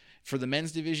 right? For the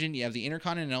men's division, you have the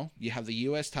Intercontinental, you have the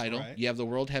U.S. title, you have the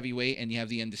World Heavyweight, and you have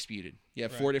the Undisputed. You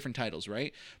have 4 different titles,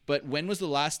 right? But when was the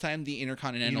last time the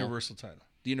Intercontinental... Universal title.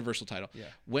 The Universal title. Yeah.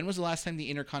 When was the last time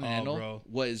the Intercontinental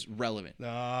was relevant?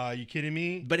 Are you kidding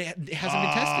me? But it hasn't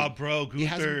been tested. Bro,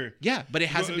 Gunther. But it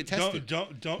hasn't been tested.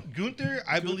 Don't. Gunther,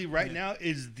 I believe right now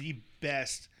is the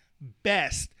best,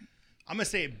 I'm going to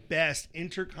say best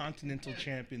intercontinental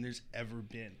champion there's ever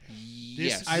been.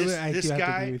 Yes. This do have to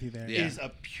guy agree with you there. is a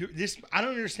pure... I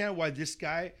don't understand why this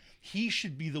guy... He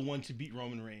should be the one to beat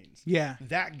Roman Reigns. Yeah.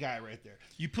 That guy right there.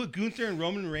 You put Gunther and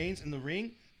Roman Reigns in the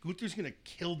ring, Gunther's going to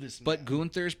kill this man. But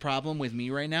Gunther's problem with me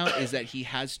right now is that he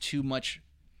has too much...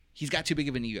 He's got too big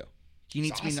of an ego. He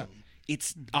needs to be...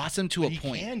 It's awesome to a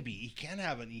point. He can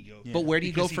have an ego. But where do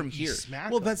you go from here?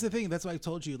 Well, that's the thing. That's why I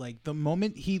told you. The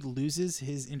moment he loses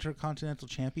his Intercontinental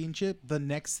Championship, the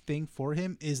next thing for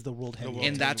him is the World Heavyweight.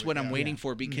 And that's what I'm waiting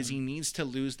for because he needs to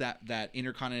lose that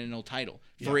Intercontinental title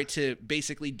for it to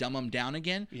basically dumb him down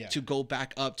again to go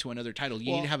back up to another title.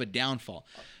 You need to have a downfall.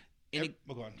 Go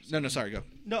on. No, sorry, go.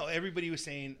 No, everybody was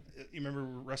saying, you remember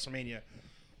WrestleMania,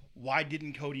 why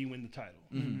didn't Cody win the title?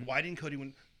 Why didn't Cody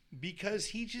win? Because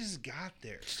he just got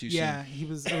there. Too soon. he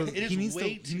was. He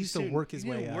needs to work his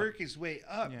way up. Work his way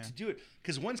up to do it.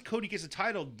 Because once Cody gets a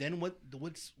title, then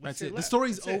what's That's it. left? The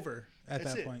story's That's over at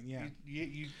that point. Yeah.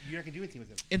 You're not gonna do anything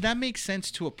with him. And that makes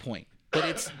sense to a point. But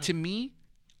it's to me,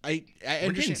 I We're getting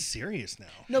understand. serious now.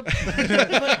 No, but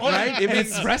Right?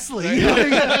 It's wrestling.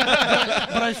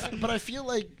 but I feel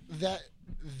like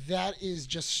that is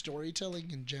just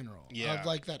storytelling in general. Yeah.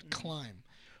 Of that climb.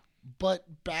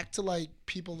 But back to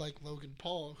people like Logan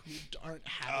Paul who aren't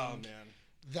having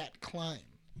that climb.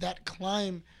 That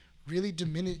climb really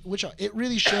diminished, it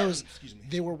really shows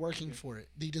they were working for it.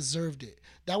 They deserved it.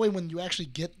 That way, when you actually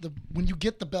get the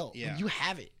belt, when you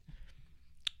have it,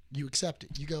 you accept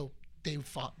it. You go, they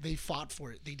fought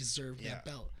for it. They deserved that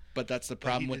belt. But that's the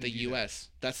problem with the U.S.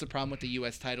 That's the problem with the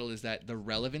U.S. title is that the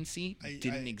relevancy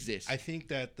didn't exist. I think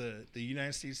that the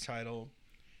United States title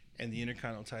and the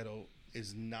Intercontinental title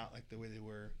is not like the way they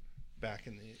were back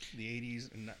in the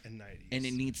 80s and 90s. And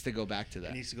it needs to go back to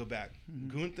that. It needs to go back.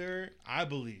 Gunther, I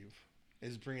believe,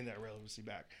 is bringing that relevancy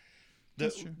back.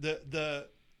 The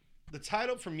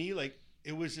title for me, like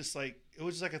it was just like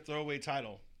a throwaway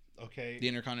title. Okay. The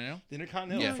Intercontinental? The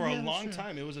Intercontinental. For a long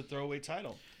time, it was a throwaway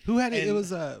title. Who had it? And it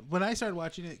was when I started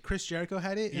watching it, Chris Jericho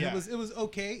had it, and it was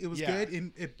okay. It was good,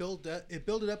 and it built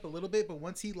it up a little bit. But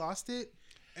once he lost it,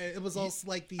 it was also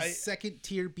like these second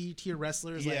tier, B tier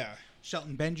wrestlers. Like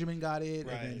Shelton Benjamin got it,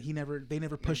 and then they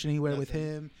never pushed anywhere with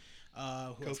him.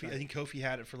 Kofi, I think Kofi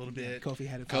had it for a little bit. Kofi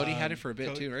had it. Cody had it for a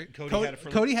bit too, right?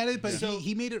 Cody had it, but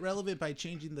he made it relevant by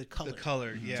changing the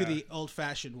color. To the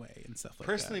old-fashioned way and stuff like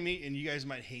Personally, that. me and you guys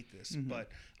might hate this, but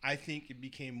I think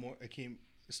it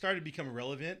started to become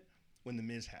relevant when The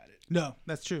Miz had it. No,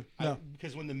 that's true.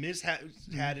 Because when The Miz had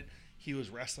it, he was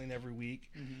wrestling every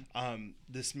week.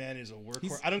 This man is a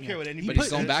workhorse. I don't care what anybody says.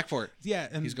 He's going back for it. Yeah,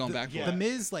 and he's going back for it. The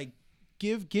Miz, like,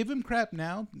 give him crap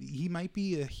now. He might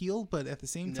be a heel, but at the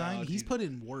same time, he's put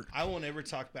in work. I won't ever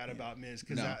talk bad about Miz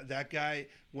because that guy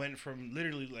went from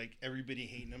literally like everybody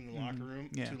hating him in the locker room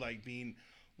to like being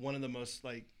one of the most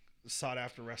like sought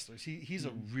after wrestlers. He's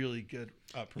a really good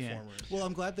performer. Well,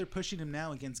 I'm glad they're pushing him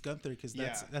now against Gunther because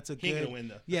that's a good. He ain't gonna win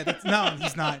though. Yeah, no,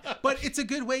 he's not. But it's a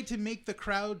good way to make the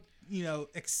crowd.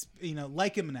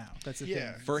 Like him now. That's the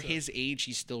thing. For his age,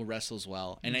 he still wrestles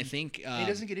well, and I think he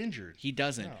doesn't get injured. He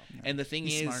doesn't. No. And the thing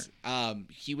is,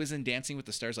 he was in Dancing with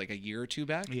the Stars like a year or two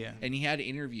back, and he had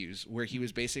interviews where he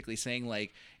was basically saying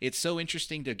like, it's so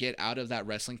interesting to get out of that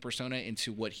wrestling persona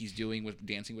into what he's doing with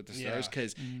Dancing with the Stars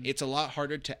because it's a lot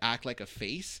harder to act like a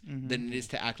face than it is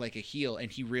to act like a heel,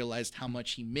 and he realized how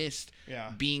much he missed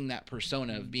being that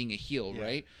persona of being a heel,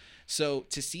 right? So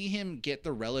to see him get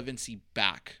the relevancy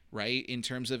back, right, in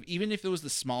terms of even if it was the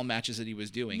small matches that he was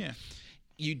doing,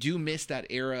 you do miss that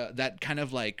era, that kind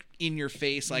of like in your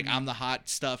face, like I'm the hot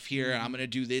stuff here, and I'm going to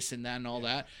do this and that and all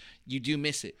that. You do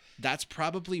miss it. That's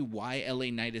probably why LA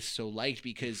Knight is so liked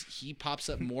because he pops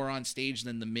up more on stage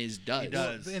than The Miz does. He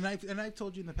does. Well, and I've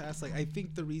told you in the past, like I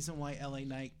think the reason why LA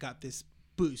Knight got this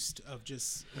boost of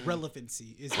just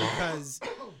relevancy is because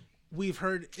we've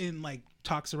heard in like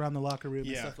talks around the locker room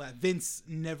and stuff like that. Vince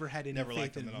never had any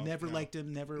faith in him. Never liked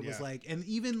him. Never was like, and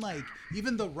even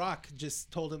The Rock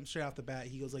just told him straight off the bat.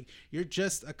 He goes like, "You're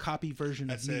just a copy version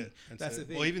of me." That's the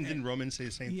thing. Well, didn't Roman say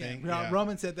the same thing?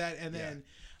 Roman said that, and then.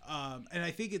 And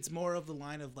I think it's more of the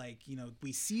line of like,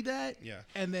 we see that,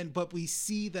 and then but we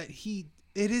see that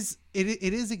it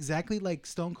is exactly like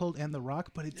Stone Cold and The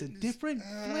Rock, but it's a different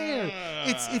flair.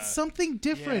 It's something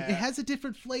different. It has a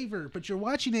different flavor, but you're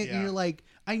watching it and you're like,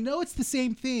 I know it's the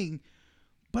same thing,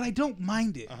 but I don't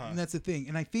mind it. And that's the thing.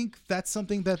 And I think that's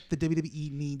something that the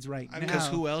WWE needs right now. Because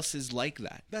who else is like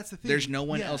that? That's the thing. There's no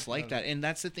one else like that. And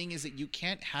that's the thing is that you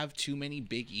can't have too many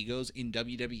big egos in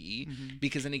WWE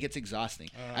because then it gets exhausting.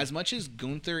 As much as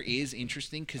Gunther is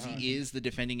interesting because he is the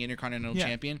defending Intercontinental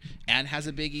Champion and has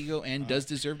a big ego and does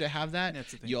deserve to have that,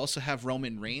 you also have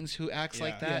Roman Reigns who acts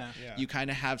like that. You kind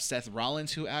of have Seth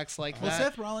Rollins who acts like that. Well,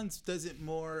 Seth Rollins does it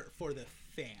more for the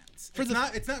fans.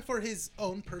 It's not for his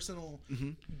own personal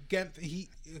thing. He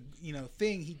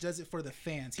does it for the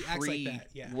fans. He acts like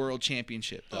that. World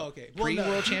Championship. Though. Oh, okay.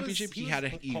 Pre-World Championship, he had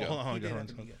an ego. Hold on.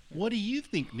 What do you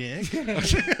think, Nick?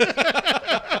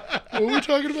 What were we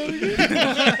talking about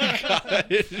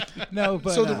again? No,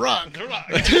 but The Rock. The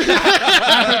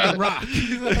Rock.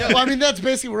 Well, I mean that's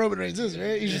basically what Roman Reigns is,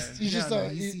 right? He's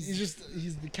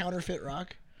the counterfeit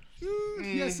Rock.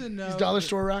 Yes and no. He's dollar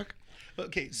store Rock.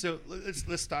 Okay, so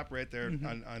let's stop right there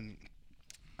on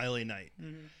LA Knight.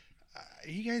 Are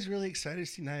you guys really excited to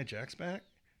see Nia Jax back?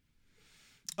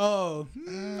 Oh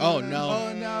no! Oh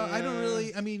no! I don't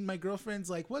really. I mean, my girlfriend's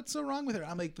like, "What's so wrong with her?"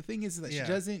 I'm like, "The thing is that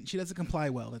she doesn't comply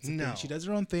well. That's the thing. She does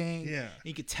her own thing. Yeah, and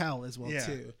you could tell as well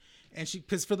too." And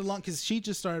because she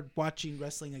just started watching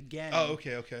wrestling again. Oh,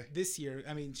 okay. This year,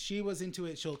 I mean, she was into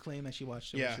it. She'll claim that she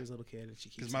watched it when she was a little kid, and she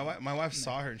keeps. Because my wife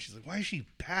saw her and she's like, "Why is she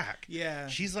back?" Yeah,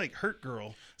 she's like hurt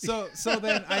girl. So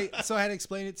then I had to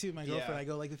explain it to my girlfriend. I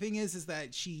go like, the thing is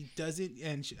that she doesn't,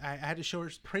 and I had to show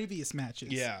her previous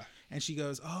matches. Yeah, and she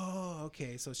goes, "Oh,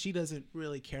 okay." So she doesn't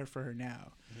really care for her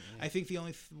now. I think the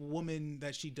only woman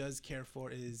that she does care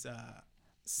for is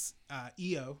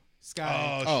Io.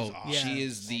 Sky. Oh, she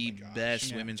is the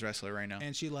best women's wrestler right now.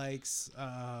 And she likes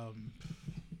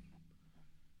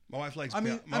My wife likes. I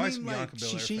mean, Bianca like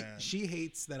Belair fan. she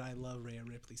hates that I love Rhea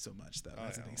Ripley so much. Though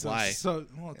that's the thing. Why?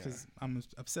 Because I'm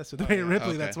obsessed with Rhea Ripley.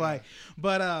 okay. That's why.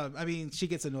 But I mean, she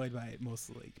gets annoyed by it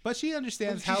mostly. But she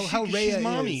understands how she's Rhea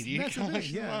mommy, is. dude. That's the thing.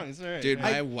 Yeah. Right. Dude,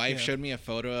 my wife showed me a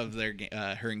photo of their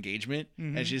her engagement,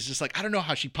 and she's just like, I don't know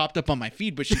how she popped up on my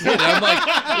feed, but she did. And I'm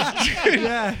like, dude,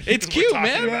 Yeah. it's cute,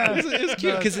 man. about. It's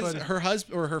cute No, because it's funny. her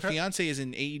husband or her fiance is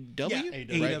in AEW. Yeah, right?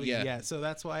 AEW, Yeah. So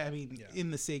that's why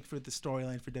in the sake for the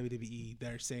storyline for WWE,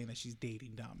 they're saying that she's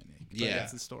dating Dominic. But Yeah.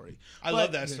 that's the story. I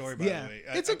love that story, by the way.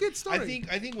 It's a good story.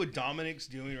 I think what Dominic's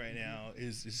doing right now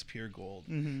is pure gold.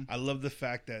 Mm-hmm. I love the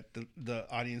fact that the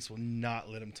audience will not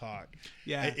let him talk.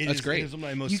 Yeah. That's great. It is one of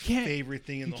my most favorite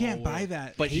thing in the whole world. You can't buy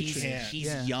that. But hatred.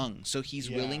 he's young, so he's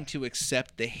willing to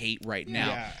accept the hate right now.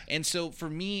 Yeah. And so for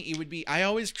me, it would be I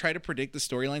always try to predict the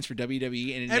storylines for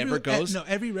WWE, and it never goes.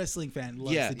 Every wrestling fan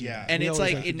loves to do that. And They it's always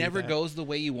like like to it do never that. goes the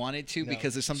way you want it to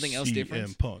because there's something else different.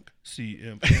 CM Punk.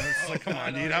 It's like, come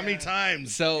on, dude. How many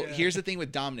times? So here's the thing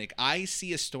with Dominic. I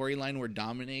see a storyline where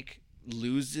Dominic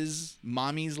loses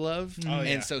mommy's love,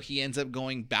 and so he ends up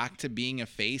going back to being a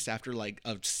face after like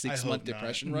a 6-month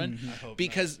depression run.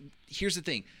 Because here's the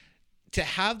thing. To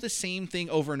have the same thing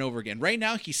over and over again. Right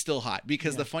now, he's still hot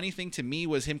because the funny thing to me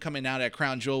was him coming out at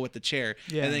Crown Jewel with the chair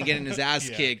and then getting his ass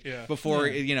kicked before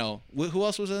you know who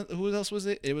else was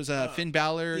it? It was Finn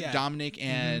Balor, Dominic,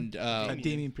 and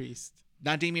Damian Priest.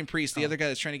 not Damian Priest, the other guy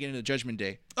that's trying to get into Judgment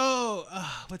Day.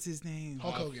 What's his name?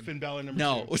 Hulk Hogan. Finn Balor number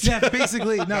No, 2. Yeah,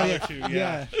 basically. No, Balor yeah. 2,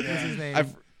 Yeah. What's his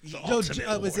name?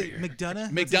 Was it McDonough?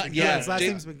 McDonough, yeah. His last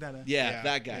name's McDonough. Yeah,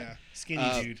 that guy. Yeah.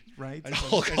 Skinny dude. Right?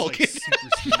 Hulk Hogan. Super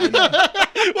skinny. You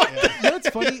know what's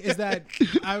funny is that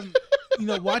I'm,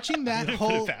 watching that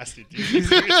whole Fasted, dude.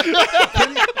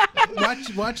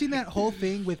 watching that whole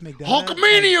thing with McDonough.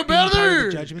 Hulkamania,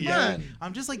 brother! Judgment Yeah. Day.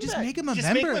 I'm just like, just make him a Just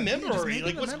member. make him a member Yeah, just already. make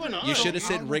Like, him a what's member. going on? You should have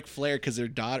said Ric Flair because his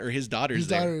daughter's His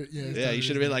there. daughter, yeah, his daughter You should is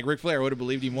have been there. like Ric Flair. I would have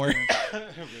believed you more.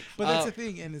 But that's the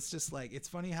thing, and it's just like it's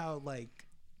funny how like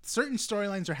certain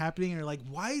storylines are happening, and you're like,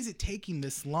 why is it taking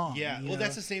this long? Yeah, You well, know?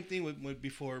 that's the same thing with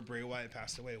before Bray Wyatt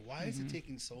passed away. Why is it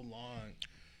taking so long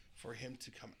for him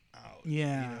to come out?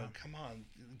 Yeah. Come on,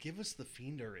 give us the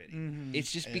Fiend already.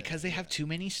 It's just because they have too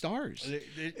many stars.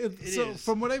 It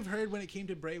From what I've heard, when it came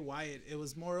to Bray Wyatt, it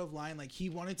was more of line like he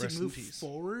wanted to Rest in move peace.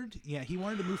 forward. Yeah, he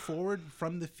wanted to move forward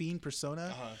from the Fiend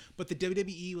persona, but the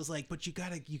WWE was like, "But you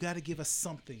gotta give us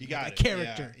something, You got a it.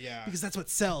 character, Yeah. because that's what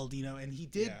sold, And he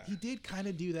did Yeah. he did kind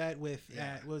of do that with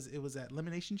Yeah. it was at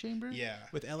Elimination Chamber, Yeah.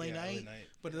 with LA Yeah, Knight, LA Knight.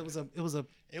 but it was a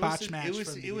It botch was match. It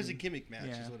was from the it was a beginning. gimmick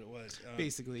match, Yeah. is what it was.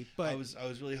 Basically, but I was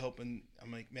really hoping.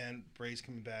 I'm like, man, Bray's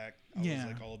coming back. I Yeah.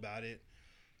 was like all about it.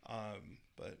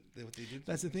 But what they did.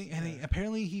 that's the thing. And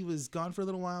apparently he was gone for a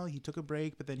little while. He took a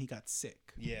break, but then he got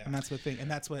sick. Yeah. and that's what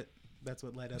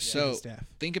led up to So his death.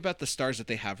 think about the stars that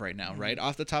they have right now, right?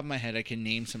 Off the top of my head, I can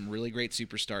name some really great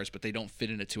superstars, but they don't fit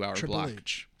in a 2-hour Triple block.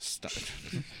 H. Stop.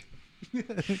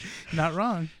 Not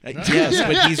wrong. Yes,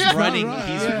 but he's running. right,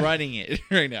 He's yeah. running it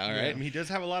right now, I right? mean, he does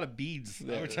have a lot of beads.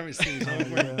 Every time he sings, he's always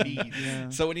wearing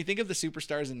beads. So when you think of the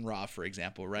superstars in Raw, for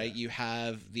example, right? You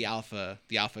have the Alpha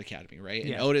Academy, right? And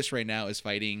Yeah. Otis right now is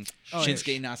fighting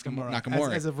Shinsuke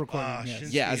Nakamura. As of recording, Shinsuke,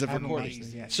 yes. Yeah, as of I haven't recording.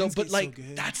 watched it yet. So, but Shinsuke's like, so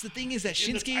good. that's the thing is that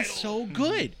In the Shinsuke is title. so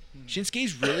good.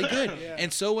 Shinsuke's really good,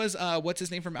 and so was what's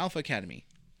his name from Alpha Academy,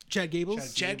 Chad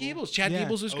Gables. Chad Gables. Chad Yeah.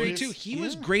 Gables was great Otis. too. He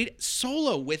was great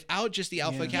solo without just the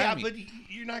Alpha Yeah. Yeah, Academy.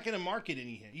 but you're not going to market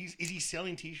anything. Is he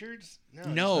selling T-shirts?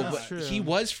 No, he's but not. true. he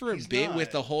was for a He's bit not.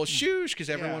 with the whole shoosh because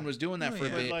everyone Yeah. was doing that Oh, for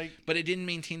yeah. a bit, Like- but it didn't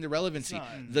maintain the relevancy.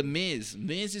 not. The Miz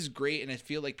is great, and I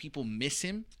feel like people miss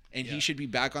him, and he Yeah. should be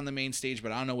back on the main stage.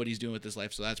 But I don't know what he's doing with his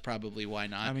life, so that's probably why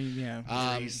not. I mean, yeah.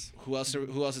 Who else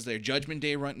is there? Judgment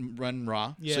Day run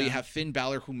Raw. Yeah. So you have Finn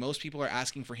Balor, who most people are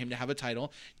asking for him to have a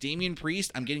title. Damian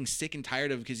Priest, I'm getting sick and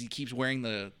tired of because he keeps wearing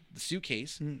the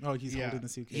suitcase. Oh, he's Yeah. holding the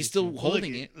suitcase. He's still yeah.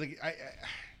 holding it. Like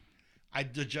I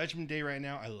the Judgment Day right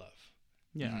now, I love.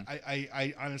 Yeah.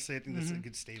 I honestly, I think that's a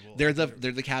good stable. They're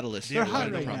the catalyst. They're for a lot hot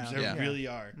of the right problems. now. They Yeah. really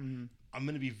are. I'm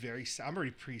gonna be very sad. I'm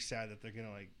already pretty sad that they're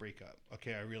gonna like break up.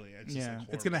 Okay, it's just, Yeah, like,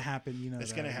 it's gonna horrible. happen. It's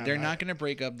that. gonna happen. They're not going to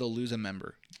break up. They'll lose a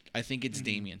member. I think it's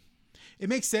Damien. It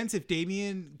makes sense if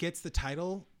Damien gets the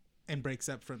title and breaks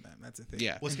up from them. That's the thing.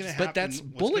 Yeah. What's gonna happen? But that's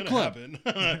what's Bullet gonna Club.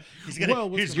 happen- he's gonna. Well,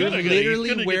 what's he's gonna gonna happen? he's Literally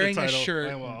gonna get the wearing a title.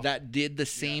 shirt Well, that did the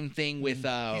same thing with he's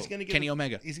gonna get Kenny the-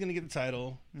 Omega. He's gonna get the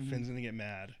title. Finn's gonna get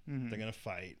mad. They're gonna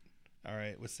fight. All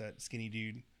right, what's that skinny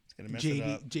dude? He's gonna mess it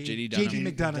up. JD JD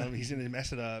McDonough. He's gonna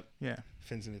mess it up. Yeah.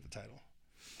 Finn's gonna get the title.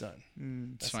 Done.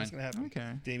 It's That's fine. what's gonna happen.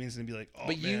 Okay. Damien's gonna be like, oh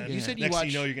But you man. said you Next thing you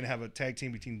watched- know, you're gonna have a tag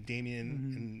team between Damien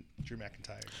and Drew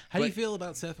McIntyre. How do you feel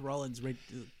about Seth Rollins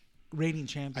reigning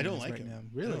champion. I don't like right him. now. I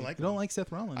Really? don't like You don't him. like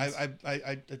Seth Rollins?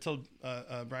 I told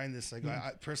Brian this. Like,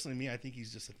 I personally, I think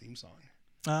he's just a theme song.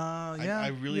 Yeah. I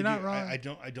really You're not do. wrong. I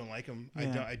don't like him.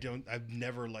 Yeah. I've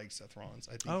never liked Seth Rollins.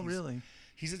 I think Oh, really?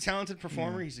 He's a talented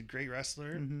performer. He's a great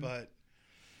wrestler, but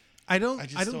I don't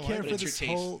don't care like for it. this It's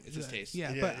your whole. taste. It's his taste.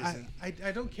 Yeah, Yeah, but it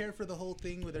I don't care for the whole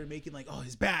thing where they're making like, oh,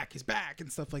 his back,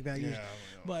 and stuff like that. Yeah,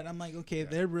 But I'm like, okay,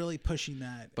 they're really pushing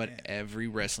that. But and- every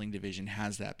wrestling division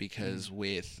has that because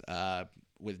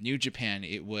with New Japan,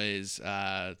 it was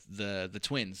the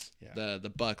twins,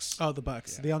 the Bucks. oh, the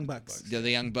Bucks, the Young Bucks. The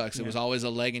Young Bucks. It was always a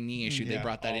leg and knee issue. They Yeah,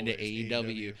 brought that into always.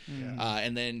 AEW. Yeah.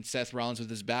 And then Seth Rollins with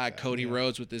his back, Cody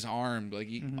Rhodes with his arm, like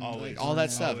Always. all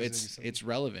that stuff. Always It's gonna be it's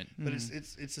relevant. But it's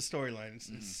a storyline.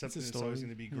 It's something that's always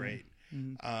going to be great.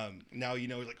 Now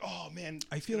like, oh man,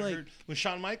 I it's feel gonna like- hurt. When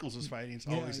Shawn Michaels was fighting, it's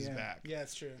always his back. Yeah,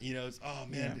 it's true. It's oh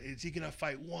man, is he gonna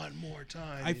fight one more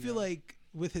time? I feel like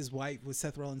with his wife, with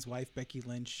Seth Rollins' wife, Becky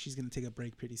Lynch, she's going to take a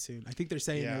break pretty soon. I think they're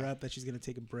setting her up that she's going to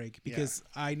take a break because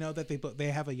I know that they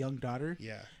have a young daughter.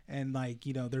 Yeah. And like,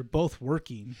 they're both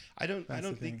working. I don't the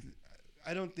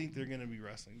think they're gonna be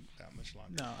wrestling that much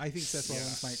longer. No, I think Seth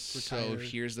Rollins might So retire.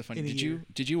 here's the funny. in a Did year.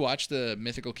 you watch the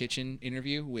Mythical Kitchen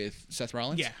interview with Seth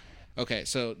Rollins? Yeah. Okay,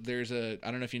 so there's I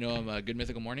don't know if you know him, Good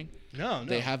Mythical Morning. No.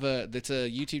 They have that's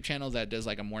a YouTube channel that does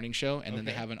like a morning show, and then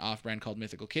they Okay. have an off-brand called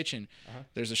Mythical Kitchen.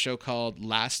 There's a show called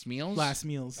Last Meals. Last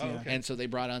meals. Oh, yeah. okay. And so they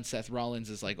brought on Seth Rollins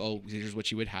as like, oh, here's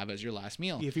what you would have as your last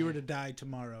meal. If you were to die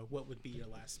tomorrow, what would be your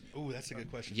last meal? Oh, that's a good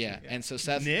question. Yeah, and so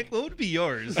Seth, Nick, what would be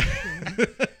yours?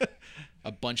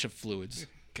 a bunch of fluids.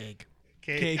 Cake.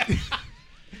 Cake.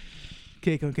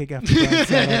 Cake on cake after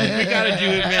brunch. We gotta do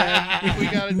it, man. We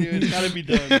gotta do it. It's gotta be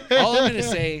done. All I'm gonna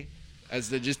say,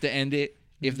 just to end it,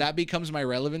 if that becomes my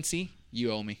relevancy,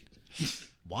 you owe me.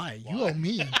 Why? You owe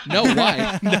me. No,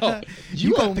 why? No,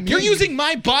 You owe me. you're using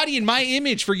my body and my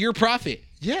image for your profit.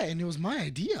 Yeah, and it was my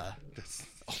idea.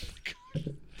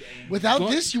 Without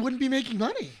this, you wouldn't be making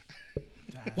money.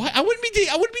 What? I wouldn't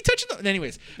be touching them.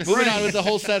 Anyways, moving on with the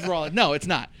whole Seth Rollins. No, it's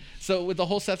not. So with the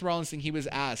whole Seth Rollins thing, he was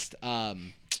asked,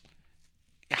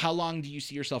 how long do you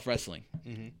see yourself wrestling?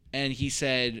 And he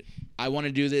said, I want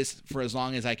to do this for as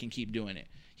long as I can keep doing it.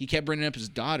 He kept bringing up his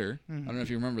daughter. I don't know if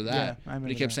you remember that. Yeah, I But remember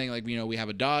he kept that. saying, like, we have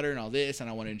a daughter and all this, and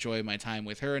I want to enjoy my time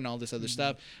with her and all this other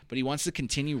stuff. But he wants to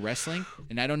continue wrestling.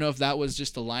 And I don't know if that was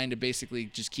just a line to basically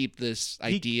just keep this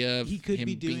idea of he could him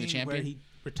be being doing the champion. where he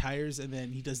retires and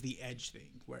then he does the Edge thing,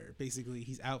 where basically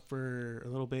he's out for a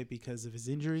little bit because of his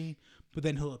injury, but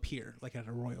then he'll appear like at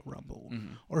a Royal Rumble,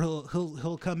 or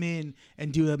he'll come in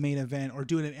and do a main event or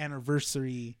do an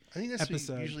anniversary I think that's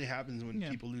episode. what usually happens when Yeah.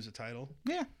 people lose a title.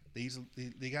 Yeah,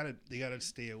 They gotta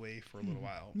stay away for a little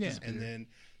while. Yeah. And then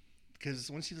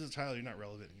because once you lose a title, you're not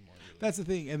relevant anymore. Really. that's the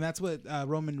thing, and that's what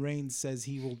Roman Reigns says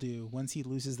he will do once he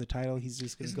loses the title. He's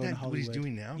just going to Isn't go to that Hollywood. what he's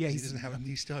doing now? Yeah, he doesn't have.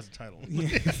 He still has a title.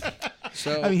 Yeah.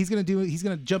 So I mean, he's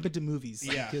gonna jump into movies.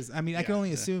 Yeah. Because I mean, I can Yeah.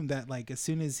 only assume that like as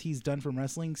soon as he's done from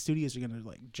wrestling, studios are gonna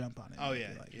like jump on it. Oh and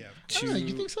yeah, be like, yeah. I don't know,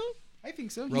 you think so? I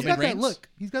think so. Roman He's got Reigns? that look.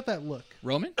 He's got that look.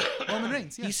 Roman? Roman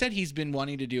Reigns. Yeah. He said he's been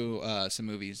wanting to do some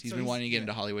movies. He's So been he's- wanting to get yeah.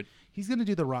 into Hollywood. He's gonna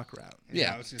do the Rock route.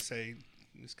 Yeah. I was gonna say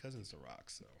his cousin's The Rock,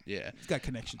 so Yeah. He's got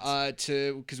connections.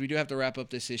 Because we do have to wrap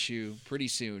up this issue pretty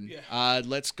soon.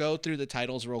 Let's go through the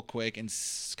titles real quick and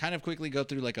kind of quickly go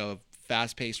through like a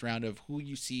fast-paced round of who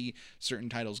you see certain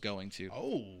titles going to.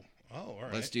 Oh, all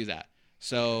right. Let's do that.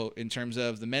 So in terms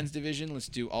of the men's division, let's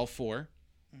do all four.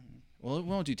 Well, we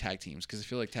won't do tag teams because I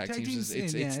feel like tag teams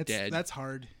is it's dead. That's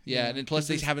hard. Yeah, and then plus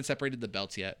they because haven't separated the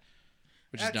belts yet,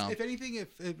 which is dumb. If anything, if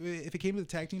it came to the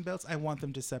tag team belts, I want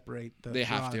them to separate the. They Raw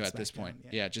have to and at this SmackDown. point.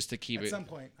 Yeah, just to keep At it. some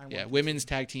point, I want Yeah, them to. women's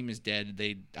tag team is dead.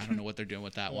 I don't know what they're doing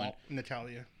with that one. Well,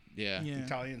 Natalia, Yeah. Yeah.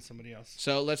 Natalia, and somebody else.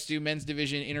 So let's do men's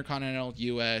division, Intercontinental,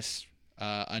 U.S.,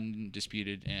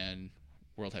 Undisputed, and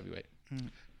World Heavyweight.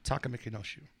 Taka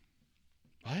Mikanoshu.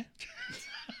 What?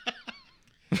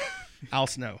 Al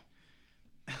Snow.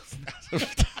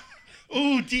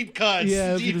 Ooh, deep cuts. Yeah,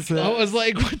 I was deep gonna say. I was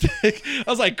like, what the heck? I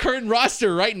was like, current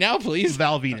roster right now, please.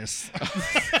 Val Venus.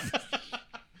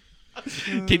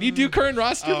 Can you do current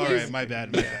roster, All please? right, my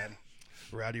bad.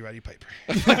 Roddy Piper.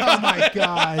 Oh my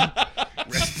god.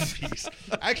 Rest in peace.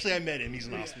 Actually, I met him. He's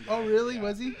an awesome guy. Oh really?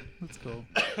 Was he? That's cool.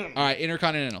 All right,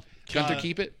 Intercontinental. Gunther,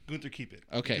 keep it. Gunther, keep it.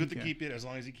 Okay. Gunther, Okay. keep it as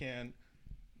long as he can.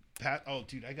 Pat. Oh,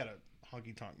 dude, I got a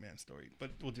honky tonk man story,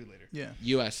 but we'll do it later. Yeah.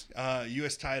 U.S.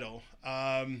 U.S. title.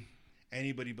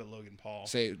 Anybody but Logan Paul.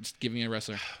 Say, just give me a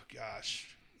wrestler Oh, gosh,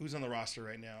 who's on the roster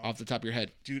right now? off the top of your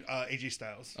head. Dude, AJ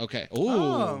Styles. Okay.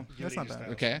 Oh, Ooh. that's not Styles.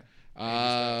 bad.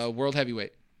 Okay. World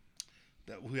Heavyweight.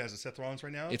 Who has a Seth Rollins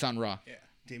right now? It's on Raw. yeah.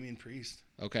 Damian Priest.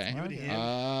 Okay. Give it to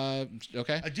him.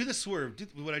 Okay. Do the swerve. Do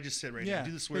what I just said right now.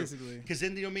 Do the swerve. Basically. Because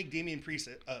then they'll make Damian Priest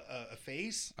a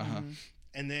face.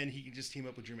 And then he can just team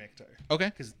up with Drew McIntyre. Okay.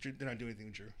 Because they're not doing anything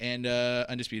with Drew. And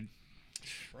Undisputed.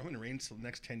 Roman Reigns till the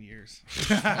next 10 years.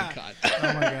 Oh my God.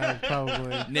 Oh my God,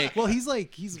 probably. Nick. Well, he's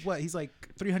like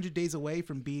 300 days away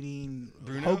from beating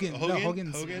Bruno? Hogan.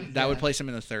 Hogan? That would place him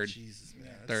in the third. Jesus,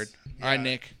 man. Third. Yeah. All right,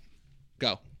 Nick.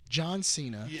 Go. John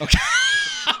Cena. Yeah. Okay.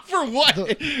 For what?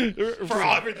 For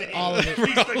everything. All of it.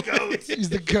 He's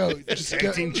the GOAT. He's the GOAT.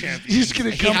 Tag team champion. He's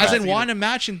gonna He come hasn't back. won a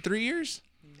match in 3 years?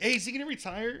 Hey, is he going to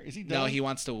retire? Is he done? No, he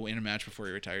wants to win a match before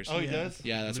he retires. Oh, he does?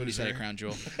 Yeah, that's what he said at Crown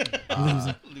Jewel.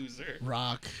 Loser.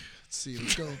 Rock. Let's see.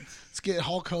 Let's go. Let's get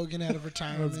Hulk Hogan out of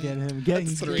retirement. Let's get him.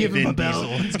 three. Give him a Vin belt.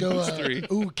 Diesel. Let's go.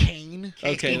 three. Kane.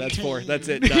 Okay, that's 4. That's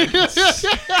it. Done.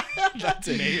 That's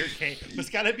it. Mayor Kane. It's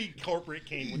got to be corporate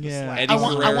Kane with Yeah. the slap. Eddie I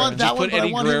want Guerrero. that Just one, put but I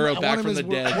Eddie want him- Guerrero I back want him from as the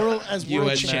dead. world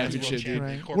US champion. championship. Champion.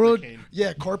 Right. Corporate World, Kane.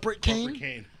 yeah, corporate Kane. Corporate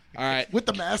Kane. All right. With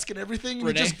the mask and everything, he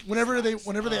Renee? just whenever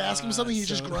they ask him something, he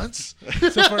just grunts. So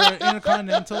for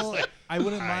Intercontinental, I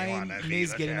wouldn't I mind wanna be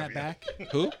Miz the getting that champion.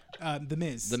 back. Who? The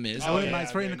Miz. The Miz. I wouldn't Oh, mind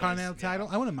yeah, for very Intercontinental nice. title.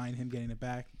 I wouldn't mind him getting it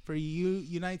back. For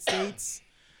United States,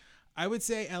 I would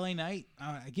say LA Knight.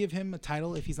 I give him a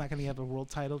title if he's not going to have a world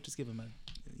title. Just give him a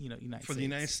United States. For the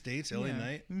United States, LA Yeah.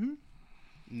 Knight? Mhm.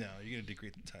 No, you're going to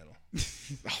degrade the title.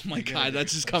 Oh my God,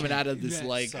 that's just coming out of this Yeah,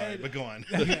 like. Sorry, but go on.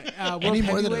 World Any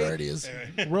more than it heavyweight- already is.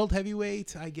 World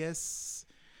heavyweight, I guess.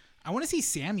 I want to see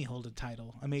Sammy hold a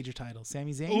title, a major title.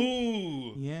 Sami Zayn.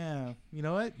 Ooh. Yeah. You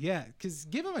know what? Yeah, because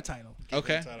give him a title.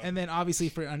 Okay. And then obviously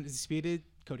for Undisputed,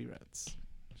 Cody Rhodes.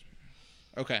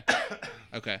 Okay.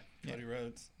 Okay. Cody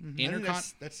Rhodes. I think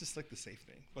Intercon. that's just like the safe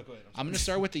thing. But go ahead. I'm gonna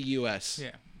start with the U.S.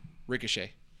 Yeah.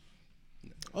 Ricochet.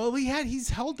 Oh, he's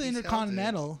held the He's held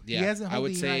Intercontinental. Yeah. He hasn't I held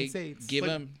would the say United States. give But-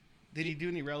 him. Did he do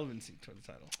any relevancy to the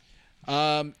title?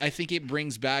 I think it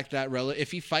brings back that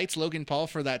if he fights Logan Paul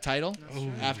for that title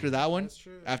after that one,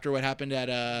 after what happened at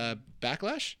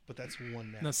Backlash, But that's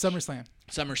one match. No, SummerSlam.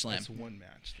 SummerSlam. That's one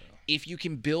match, though. If you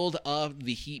can build up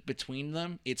the heat between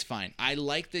them, it's fine. I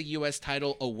like the U.S.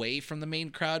 title away from the main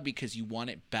crowd because you want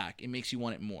it back. It makes you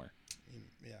want it more.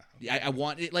 Yeah. I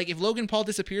want it. Like if Logan Paul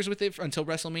disappears with it until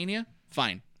WrestleMania,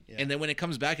 fine. Yeah. And then when it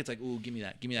comes back, it's like, ooh, give me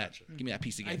that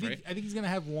piece again, right? I think he's gonna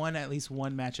have at least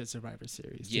one match at Survivor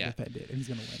Series to Yeah. defend it, and he's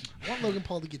gonna win. I want Logan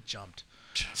Paul to get jumped.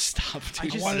 Stop. I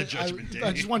Dude. want a Judgment Day.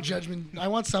 I just want judgment. I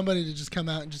want somebody to just come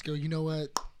out and just go, you know what?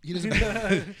 He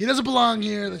doesn't belong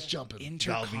here. Let's jump him.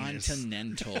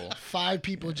 Intercontinental. 5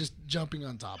 people just jumping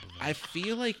on top of him. I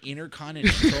feel like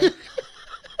Intercontinental.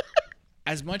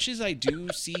 As much as I do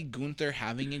see Gunther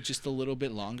having it just a little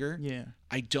bit longer, Yeah.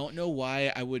 I don't know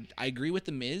why I agree with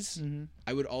the Miz.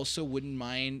 I would also wouldn't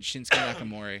mind Shinsuke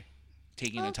Nakamura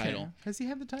taking the title. Has he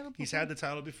had the title before? He's had the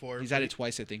title before. He's had it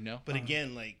twice, I think. No. But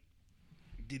again, like,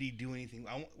 did he do anything?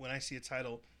 When I see a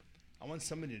title, I want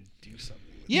somebody to do something.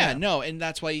 With Yeah, no, and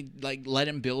that's why like let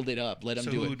him build it up, let him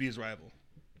So do who it. would be his rival?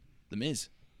 The Miz.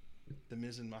 The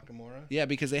Miz and Nakamura? Yeah,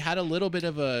 because they had a little bit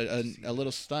of a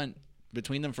little stunt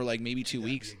between them for like maybe 2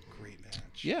 That'd weeks. be a great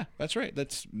match. Yeah, that's right.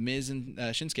 That's Miz and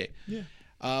Shinsuke. Yeah.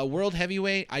 World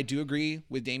Heavyweight, I do agree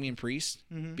with Damian Priest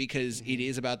because it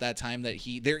is about that time that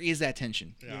there is that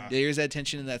tension. Yeah. There is that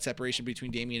tension and that separation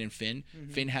between Damian and Finn.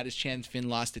 Finn had his chance. Finn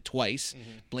lost it twice.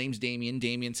 Blames Damian.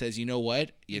 Damian says, you know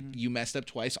what? You messed up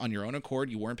twice on your own accord.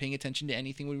 You weren't paying attention to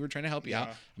anything when we were trying to help you out.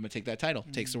 I'm going to take that title.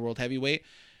 Takes the World Heavyweight.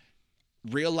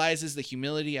 Realizes the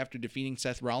humility after defeating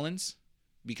Seth Rollins.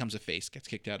 Becomes a face. Gets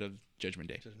kicked out of Judgment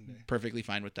Day. Perfectly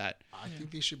fine with that. I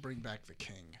think they should bring back the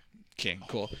King. King,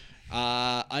 cool.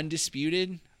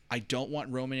 Undisputed. I don't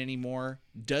want Roman anymore.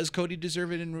 Does Cody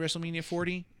deserve it in WrestleMania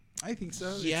 40? I think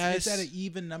so. Yes. It's at an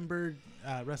even numbered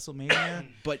WrestleMania,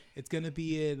 But it's gonna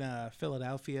be in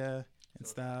Philadelphia and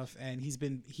stuff. And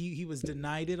he was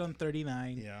denied it on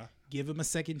 39. Yeah. Give him a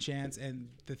second chance. And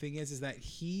the thing is that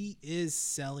he is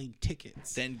selling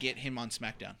tickets. then get him on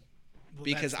SmackDown. Well,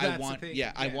 Because that's I the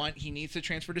want, thing. he needs to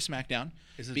transfer to SmackDown.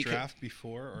 Is the because draft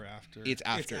before or after? It's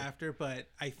after. It's after, but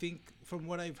I think from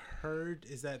what I've heard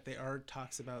is that there are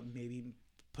talks about maybe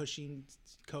pushing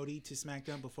Cody to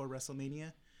SmackDown before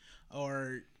WrestleMania,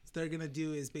 or they're gonna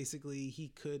do is basically he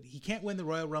can't win the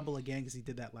Royal Rumble again because he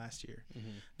did that last year.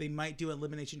 They might do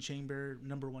Elimination Chamber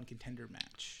 #1 contender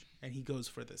match, and he goes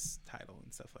for this title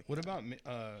and stuff like What that. about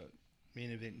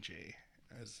main event Jay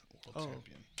as world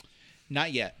champion?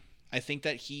 Not yet. I think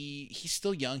that he's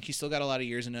still young. He's still got a lot of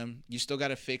years in him. You still got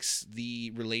to fix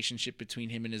the relationship between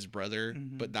him and his brother,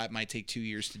 but that might take 2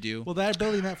 years to do. Well, they're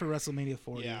building that for WrestleMania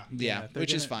 40. Yeah, they're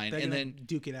which is gonna- fine. they're And gonna then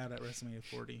duke it out at WrestleMania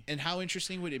 40. And how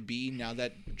interesting would it be now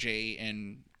that Jay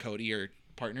and Cody are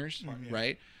partners,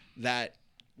 right? That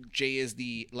Jay is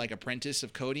the apprentice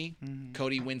of Cody.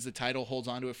 Cody wins the title, holds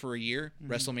onto it for a year.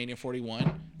 WrestleMania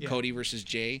 41, Cody versus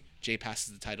Jay. Jay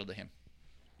passes the title to him,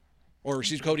 or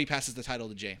Cody passes the title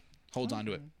to Jay, holds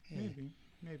onto it.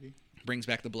 Maybe. Brings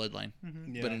back the bloodline,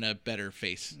 but in a better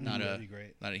face, not a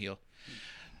heel.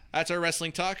 That's our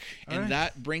wrestling talk, and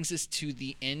that brings us to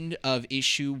the end of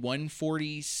issue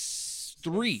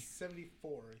 143.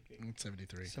 74, I think.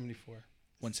 73. 74.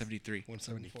 173.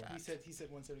 174. He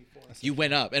said 174. You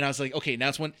went up, and I was like, okay, now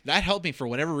it's one. That helped me for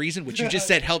whatever reason, which you just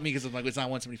said helped me because I'm like, it's not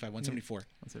 175, 174.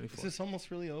 Is this almost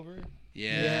really over?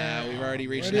 Yeah, we've already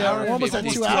reached an Yeah, hour. we're almost at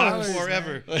 2 hours.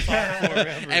 Forever.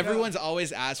 Everyone's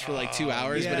always asked for 2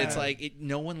 hours, but it's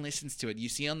no one listens to it. You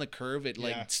see on the curve, it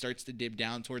starts to dip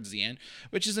down towards the end,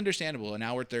 which is understandable. An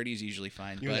hour 30 is usually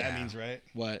fine. You know what that means, right?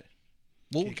 What?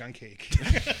 Cake on cake.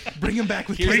 Bring him back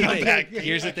with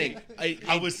Here's the thing.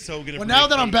 I was so good at now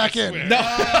that I'm back in. Now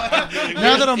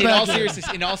that I'm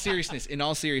back in all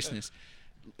seriousness,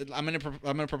 I'm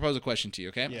gonna propose a question to you,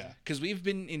 okay? Yeah. Because we've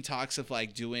been in talks of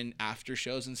doing after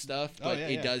shows and stuff, but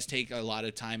it does take a lot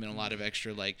of time and a lot of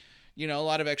extra a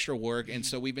lot of extra work, and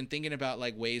so we've been thinking about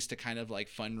ways to kind of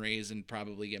fundraise and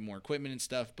probably get more equipment and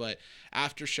stuff. But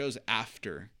after shows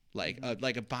behind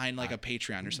a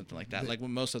Patreon or something like that, like what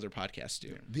most other podcasts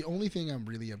do. The only thing I'm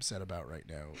really upset about right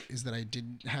now is that I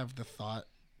didn't have the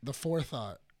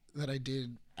forethought that I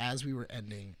did as we were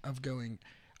ending of going,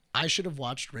 I should have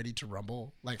watched Ready to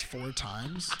Rumble 4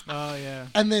 times. Oh, yeah.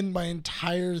 And then my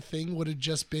entire thing would have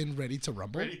just been Ready to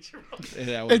Rumble.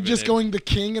 And just going the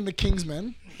King and the King's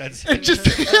Men. That's and just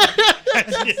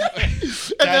that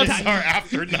is our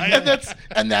after night.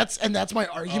 And that's my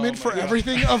argument for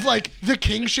everything of the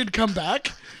King should come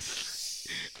back.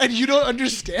 And you don't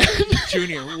understand.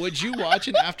 Junior, would you watch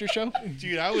an after show?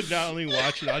 Dude, I would not only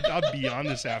watch it, I'd be on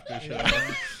this after show.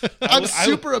 I'm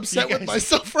super upset with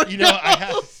myself right now.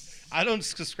 I don't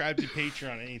subscribe to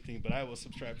Patreon or anything, but I will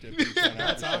subscribe to a Patreon.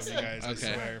 That's awesome, guys.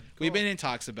 Okay. I swear. We've been in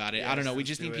talks about it. Yes, I don't know. We let's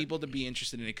just do need it. people to be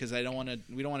interested in it because we don't want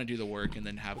to do the work and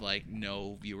then have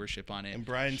no viewership on it. And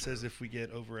Brian says if we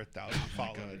get over 1,000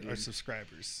 followers or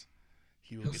subscribers,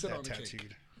 he will get sit that on the cake.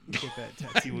 tattooed. Get that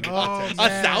tattoo. He will get Oh, that tattooed.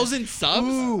 man. 1,000 subs?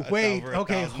 Ooh, wait. Over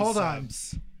Okay, 1,000 hold on.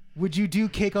 subs. Would you do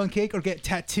cake on cake or get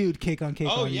tattooed cake on cake?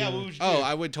 Oh, on yeah. you? What would you do? Oh,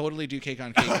 I would totally do cake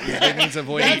on cake. It means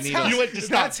avoiding needles. You know what? Just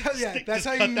That's stop. how- yeah, Stick- that's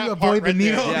just how cut you that avoid part the right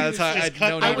there. needle. Yeah, that's how Just I cut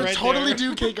no, that I would right totally there.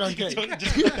 do Cake on Cake.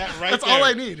 Just put that right That's there. all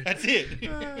I need. That's it.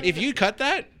 If you cut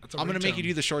that, a I'm going to make ringtone. you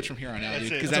do the shorts from here on out, That's dude, it.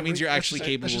 because That's that means you're actually that's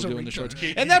capable just of a doing the ringtone.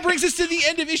 shorts. And that brings us to the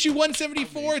end of issue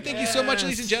 174. Thank you so much, Yes.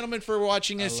 ladies and gentlemen, for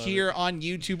watching us here on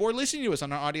YouTube or listening to us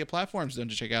on our audio platforms. Don't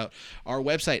check out our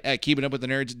website at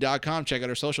keepingupwiththenerds.com. Check out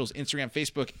our socials, Instagram,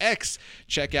 Facebook, X.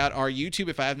 Check out our YouTube.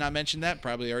 If I have not mentioned that,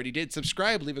 probably already did.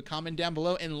 Subscribe, leave a comment down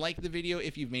below, and like the video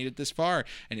if you've made it this far.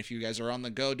 And if you guys are on the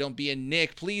go, don't be a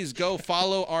Nick. Please go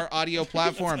follow our audio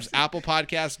platforms, Apple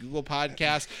Podcasts, Google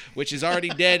Podcasts, which is already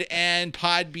dead, and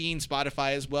Podbean,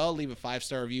 Spotify as well. Leave a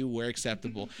 5-star review where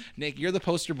acceptable. Nick, you're the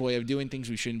poster boy of doing things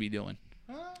we shouldn't be doing.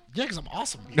 Yeah, because I'm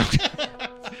awesome.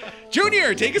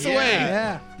 Junior, take us away.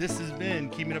 Yeah. This has been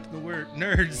Keeping Up with the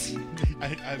Nerds.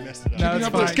 I messed it up. No, it's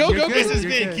up, fine. let's go, You're go, good. go. This has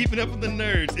You're been good. Keeping Up with the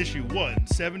Nerds, issue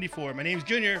 174. My name's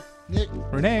Junior. Nick.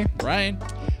 Renee. Ryan,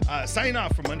 Signing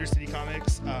off from Undercity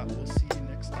Comics. We'll see you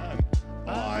next time.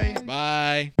 Bye.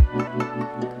 bye.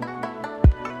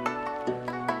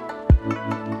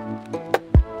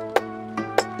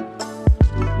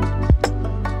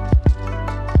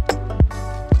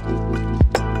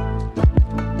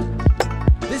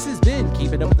 This has been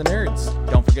Keeping Up with the Nerds.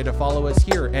 Don't forget to follow us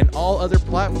here and all other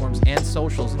platforms and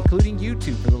socials, including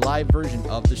YouTube, for the live version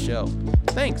of the show.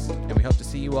 Thanks, and we hope to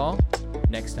see you all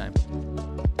next time.